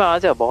मोबाइल में आ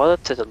जा, बहुत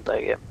अच्छा चलता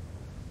है गेम।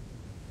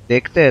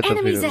 देखते हैं तो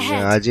फिर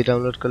मैं आज ही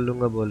डाउनलोड कर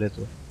लूंगा बोले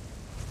तो।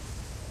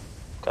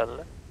 कर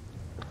ले।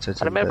 अच्छा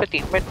अरे मेरे पे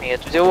टीममेट नहीं है,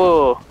 तुझे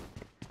वो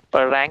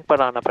पर रैंक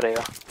पर आना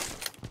पड़ेगा।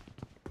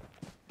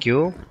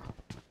 क्यों?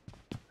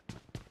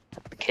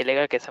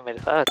 खेलेगा कैसे मेरे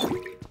साथ?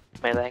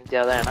 मेरा रैंक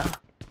ज्यादा है ना।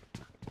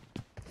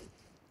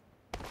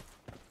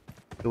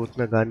 तो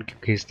उतना गान क्यों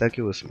खींचता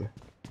क्यों उसमें?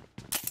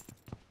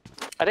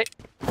 अरे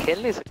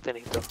खेल नहीं सकते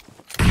नहीं तो।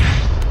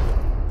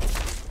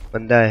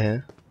 बंदा है।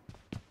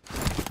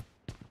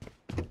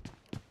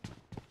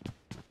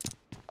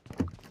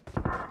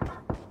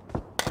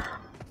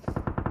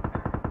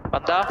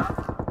 बंदा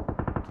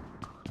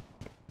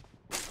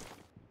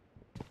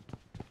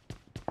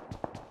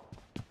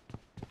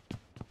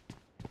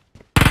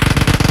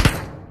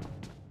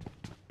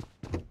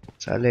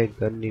साले एक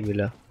गन नहीं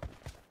मिला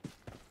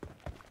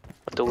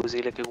तो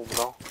उसी लेके घूम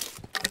रहा हूँ।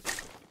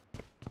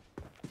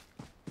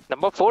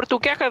 नंबर 4 तू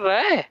क्या कर रहा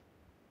है?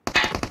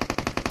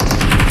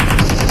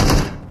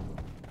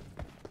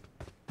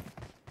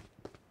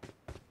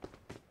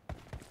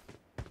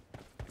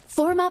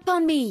 Form up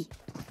on me.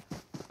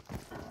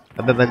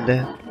 अबे बंदे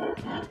हैं।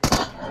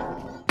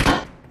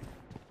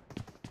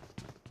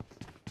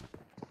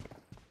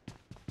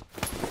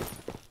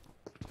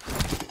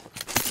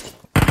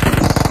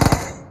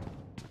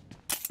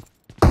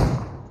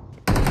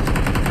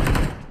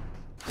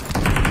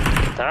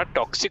 इतना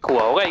टॉक्सिक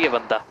हुआ होगा ये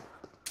बंदा,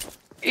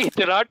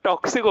 इतना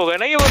टॉक्सिक होगा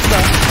ना ये बंदा,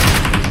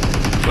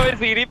 कोई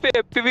सीढ़ी पे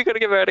एफपी भी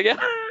करके बैठ गया।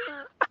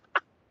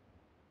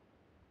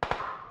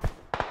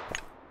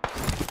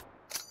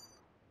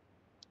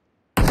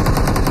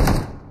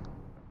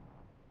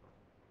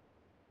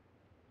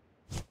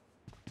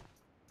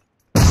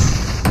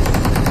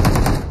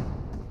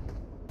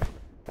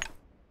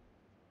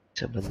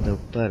 अच्छा बंदा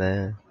ऊपर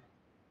है।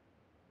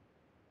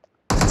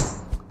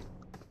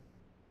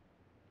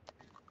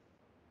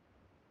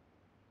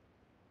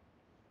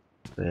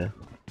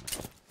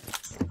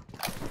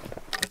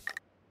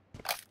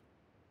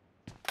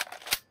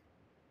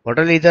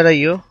 होटल इधर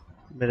आइयो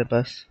मेरे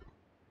पास।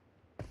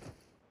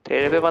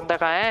 तेरे पे बंदा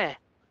कहाँ है?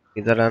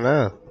 इधर आना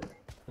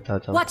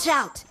बताता हूँ। Watch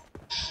out.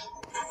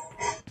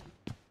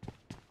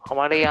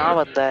 हमारे यहाँ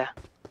बंदा है,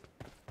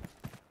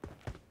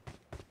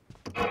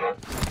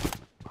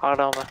 आ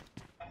रहा हूँ मैं।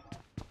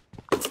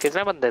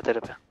 कितने बंदे हैं तेरे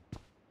पे?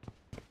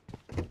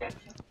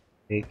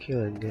 एक ही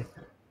होंगे।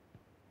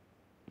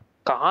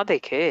 कहाँ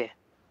देखे?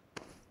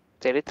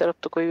 तेरी तरफ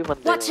तो कोई भी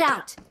बंदा Watch नहीं है।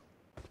 out.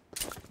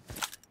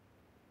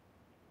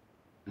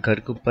 घर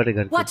के ऊपर है,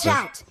 घर के Watch ऊपर।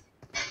 out.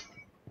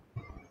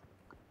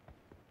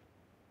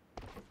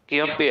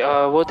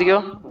 वो दियो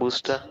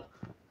बूस्टर।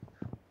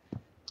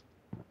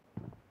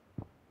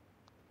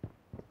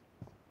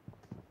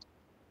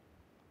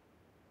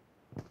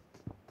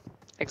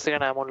 एक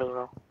सेकंड एमो ले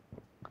रहा हूँ।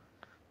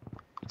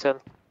 चल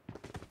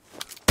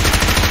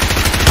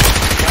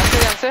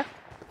यहाँ से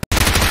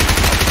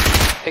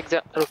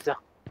रुक जा,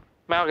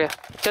 मैं आ गया।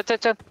 चल चल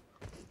चल।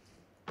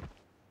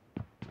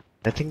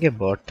 आई थिंक ये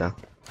बॉट था।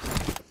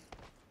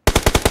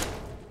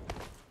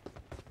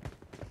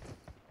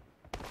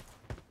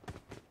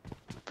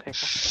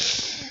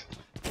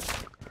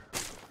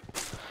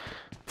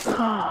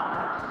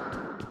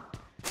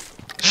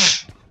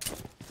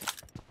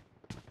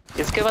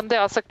 इसके बंदे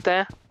आ सकते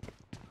हैं,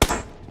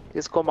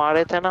 जिसको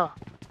मारे थे ना,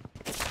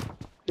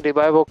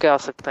 रिवाइव होके आ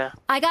सकते हैं।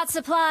 I got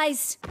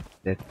supplies.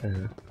 देखते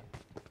हैं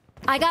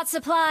I got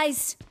supplies.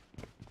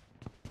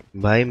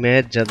 भाई।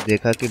 मैं जब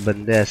देखा कि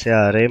बंदे ऐसे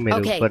आ रहे हैं मेरे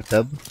Okay. ऊपर,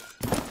 तब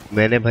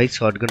मैंने भाई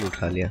शॉटगन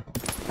उठा लिया।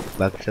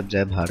 बाकी सब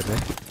जाए बाहर में,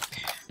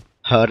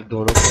 हर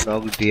दोनों को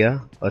नॉक दिया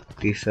और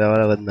तीसरा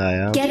वाला बंदा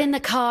आया। Get in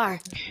the car.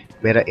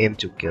 मेरा एम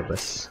चुक गया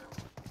बस।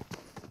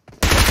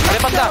 अरे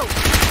बंदा,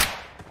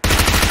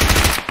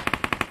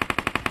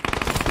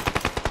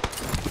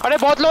 अरे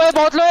बहुत लो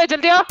है,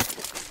 जल्दी आ।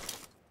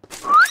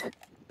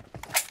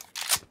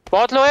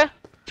 बहुत लो है,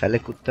 साले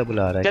कुत्ता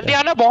बुला रहा है जल्दी क्या?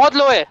 आना, बहुत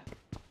लो है,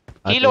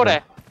 आते हील हो रहा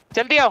रहो। है,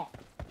 जल्दी आओ।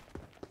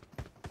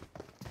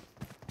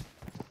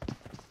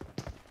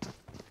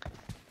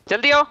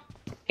 जल्दी आओ,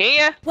 यही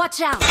है।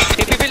 Watch out.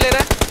 टीपीपी ले रहा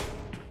है,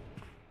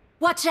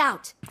 Watch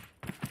out.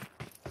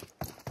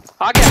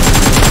 आ गया।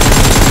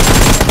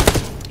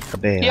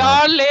 अबे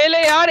यार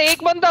ले यार,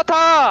 एक बंदा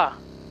था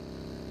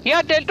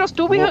यार। डेल्टोस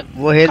 2 भी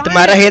वो हेल्थ कहाँ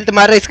मार रहा है? है, हेल्थ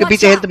मार रहा है, इसके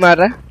पीछे हेल्थ मार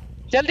रहा है।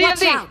 जल्दी Watch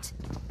जल्दी,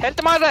 out.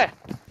 हेल्थ मार रहा है।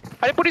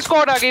 अरे पूरी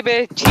स्क्वाड आ गई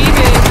बे, छी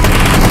बे।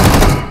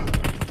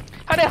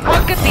 अरे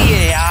हक दिए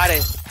यार।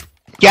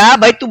 क्या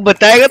भाई तू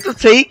बताएगा तो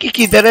सही कि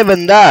किधर है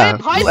बंदा? अरे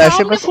भाई तू ऐसे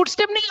सामने बस।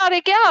 फुटस्टेप नहीं आ रहे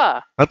क्या?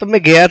 हाँ तो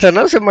मैं गया था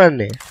ना उसे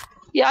मारने।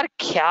 यार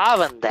क्या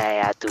बंदा है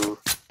यार तू।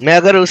 मैं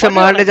अगर उसे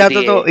मारने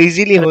जाता तो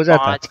इजीली हो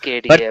जाता। 5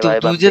 KD पर है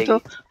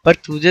भाई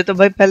तुझे तो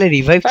भाई पहले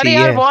रिवाइव अरे चाहिए।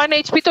 यार 1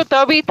 HP तो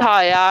तभी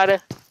था यार,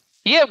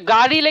 ये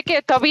गाड़ी लेके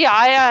तभी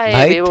आया है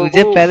भाई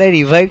तुझे पहले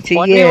रिवाइव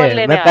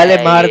चाहिए। मैं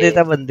पहले मार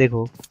देता बंदे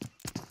को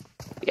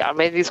यार।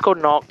 मैं इसको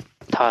नॉक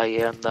था,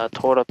 ये अंदर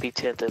थोड़ा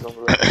पीछे थे तुम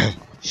लोग।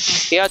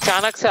 ये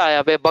अचानक से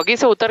आया बे, बगी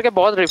से उतर के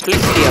बहुत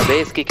रिफ्लेक्ट किया बे।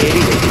 इसकी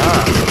केरी देखना,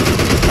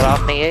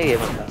 खराब नहीं है ये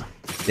बंदा।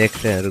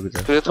 देखते हैं, रुक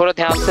जा। तुझे थोड़ा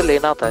ध्यान से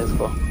लेना था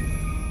इसको।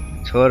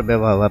 छोड़ बे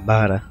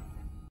बाहर आ।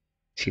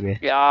 में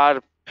यार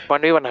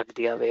 1v1 हक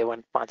दिया बे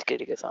 5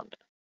 KD के सामने।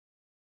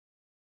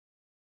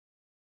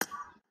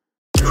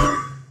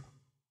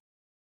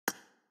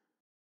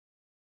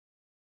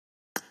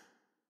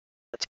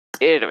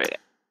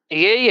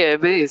 यही है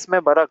बे, इसमें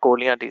बड़ा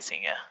गोलियां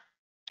टीसिंग है।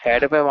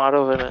 हेड पे मारो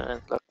फिर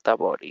लगता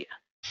बॉडी है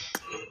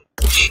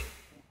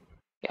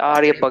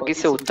यार। ये बगी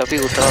से तभी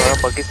उतरा हुआ,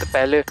 बगी से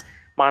पहले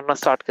मारना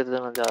स्टार्ट कर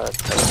देना ज्यादा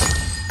अच्छा है।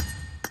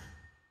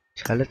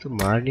 साले तू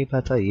मार नहीं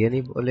पाता ये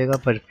नहीं बोलेगा,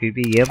 पर फिर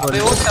भी ये बोल।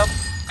 वो तब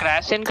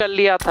क्रैश इन कर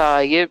लिया था,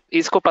 ये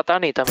इसको पता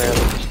नहीं था मेरा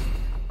कुछ।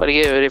 पर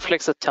ये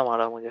रिफ्लेक्स अच्छा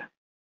मारा मुझे।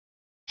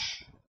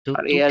 तू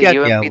अरे तू यार क्या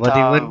किया यूएमपी था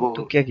 1v1 वो।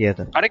 तू क्या किया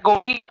था? अरे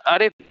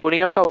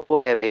गोलियां का वो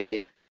कह रहे थे।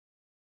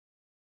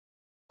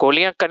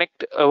 गोलियां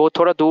कनेक्ट वो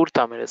थोड़ा दूर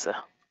था मेरे से।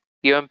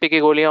 यूएमपी की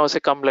गोलियां उसे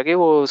कम लगी,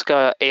 वो उसका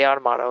एआर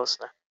मारा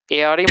उसने।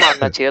 एआर ही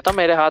मारना चाहिए था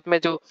मेरे हाथ में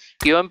जो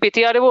यूएमपी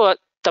थी। अरे वो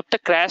तब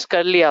तक क्रैश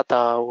कर लिया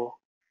था वो।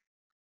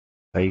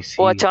 आई वो सी।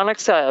 अचानक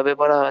से आया बे,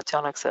 बड़ा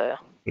अचानक से आया।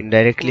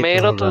 इनडायरेक्टली तो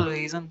मेरा तो होगा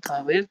रीजन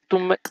था बे,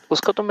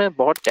 उसका तो मैं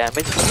बहुत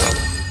डैमेज किया बे।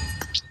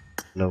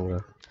 लूंगा।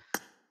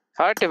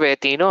 हट बे,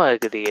 तीनों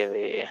हक दिए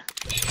बे,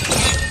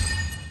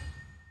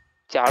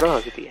 चारों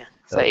हक दिए।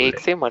 एक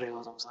से मरे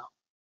हो तुम सब।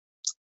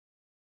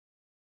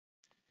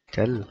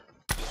 चल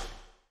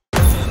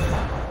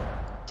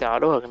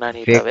चारों हकना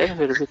नहीं था फेक। बे,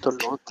 फिर भी तो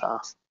लो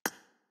था।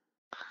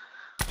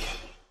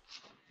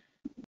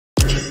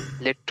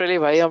 लिटरली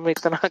भाई हम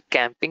इतना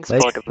कैंपिंग भाई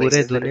स्पॉट पे पूरे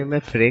से दुनिया में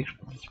फ्रेक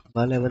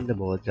वाले बंदे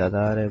बहुत ज्यादा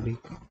आ रहे हैं अभी।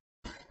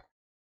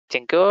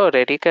 चिंको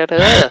रेडी कर।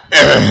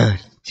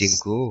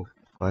 चिंकू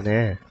कौन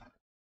है?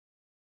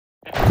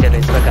 चलो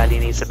इस पर गाली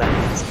नहीं सुनानी।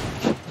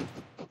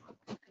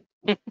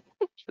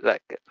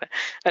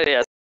 अरे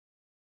यार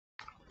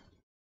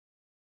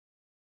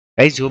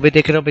गाइस जो भी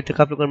देख रहे हो अभी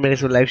तक आप लोगों ने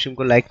मेरे लाइव स्ट्रीम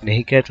को लाइक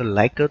नहीं किया तो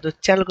लाइक करो, तो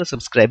चैनल को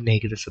सब्सक्राइब नहीं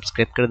किया तो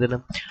सब्सक्राइब कर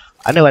देना।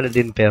 आने वाले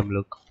दिन पे हम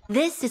लोग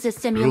This is a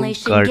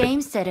simulation guard game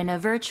set in a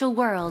virtual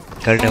world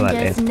करने and वाले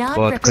does हैं not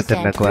बहुत represent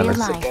खतरनाक वाला।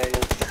 real life.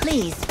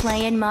 Please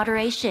play in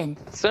moderation.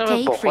 Sir मैं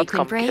Take बहुत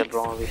कम frequent खेल breaks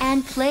रहा हूँ अभी, and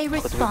play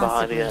खुद भी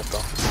बाहर ही responsibly. रहता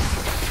हूँ।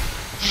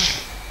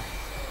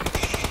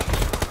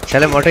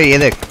 चले मोटे ये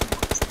देख,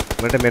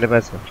 मोटे मेरे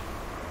पास है।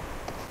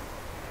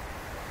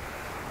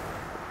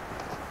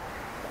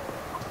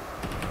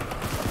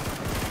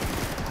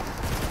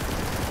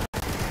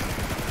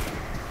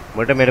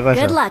 मोटे मेरे पास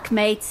Good luck,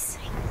 mates.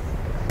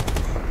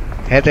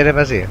 है तेरे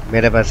पास ही है?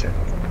 मेरे पास है।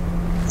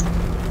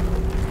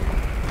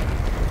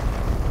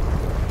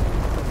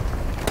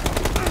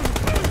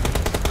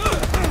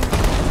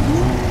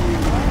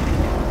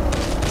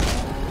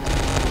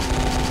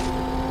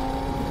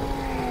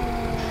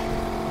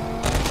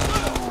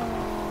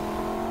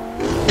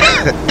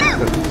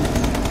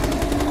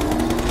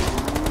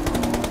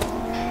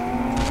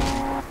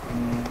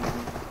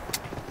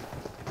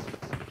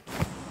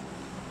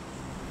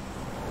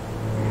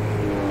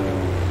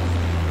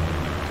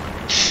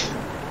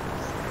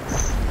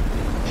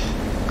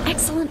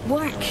 Excellent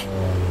work.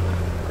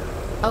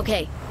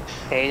 Okay.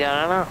 यही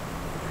जाना ना।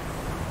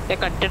 ये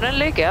कंटेनर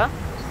ले क्या?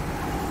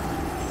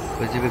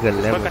 कुछ भी कर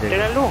ले मुझे।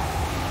 कंटेनर लूं?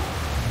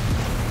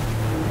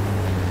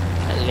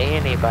 ले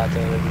नहीं पाते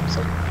हैं तुम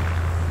सब।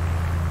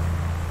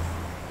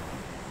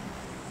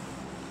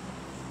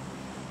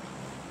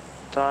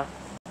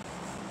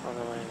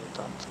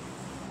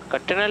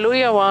 कंटेनर लूं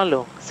या वहाँ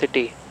लूं?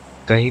 सिटी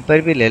कहीं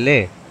पर भी ले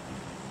ले।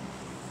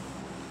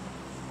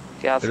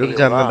 क्या रुक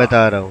जा मैं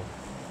बता रहा हूँ।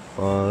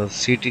 और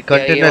सिटी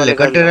कंटेनर ले,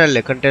 कंटेनर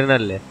ले, कंटेनर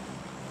ले।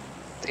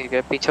 ठीक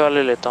है पीछे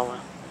वाले लेता हूँ मैं।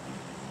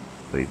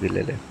 कोई भी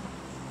ले ले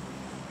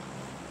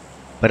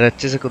पर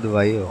अच्छे से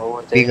खुदवाई हो।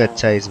 पिंग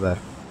अच्छा है इस बार।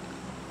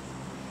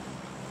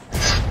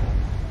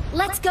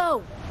 Let's go.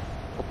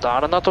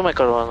 उतारना तो मैं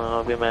करवाना,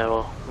 अभी मैं वो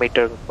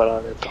मीटर पर आ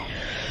देता हूँ।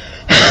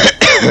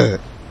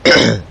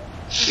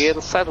 ये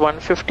तो शायद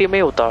 150 में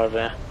ही उतार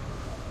रहे हैं।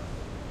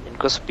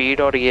 इनको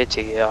स्पीड और ये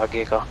चाहिए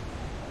आगे का।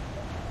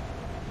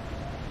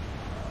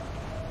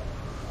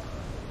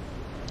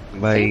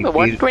 भाई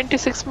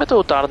 126 में तो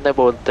उतारने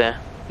बोलते हैं।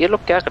 ये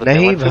लोग क्या करते हैं?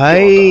 नहीं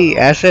भाई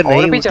ऐसे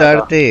नहीं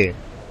उतारते।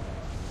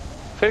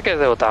 फिर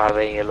कैसे उतार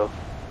रहे हैं ये लोग?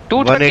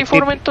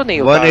 234 में तो नहीं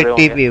उतार रहे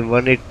होंगे। 180 पे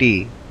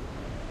 180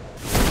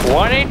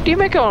 180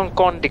 में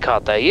कौन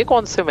दिखाता है? ये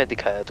कौन से में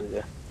दिखाया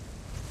तुझे?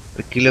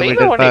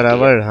 Kilometre per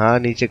hour. हाँ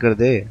नीचे कर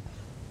दे।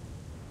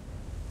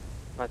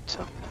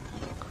 अच्छा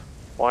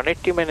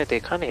 180 मैंने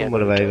देखा नहीं है।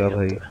 मरवाएगा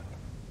भाई।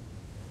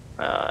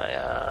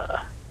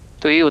 यार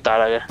तो ये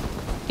उतारा गया।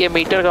 ये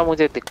मीटर का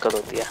मुझे दिक्कत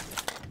होती है।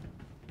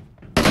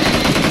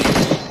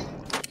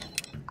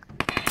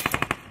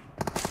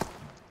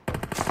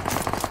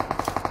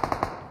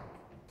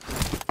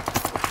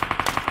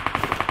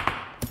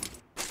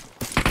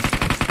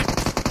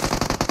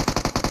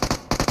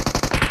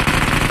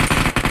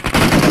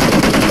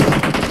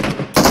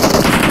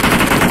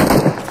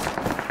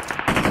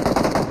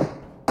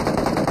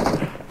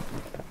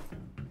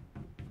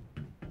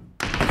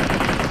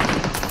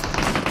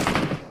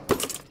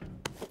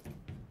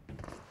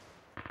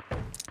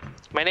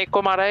 मैंने एक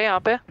को मारा है यहाँ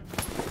पे।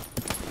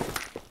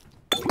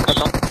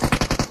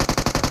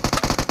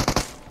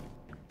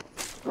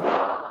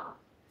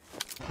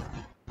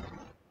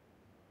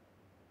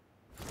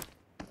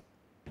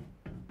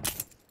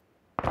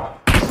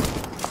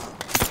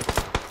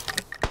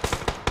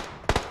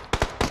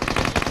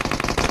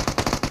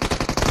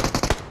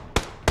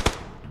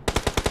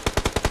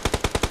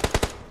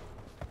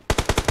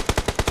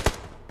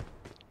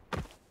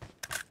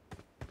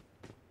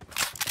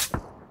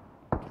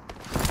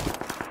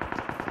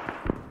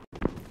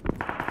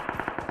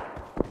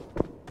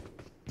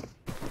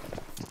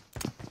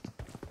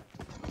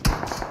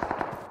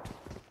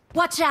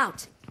 Watch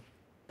out.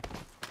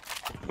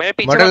 मेरे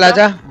पीछे मॉडल बंदा,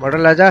 आजा,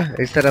 मॉडल आजा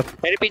इस तरफ।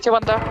 मेरे पीछे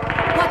बंदा।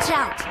 Watch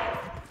out!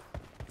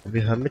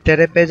 अभी हम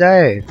तेरे पे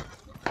जाए,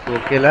 तू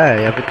अकेला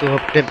है या फिर तू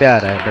अपने पे आ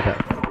रहा है बता।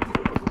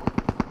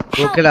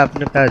 तू Help! अकेला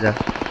अपने पे आ जा।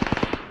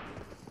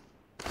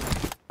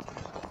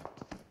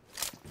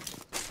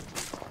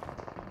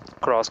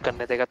 क्रॉस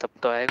करने देगा तब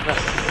तो आएगा।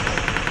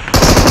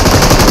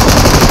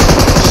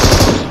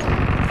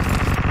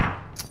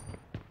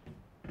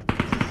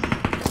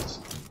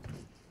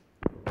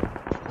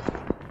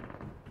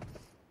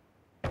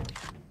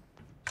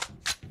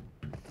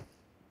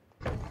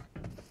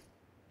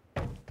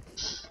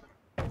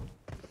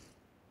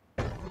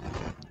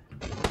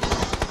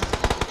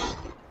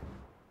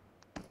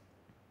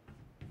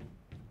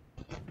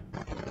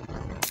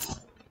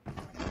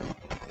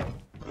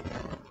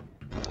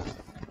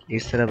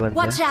 इस तरह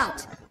बंदा Watch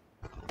out!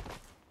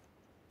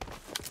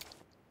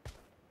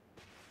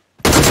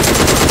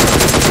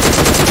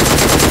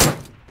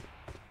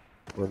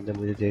 बंदे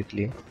मुझे देख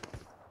लिए।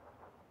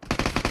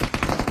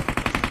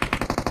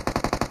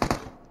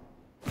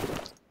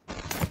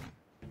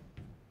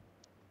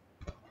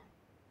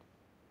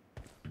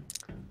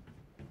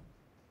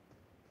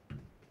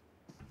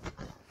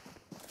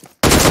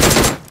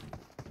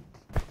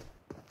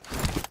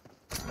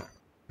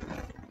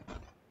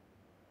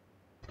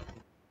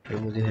 फिर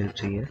मुझे हेल्प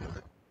चाहिए।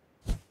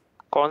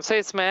 कौन से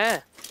इसमें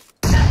है?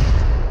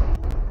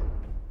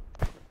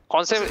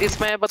 कौन से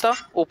इसमें है बता?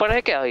 ऊपर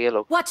है क्या ये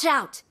लोग? Watch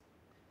out!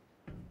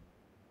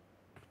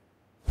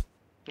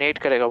 नेट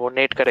करेगा वो,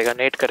 नेट करेगा,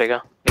 नेट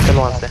करेगा। निकल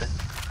वहां से।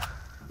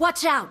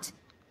 Watch out!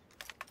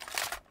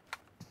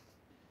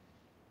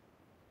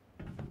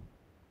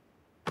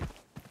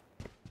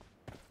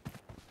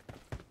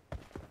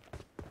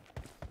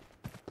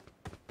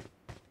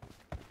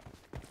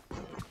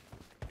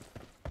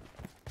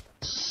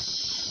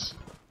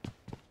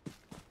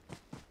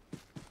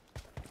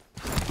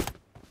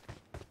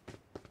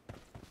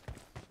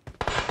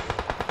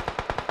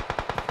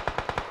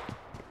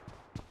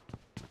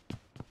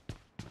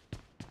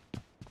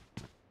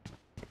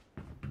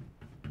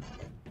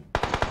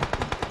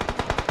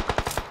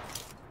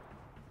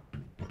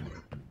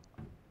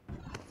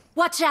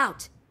 Watch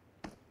out!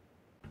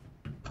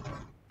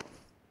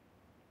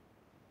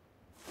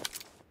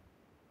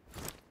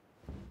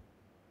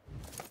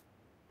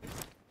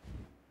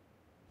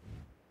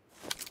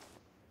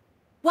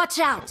 Watch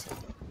out!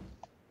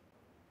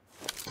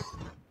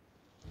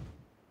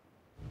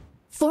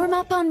 Form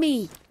up on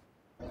me!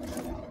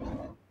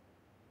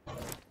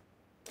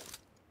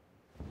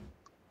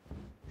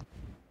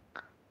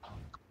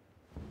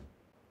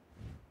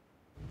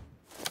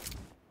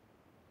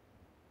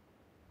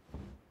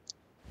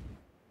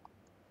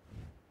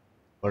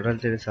 Model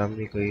तेरे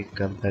सामने कोई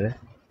कैंपर है?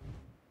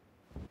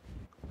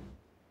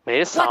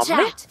 मेरे Watch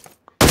सामने? out!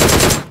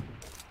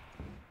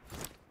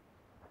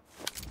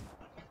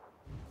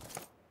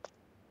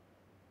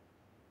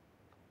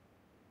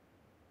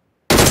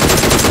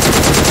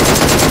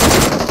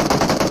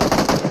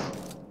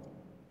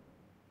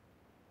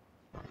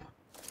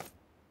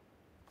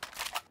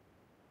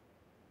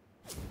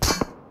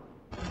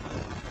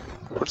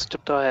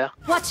 फुटस्टेप तो आया।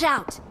 Watch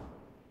out!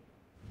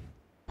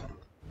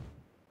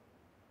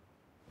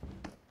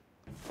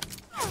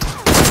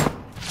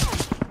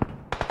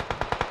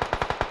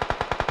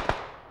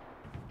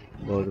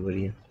 बहुत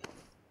बढ़िया।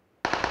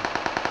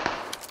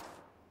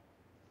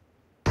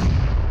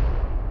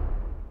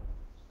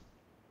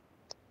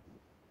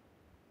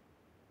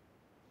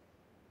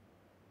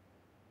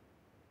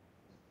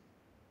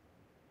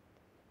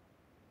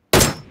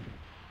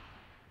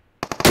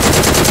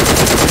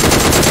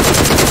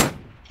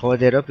 वो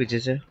दे रहा हूँ पीछे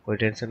से, कोई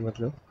टेंशन मत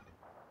लो।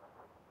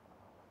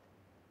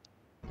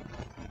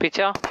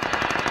 पीछा।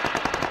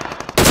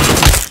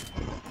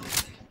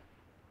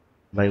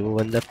 भाई वो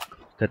बंदा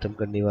खत्म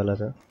करने वाला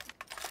था।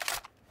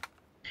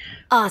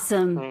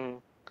 Awesome!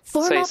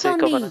 Form सही up सही on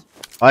कवर me! है।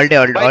 ऑल डे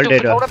ऑल भाई डे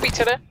तू थोड़ा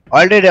पीछे रहे।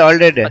 All day all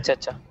day. अच्छा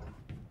अच्छा,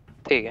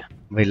 ठीक है।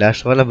 भाई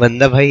लास्ट वाला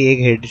बंदा भाई एक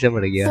हेड से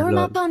मर गया। Form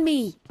lol. up on me!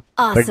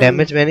 पर Awesome!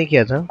 डैमेज मैंने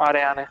किया था। आ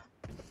रहे आने।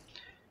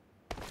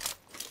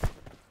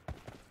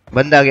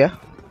 बंदा आ गया,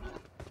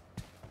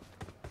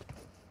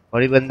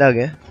 और ये बंदा आ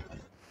गया।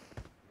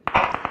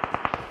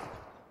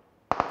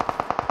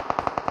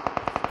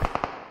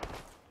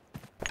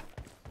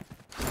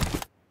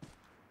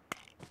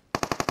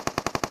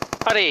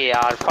 अरे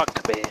यार फक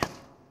बे।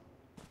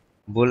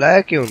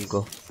 बुलाया क्यों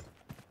उनको?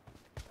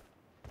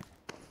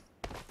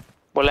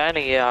 बुलाया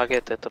नहीं, ये आ गए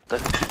थे तब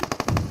तक।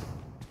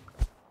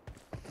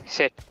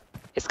 शिट,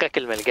 इसका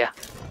किल मिल गया।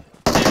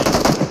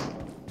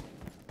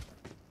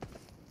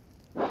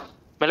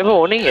 मतलब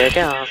वो नहीं है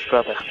क्या?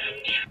 हाँ पे।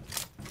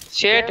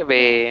 शिट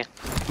बे।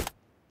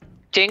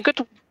 चेंको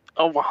तू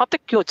वहां तक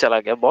क्यों चला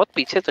गया? बहुत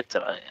पीछे तक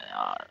चला गया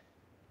यार।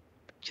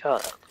 अच्छा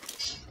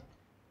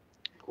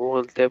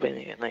बोलते भी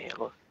नहीं है ना ये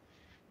लोग।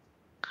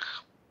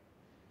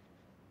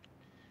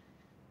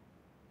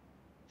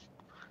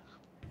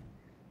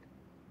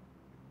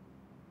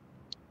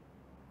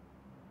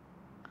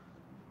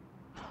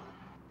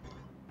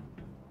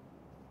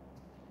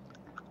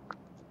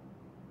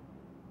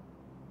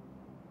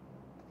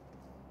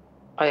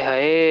 हाय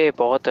हाय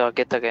बहुत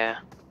आगे तक है।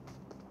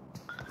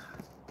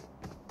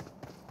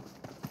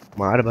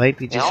 मार भाई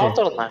पीछे यहाँ से,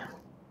 उतरना है।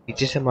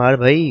 पीछे से मार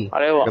भाई।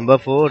 अरे वाह, नंबर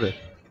 4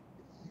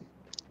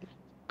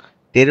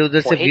 तेरे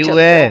उधर से वहीं व्यू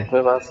चलते हैं है।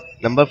 उनके पास।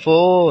 नंबर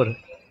 4।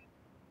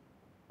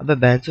 अबे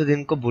बहनचोद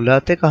इनको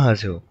बुलाते कहाँ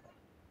से हो?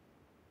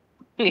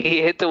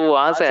 ये तो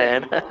वहां से है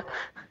ना,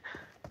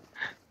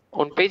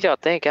 उन पे ही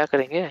जाते हैं, क्या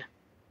करेंगे।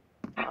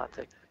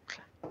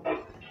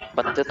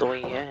 बंदे तो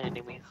वही हैं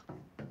एनिमी।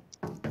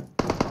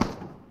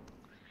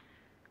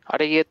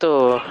 अरे ये तो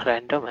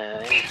रैंडम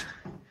है।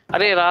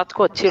 अरे रात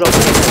को अच्छी लॉबी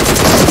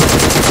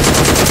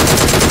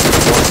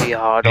बहुत ही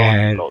हार्ड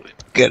ऑन लॉबी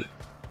कर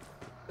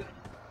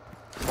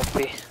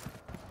ओपी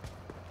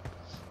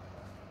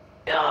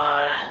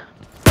यार।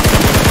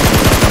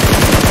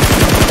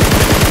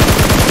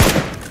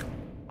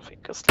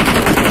 Ficus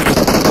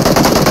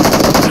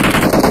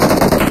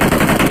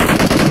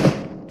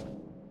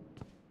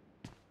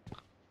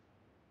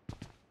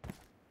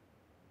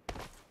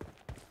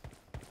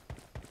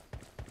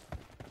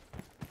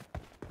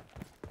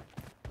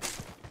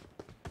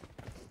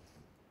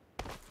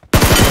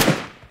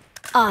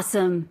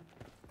Awesome.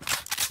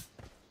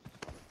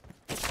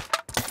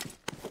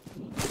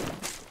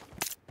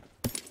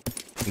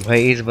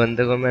 भाई इस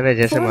बंदे को मैंने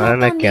जैसे मारा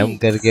ना कैम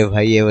करके,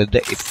 भाई ये बंदा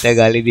इतना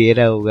गाली दे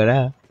रहा होगा ना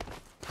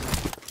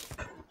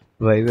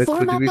भाई, मैं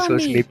खुद भी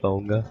सोच नहीं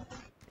पाऊंगा।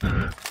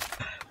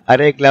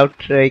 अरे क्लाउड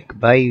स्ट्राइक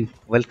भाई,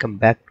 welcome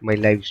back to my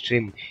live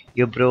stream.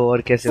 Yo bro,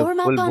 और कैसे हो?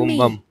 Full boom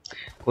bam.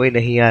 कोई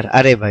नहीं यार,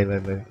 अरे भाई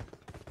भाई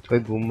कोई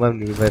बूम बम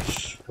नहीं,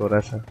 बस थोड़ा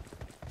सा,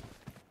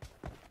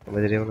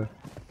 समझ रहे हो ना?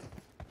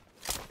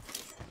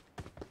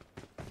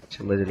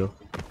 समझ लो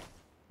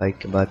भाई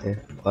की बात है।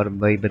 और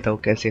भाई बताओ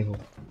कैसे हो?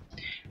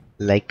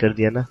 लाइक कर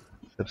दिया ना,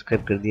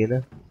 सब्सक्राइब कर दिया ना?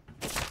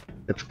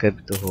 सब्सक्राइब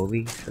तो हो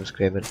भी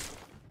सब्सक्राइबर।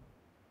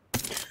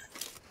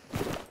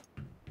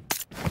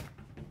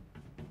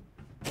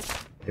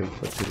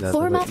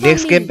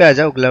 नेक्स्ट गेम पे आ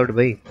जाओ क्लाउड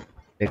भाई,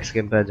 नेक्स्ट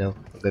गेम पे आ जाओ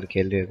अगर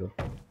खेल रहे हो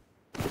तो।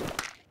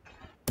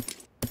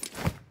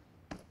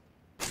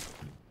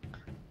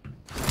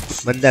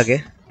 बंदा के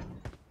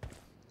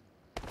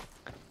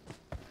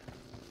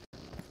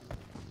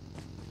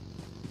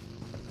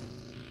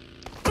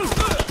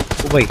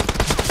ओ भाई,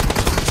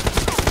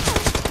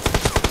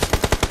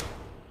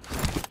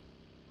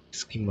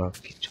 इसकी माँ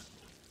की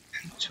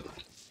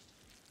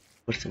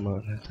ऊपर से मार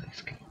रहा था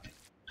इसके।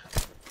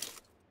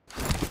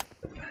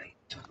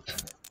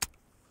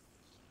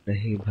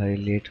 नहीं भाई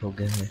लेट हो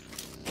गए हैं।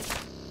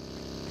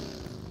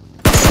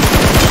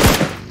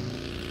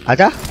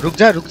 आजा, रुक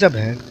जा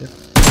बहन।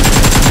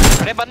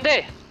 अरे बंदे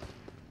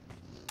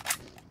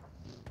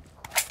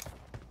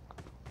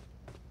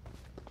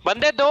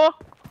बंदे दो।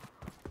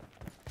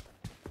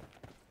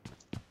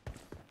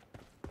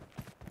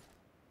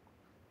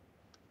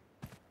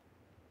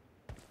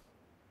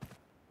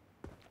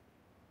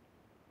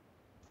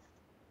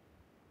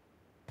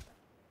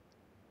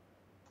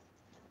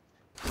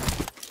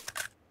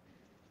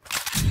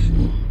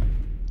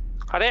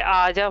 अरे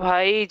आजा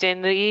भाई,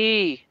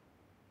 जिंदगी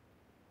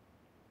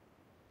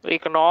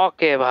एक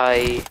नॉक है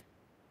भाई,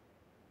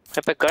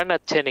 मेरे पे गन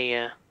अच्छे नहीं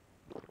है।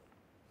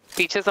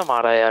 पीछे से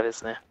मारा यार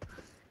इसने।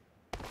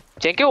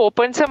 जेंके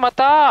ओपन से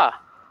मत आ,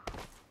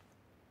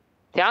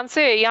 ध्यान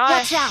से, यहाँ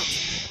है,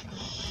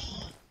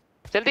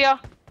 जल्दी आ।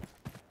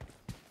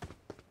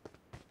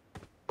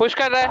 पुश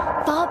कर रहा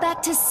है। Fall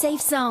back to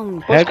safe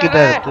zone. है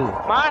किधर तू?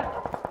 मार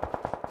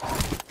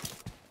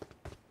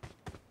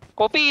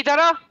कॉपी, इधर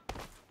आ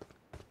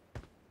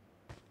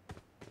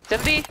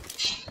जल्दी।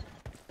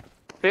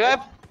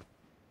 रिवाइव,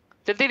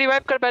 जल्दी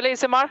रिवाइव कर, पहले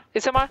इसे मार,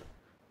 इसे मार।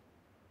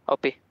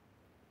 ओपी,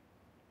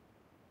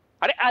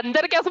 अरे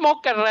अंदर क्या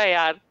स्मोक कर रहा है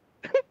यार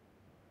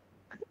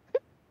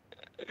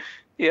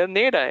ये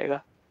नेड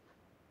आएगा।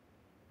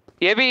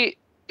 ये भी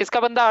इसका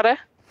बंदा आ रहा है।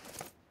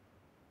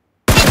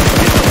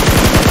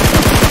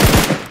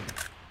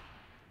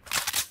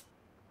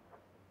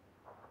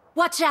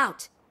 Watch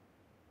out.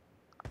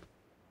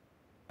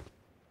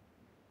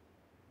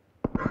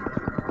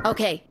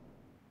 Okay.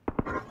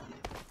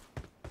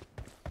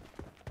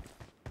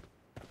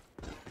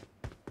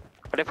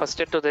 अरे फर्स्ट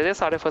एड तो दे दे,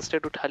 सारे फर्स्ट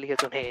एड उठा लिए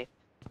तूने।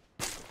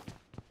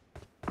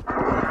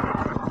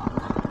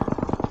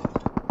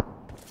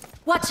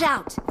 Watch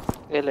out.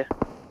 ये ले।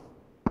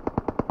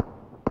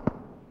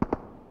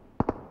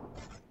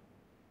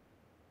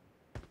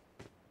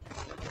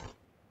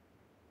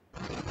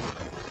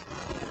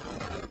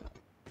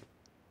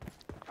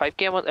 फाइव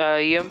के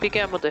EMP के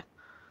एमो दे।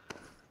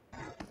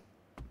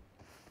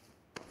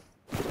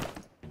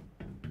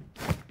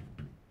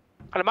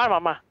 अरे मार मार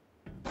मार,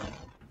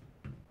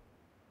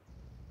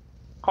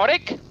 और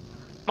एक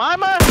मार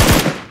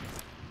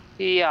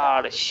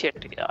यार।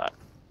 शिट यार,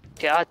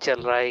 क्या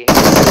चल रहा है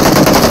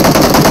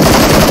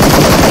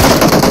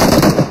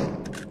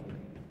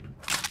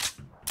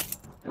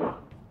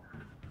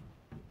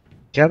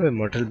क्या पे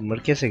मॉडल मर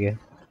कैसे गया?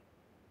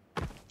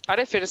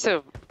 अरे फिर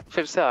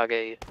से आ गया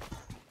ये।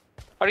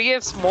 और ये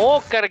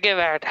स्मोक करके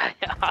बैठा है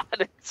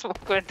यार,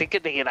 स्मोक में दिख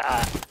नहीं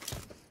रहा।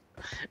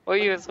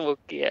 वही स्मोक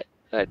किया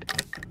है।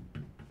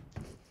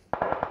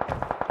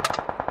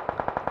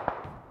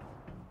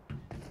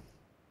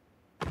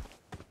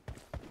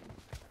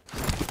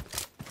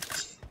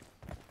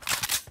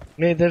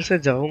 मैं इधर से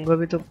जाऊंगा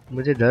भी तो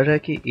मुझे डर है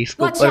कि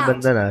इसके Watch ऊपर out!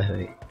 बंदा ना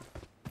है।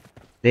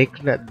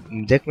 देखना,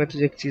 देख मैं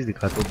तुझे एक चीज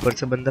दिखाता हूँ, ऊपर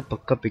से बंदा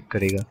पक्का पिक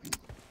करेगा।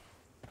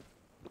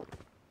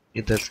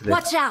 इधर से देख,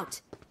 Watch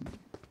out!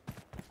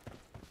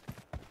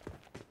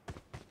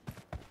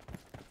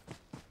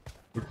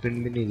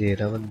 फुटप्रिंट भी नहीं दे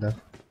रहा बंदा।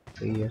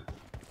 सही है।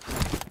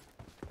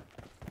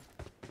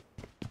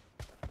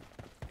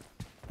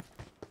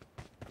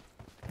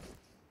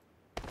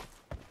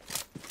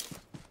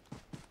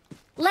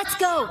 Let's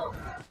go!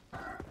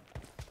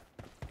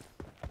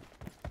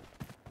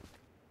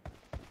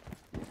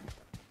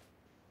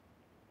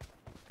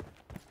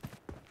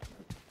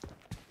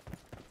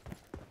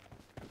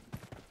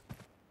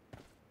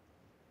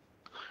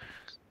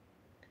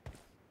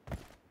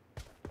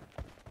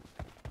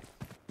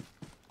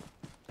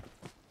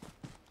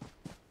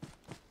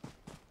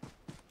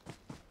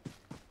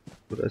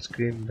 पूरा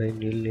स्क्रीन भाई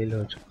नील नील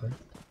हो चुका है।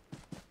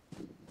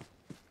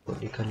 वो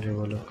निकलने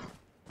वाला।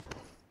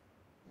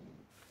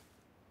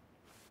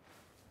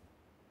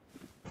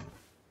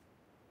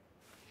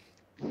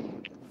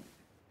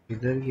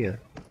 इधर गया।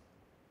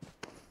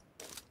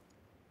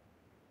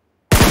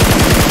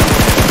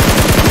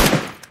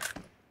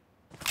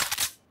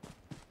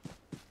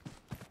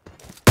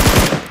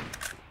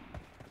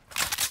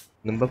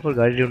 नंबर 4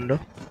 गाड़ी ढूंढो।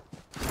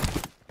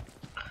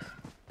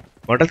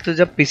 मॉडल तो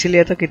जब पीसी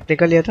लिया था कितने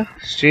का लिया था?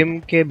 स्ट्रीम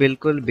के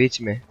बिल्कुल बीच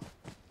में।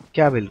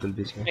 क्या बिल्कुल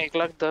बीच में?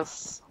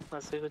 1,10,000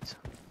 ऐसे कुछ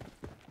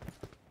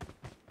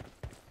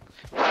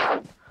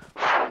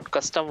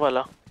कस्टम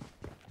वाला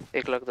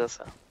 1,10,000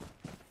 है।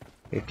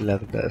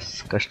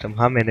 1,10,000 कस्टम?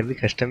 हाँ मैंने भी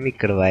कस्टम भी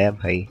करवाया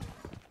भाई।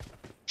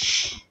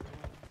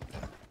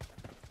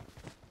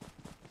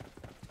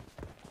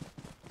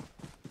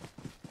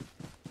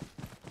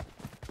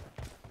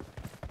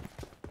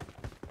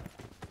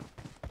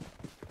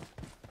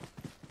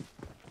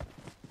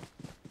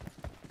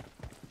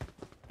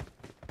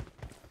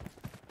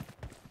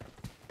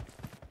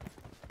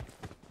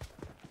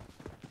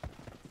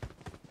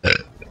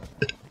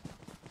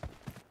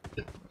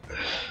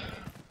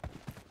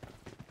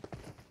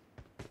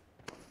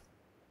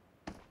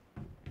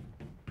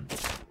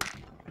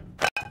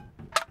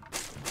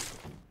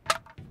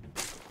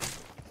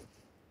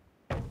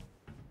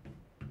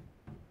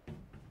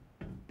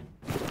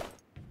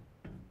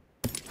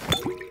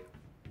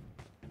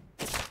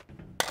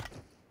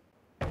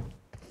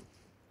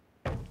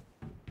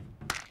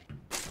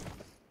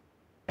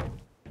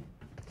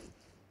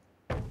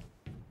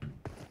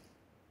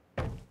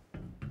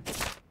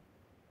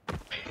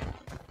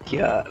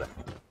 क्या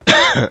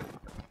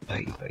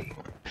भाई भाई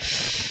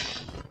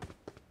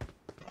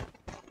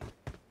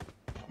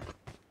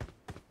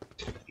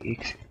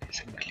एक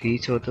से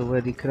ग्लीच होता हुआ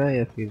दिख रहा है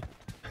या फिर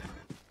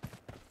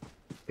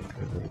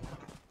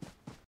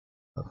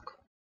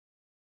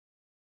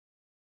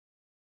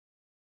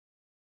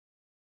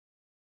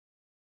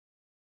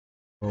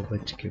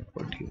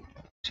 9:40।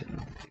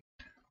 चलो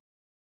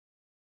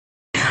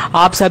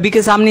आप सभी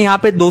के सामने यहाँ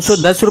पे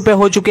 210 रुपए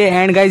हो चुके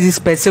हैं एंड गाइज इस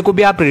पैसे को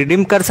भी आप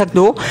रिडीम कर सकते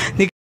हो।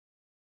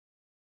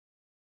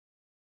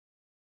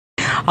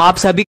 आप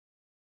सभी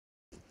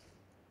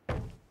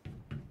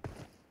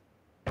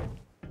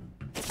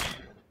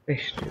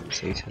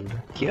सही चल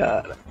रहा क्या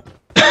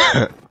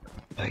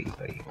भाई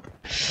भाई।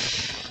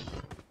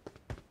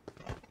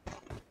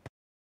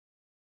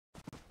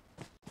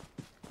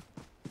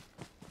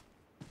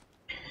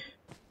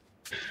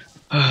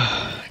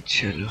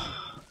 चलो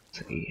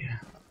सही है।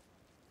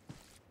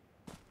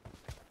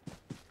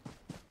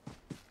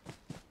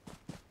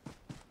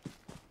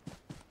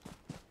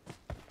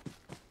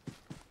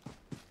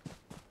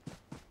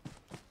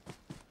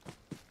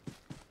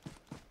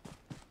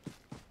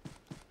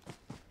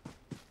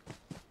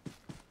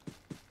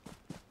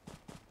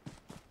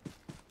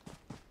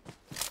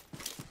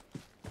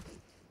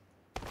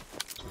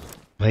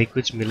 भाई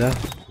कुछ मिला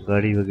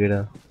गाड़ी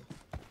वगैरह?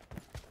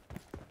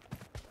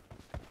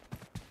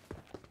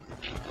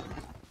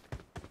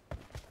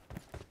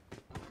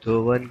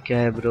 तो वन क्या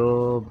है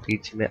ब्रो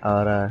बीच में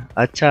आ रहा है?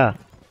 अच्छा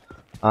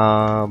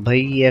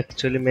भाई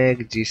एक्चुअली मैं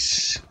एक जिस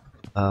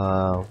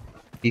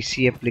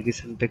पीसी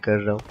एप्लीकेशन पे कर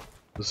रहा हूँ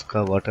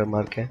उसका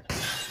वाटरमार्क है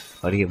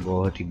और ये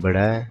बहुत ही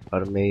बड़ा है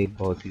और मैं ये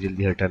बहुत ही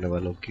जल्दी हटाने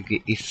वाला हूँ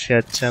क्योंकि इससे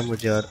अच्छा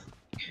मुझे और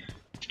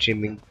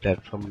स्ट्रीमिंग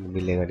प्लेटफॉर्म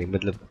मिलेगा नहीं,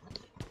 मतलब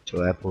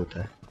जो ऐप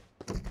होता है।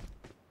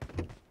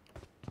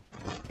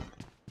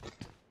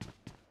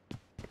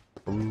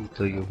 हम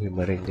तो यूं ही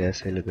मरेंगे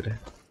ऐसे लग रहा है।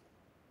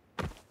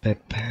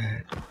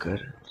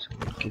 कर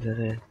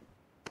किधर है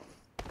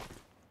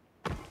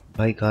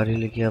भाई? कार ही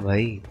लेके आ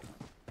भाई।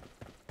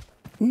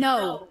 No.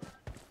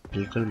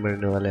 बिल्कुल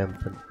मरने वाले हम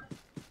पर।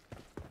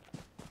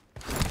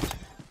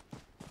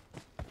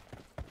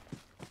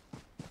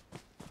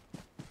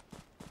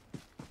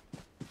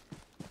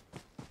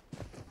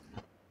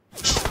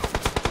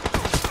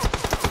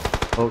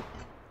 ओ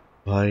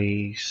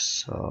भाई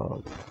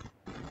साहब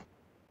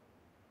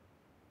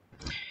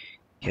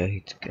क्या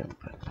हिट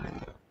कैंपर भाई।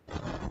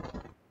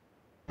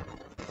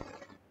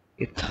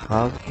 ये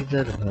था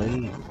किधर भाई?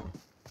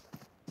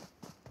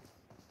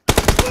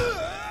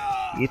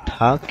 ये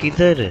था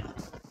किधर?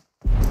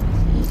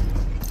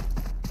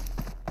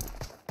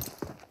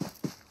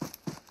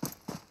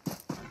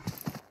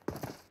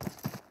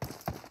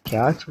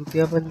 क्या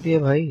चूतिया बनती है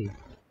भाई।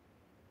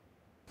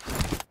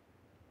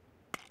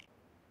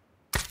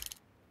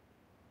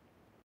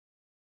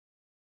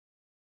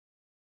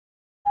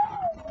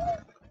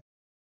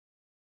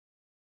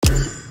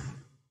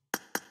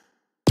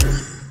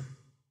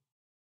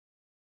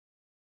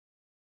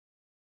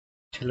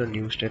 चलो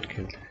न्यू स्टेट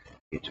खेलते हैं,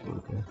 ये छोड़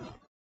के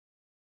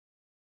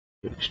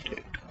न्यू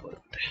स्टेट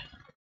खोलते हैं।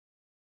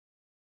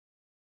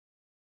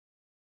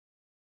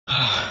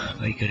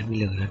 भाई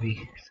गर्मी लग रहा है अभी,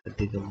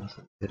 सर्दी का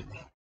मौसम,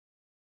 गर्मी।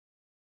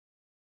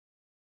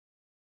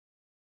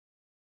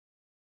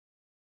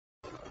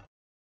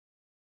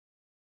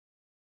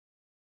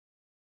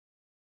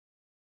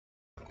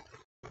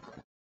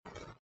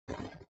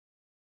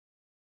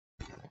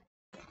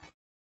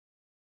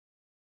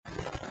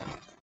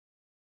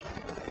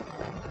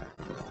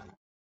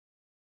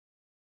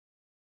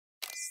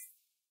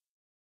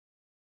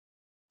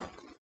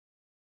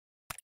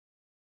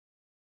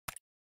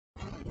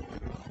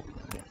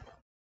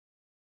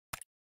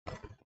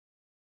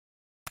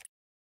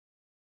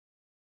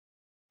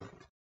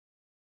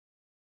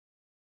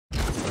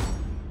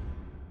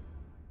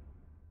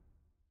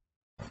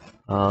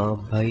 हाँ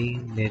भाई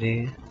मेरे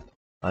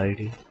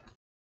आईडी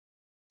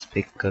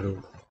स्पिक करो।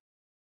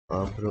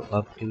 हाँ ब्रो,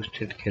 आप न्यू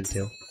स्टेट खेलते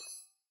हो?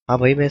 हाँ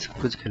भाई मैं सब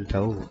कुछ खेलता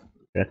हूँ,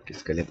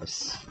 प्रैक्टिस के लिए बस,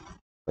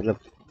 मतलब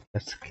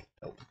बस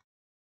खेलता हूँ,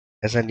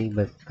 ऐसा नहीं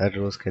मैं हर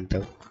रोज खेलता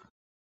हूँ।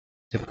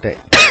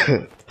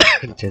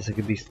 जब जैसे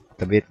कि भी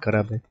तबीयत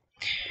खराब है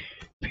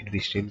फिर भी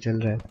स्ट्रीम चल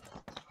रहा है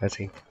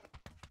ऐसे ही।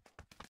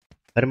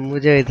 पर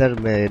मुझे इधर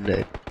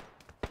मैं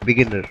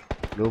बिगिनर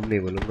नूब नहीं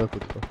बोलूँगा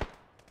खुद को।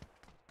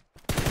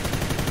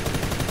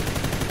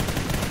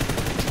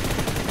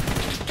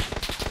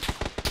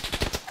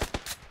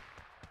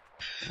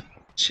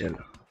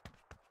 चलो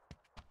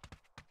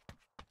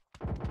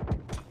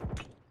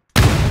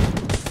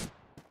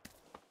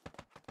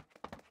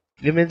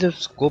ये मैं जब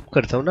स्कोप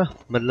करता हूँ ना,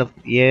 मतलब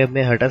ये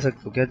मैं हटा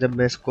सकता हूँ क्या? जब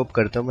मैं स्कोप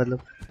करता हूँ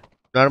मतलब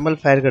नॉर्मल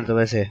फायर करता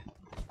हूँ ऐसे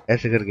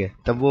ऐसे करके,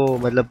 तब वो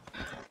मतलब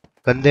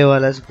कंधे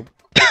वाला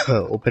स्कोप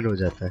ओपन हो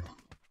जाता है,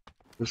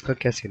 उसका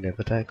क्या सीन है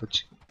पता है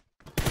कुछ?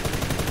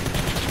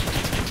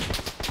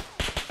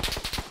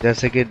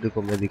 जैसे कि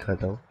देखो मैं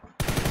दिखाता हूँ,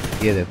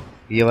 ये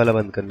देखो ये वाला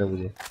बंद करना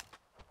मुझे।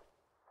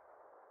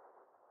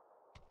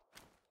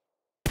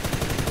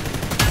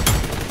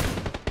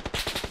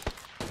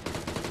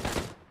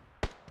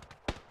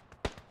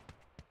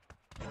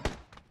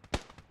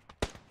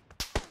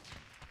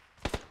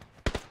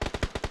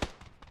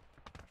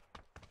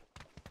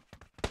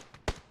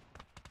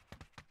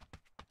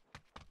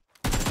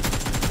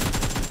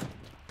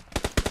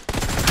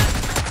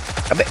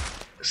 अबे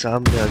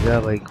सामने आ गया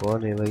भाई,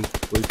 कौन है भाई?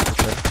 कोई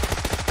पता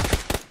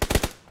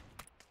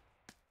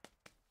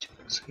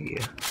सही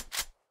है।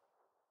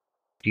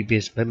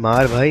 टीपीएस भाई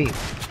मार भाई,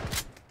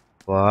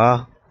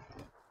 वाह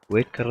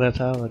वेट कर रहा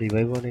था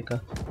रिवाइव होने का।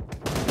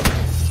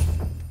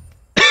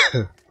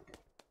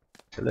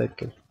 चलो एक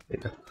किल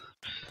देना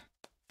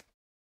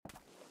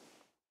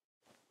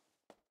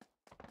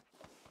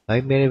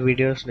भाई। मेरे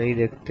वीडियोस नहीं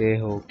देखते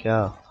हो क्या?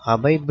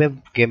 हाँ भाई मैं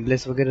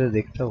गेमप्लेस वगैरह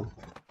देखता हूँ,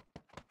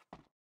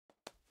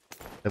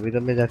 तभी तो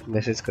मैं जाके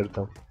मैसेज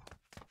करता हूँ।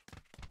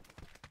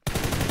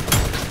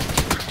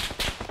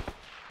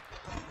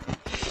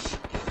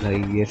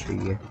 भाई ये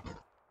सही है।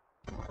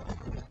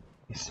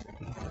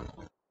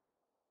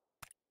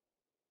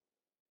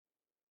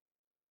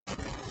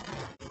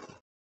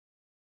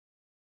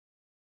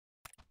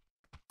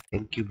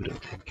 Thank you bro,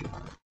 thank you.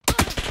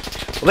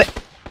 अबे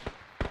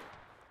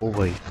ओ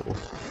भाई ओ,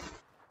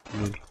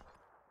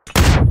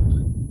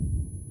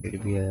 फिर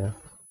भी आया।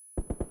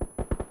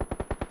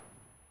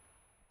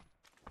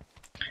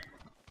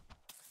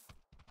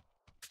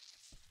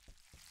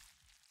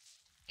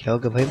 क्या हो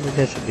गया भाई,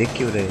 मुझे ऐसे देख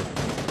क्यों रहे?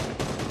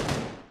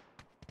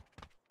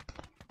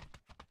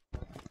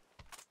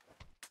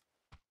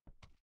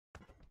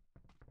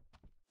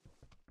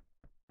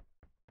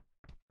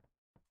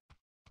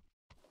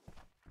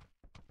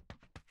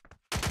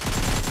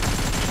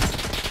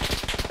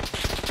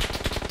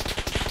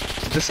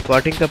 तो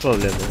स्पॉटिंग का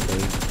प्रॉब्लम है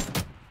भाई।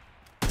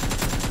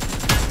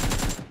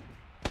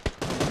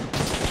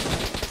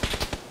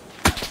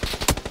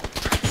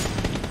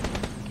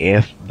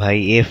 एफ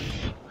भाई एफ,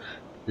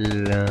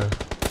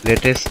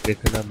 लेटेस्ट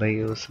देखना भाई,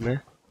 उसमें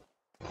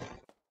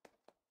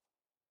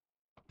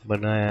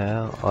बनाया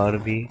है और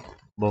भी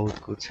बहुत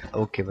कुछ।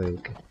 ओके भाई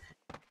ओके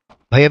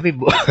भाई, अभी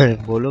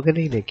बोलोगे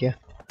नहीं ने क्या?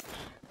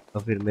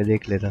 और फिर मैं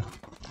देख लेता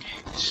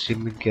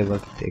स्ट्रीमिंग के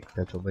वक्त,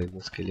 देखना तो भाई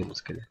मुश्किल है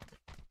मुश्किल है।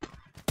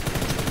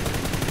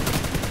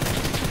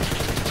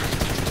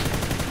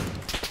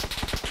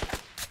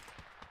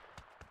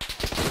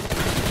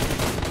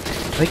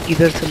 भाई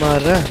किधर से मार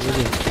रहा है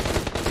मुझे?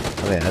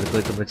 अबे यार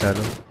कोई तो बचा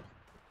लो,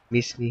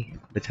 मिस मी,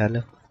 बचा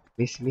लो,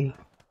 miss me,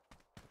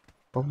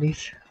 O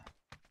miss,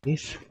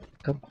 miss,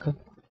 come come,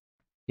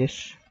 yes,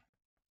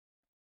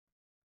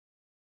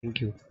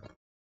 thank you.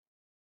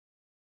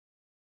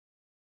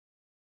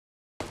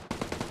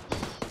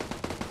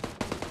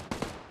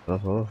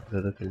 ओहो,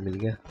 दो किल मिल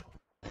गया।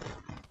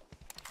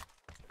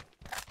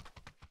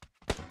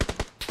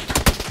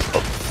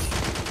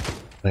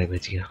 भाई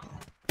बच गया।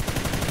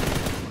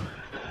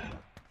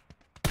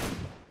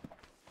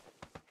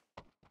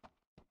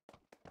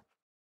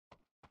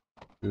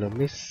 लो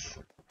मिस।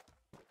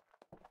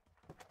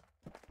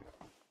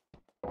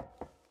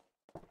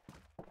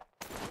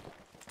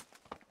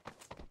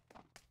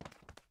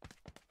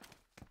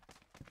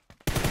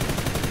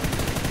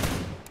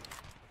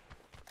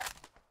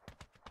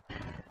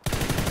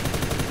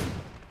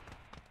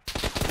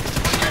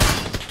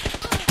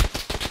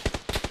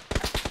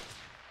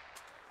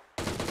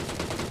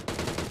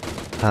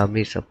 हाँ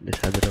मिस अपने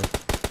साथ रहो।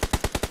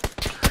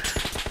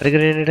 अरे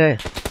ग्रेनेड है,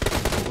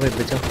 वही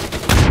बचाओ।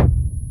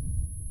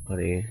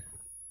 अरे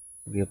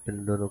अभी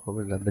अपन दोनों को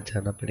मतलब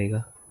बचाना पड़ेगा।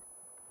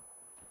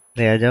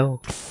 अरे आ जाओ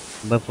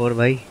नंबर 4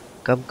 भाई,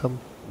 कम कम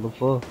number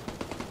 4,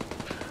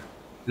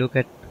 look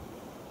at,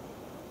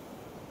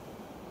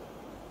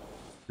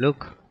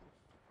 look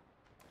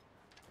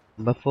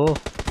number 4।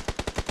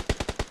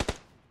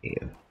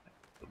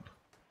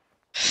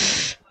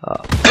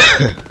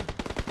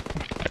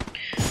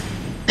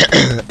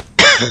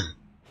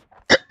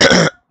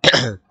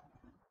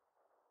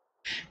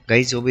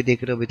 Guys जो भी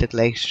देख रहे हो अभी तक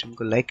लाइक स्ट्रीम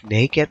को लाइक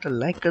नहीं किया तो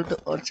लाइक कर दो,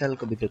 और चैनल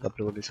को अभी तक आप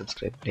लोगों ने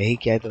सब्सक्राइब नहीं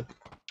किया तो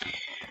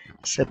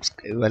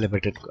सब्सक्राइब वाले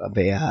बटन को।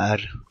 अबे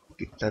यार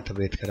कितना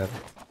तबीयत खराब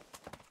है।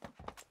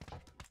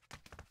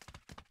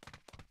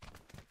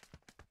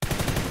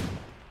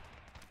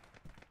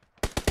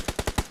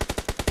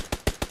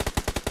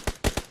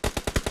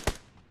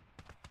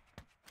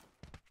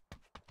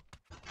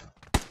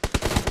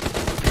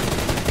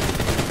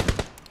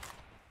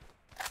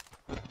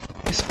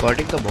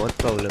 स्पॉटिंग का बहुत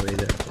प्रॉब्लम है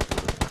इधर।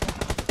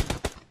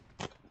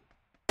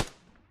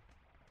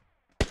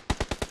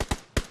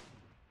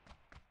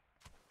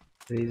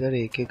 इधर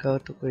एक का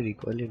तो कोई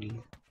रिकॉल ही नहीं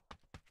है।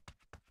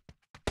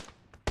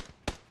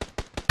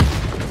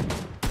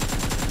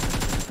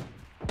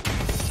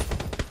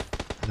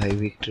 भाई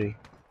विक्ट्री।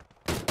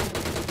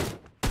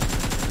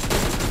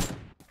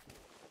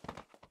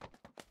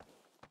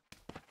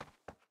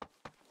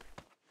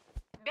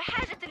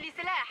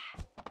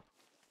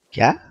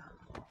 क्या?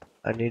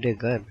 I need a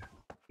gun।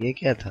 ये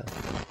क्या था?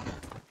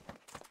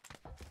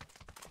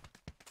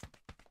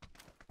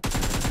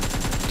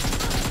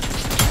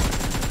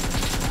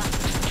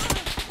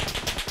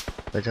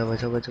 बचाओ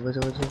बचाओ बचाओ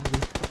बचाओ बचाओ।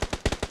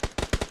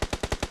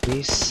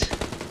 Please,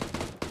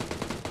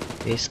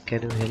 please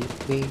can you help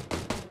me?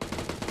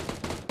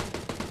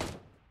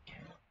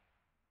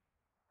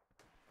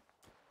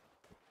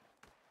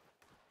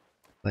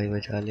 भाई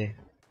बचा ले,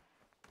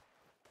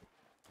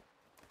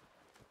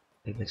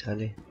 भाई बचा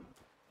ले।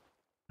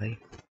 भाई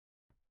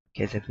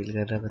कैसे फील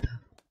कर रहा है बता।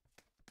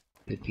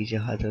 फिर पीछे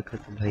हाथ रखा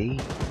तो भाई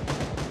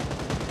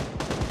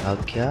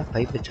भाग क्या।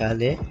 भाई बचा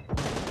ले।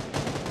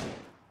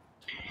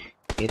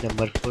 ये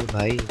नंबर 4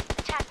 भाई,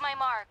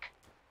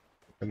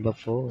 नंबर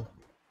 4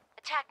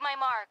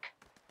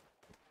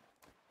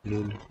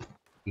 लूल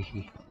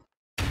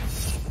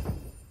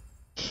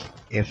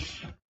एफ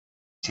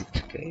जीत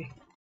गए।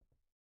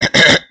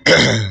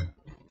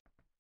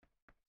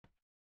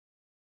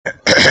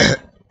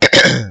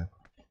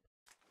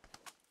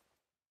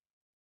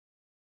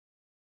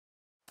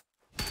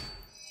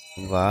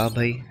 वाह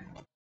भाई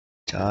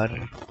 4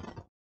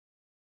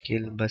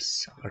 किल बस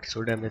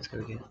 800 डैमेज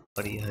करके,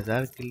 और ये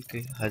 1000 किल के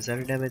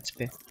 1000 डैमेज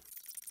पे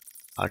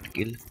 8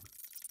 किल।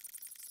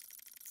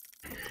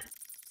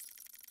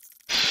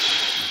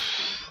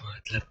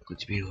 मतलब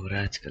कुछ भी हो रहा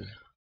है आजकल।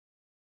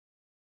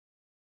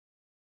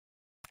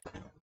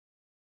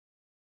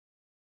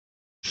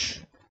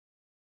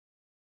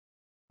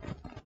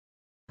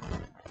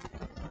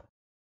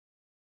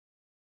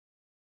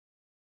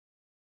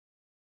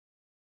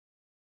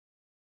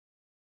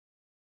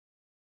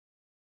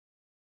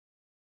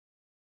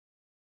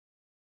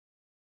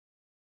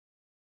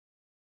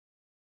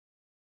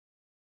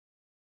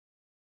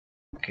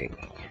 Okay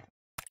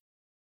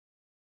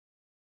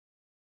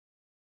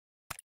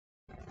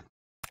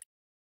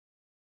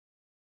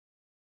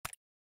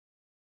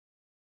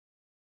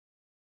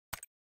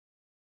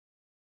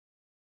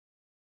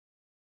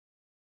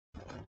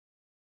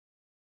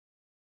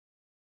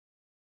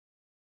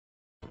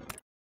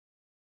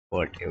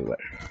whatever।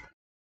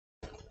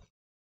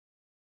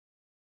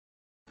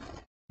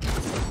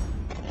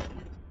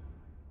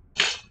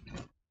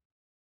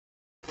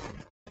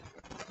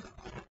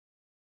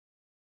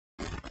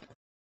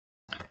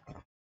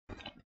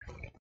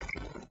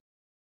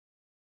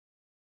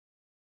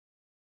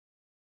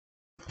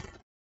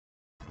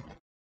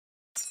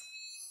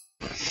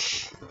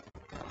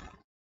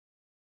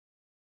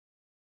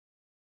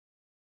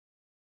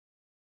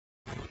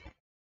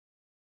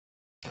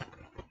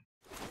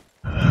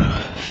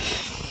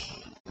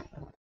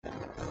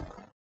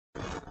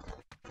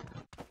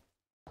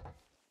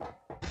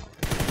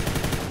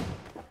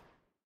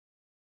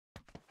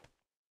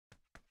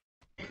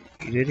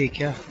 इधर ही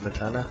क्या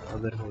बताना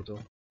अगर हो तो।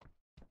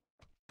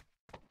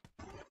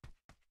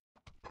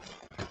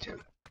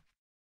 चलो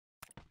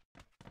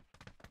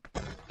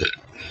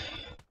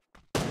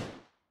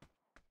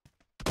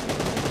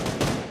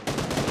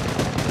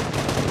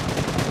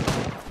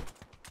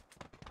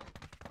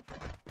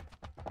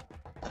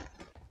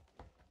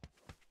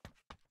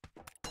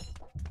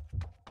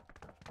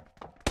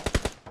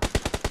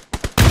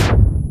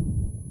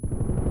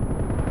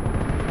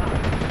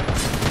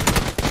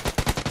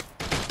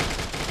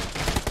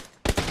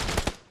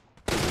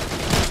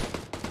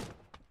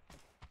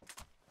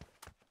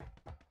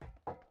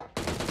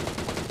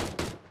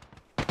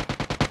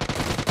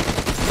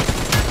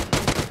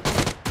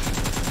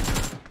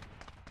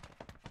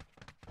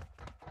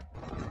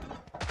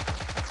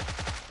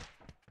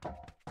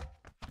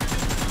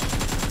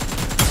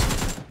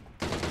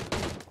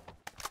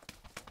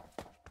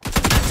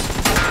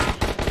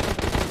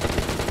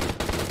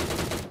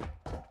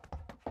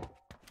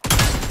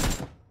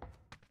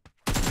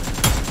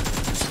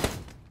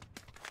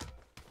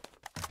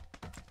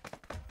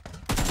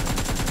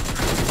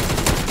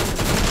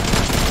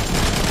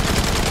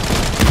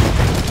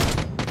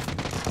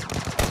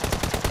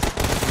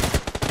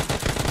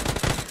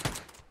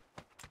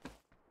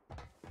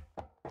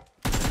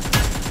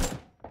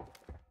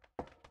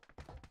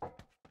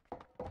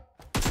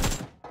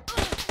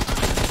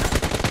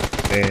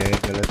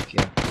गलत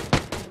किया।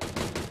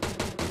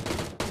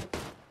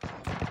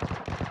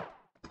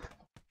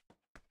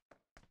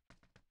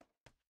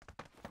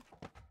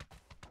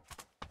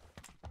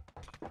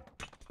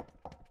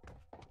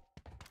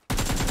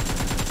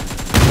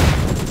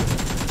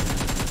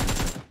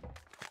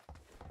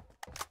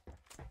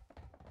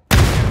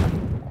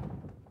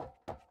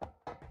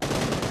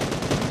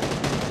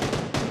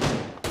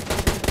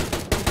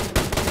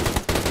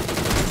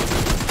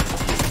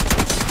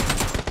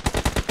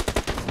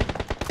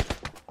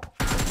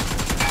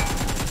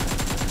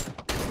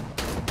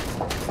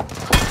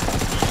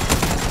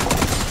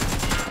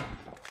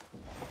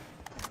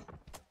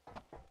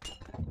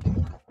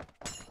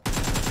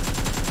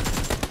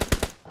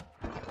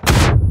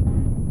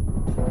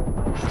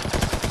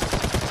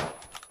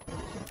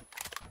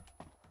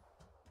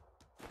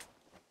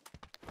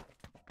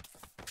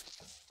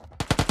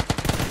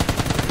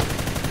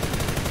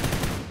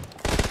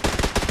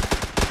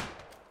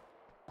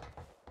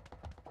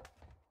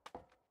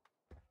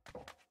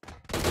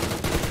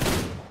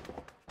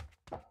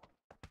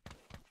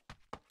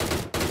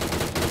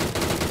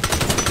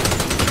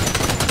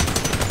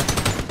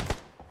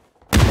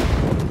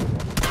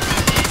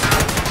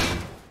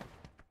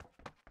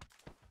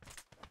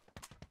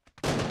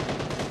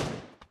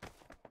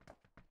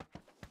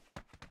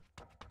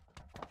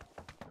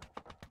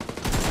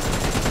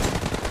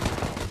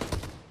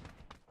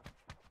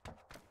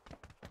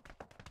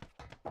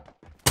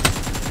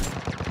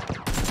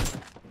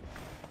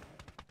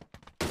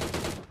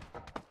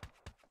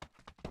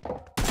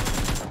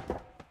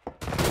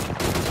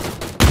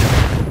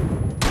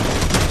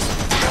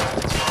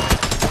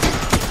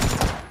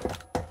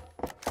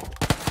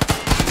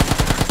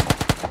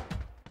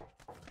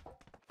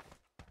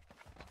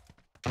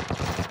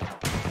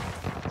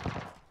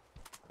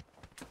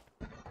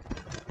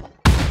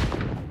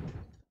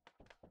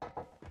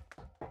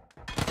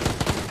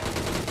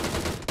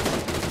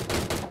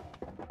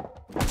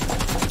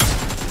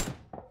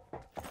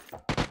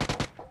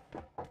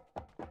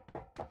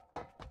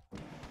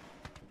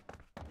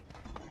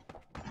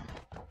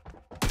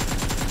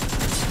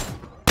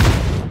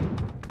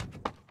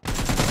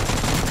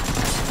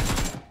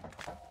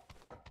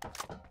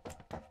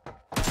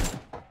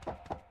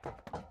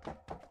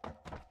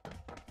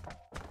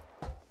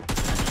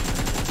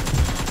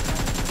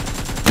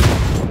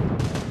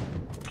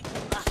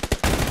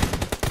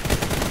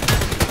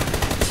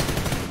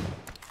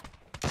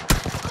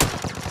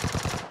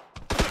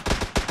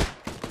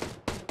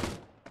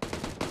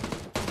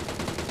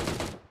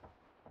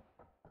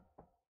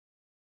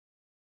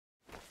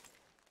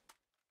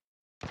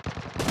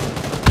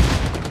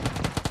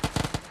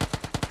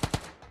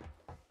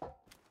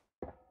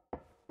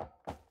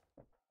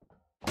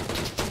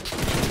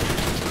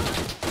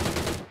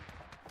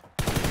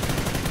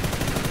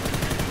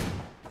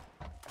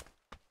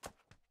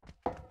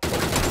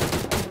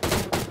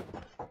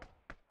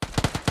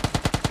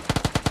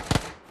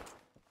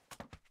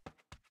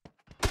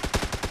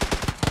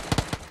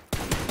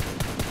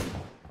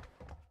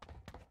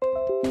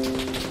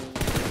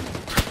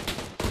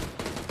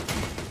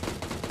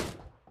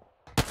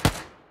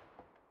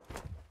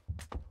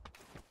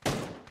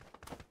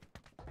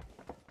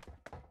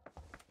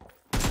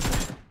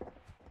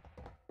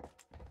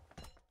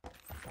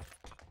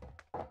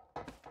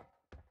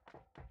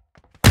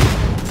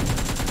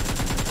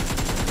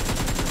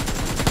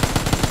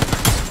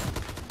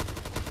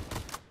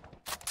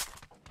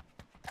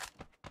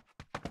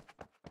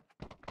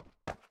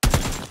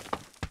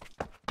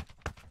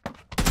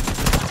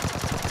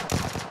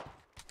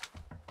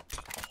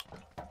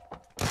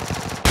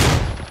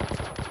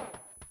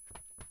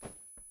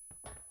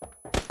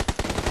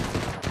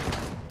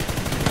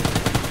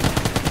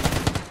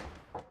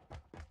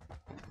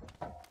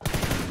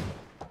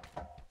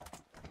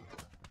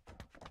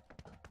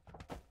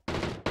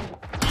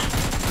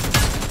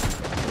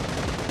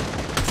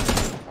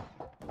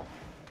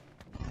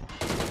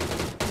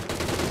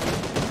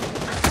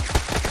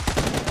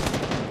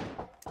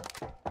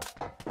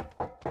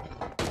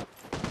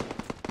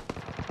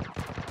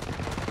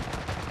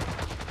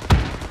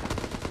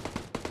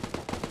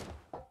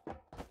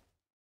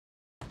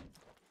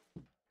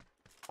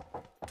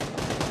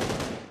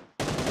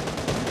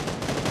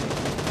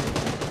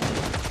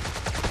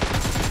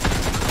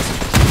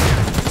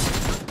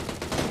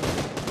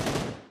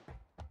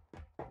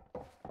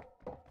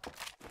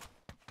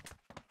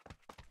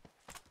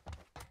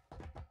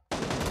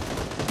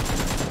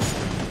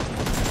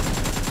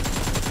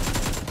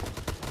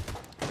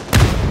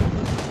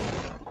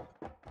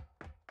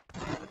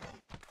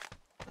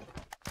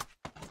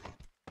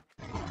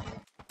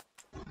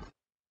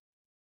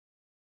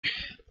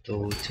 तो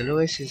चलो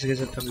गाइस इसी के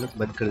साथ हम लोग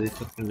बंद कर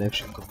देते हैं अपने लाइव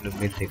स्ट्रीम को। हम लोग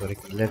मिलते हैं और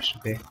एक लाइव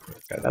स्ट्रीम पे।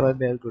 Tata bye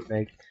bye, good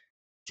night,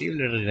 C you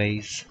later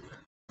guys,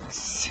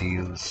 C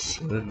you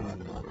soon.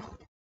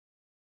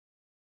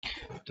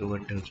 2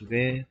 घंटे हो चुके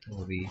हैं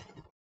तो अभी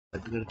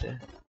बंद करते हैं।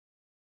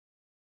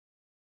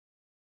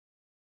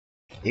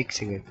 एक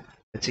सेकेंड,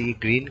 अच्छा ये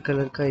ग्रीन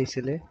कलर का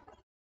इसलिए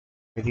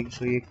आई थिंक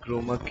सो ये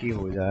क्रोमा की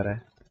हो जा रहा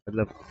है,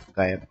 मतलब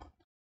गायब।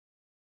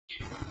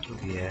 जो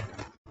भी है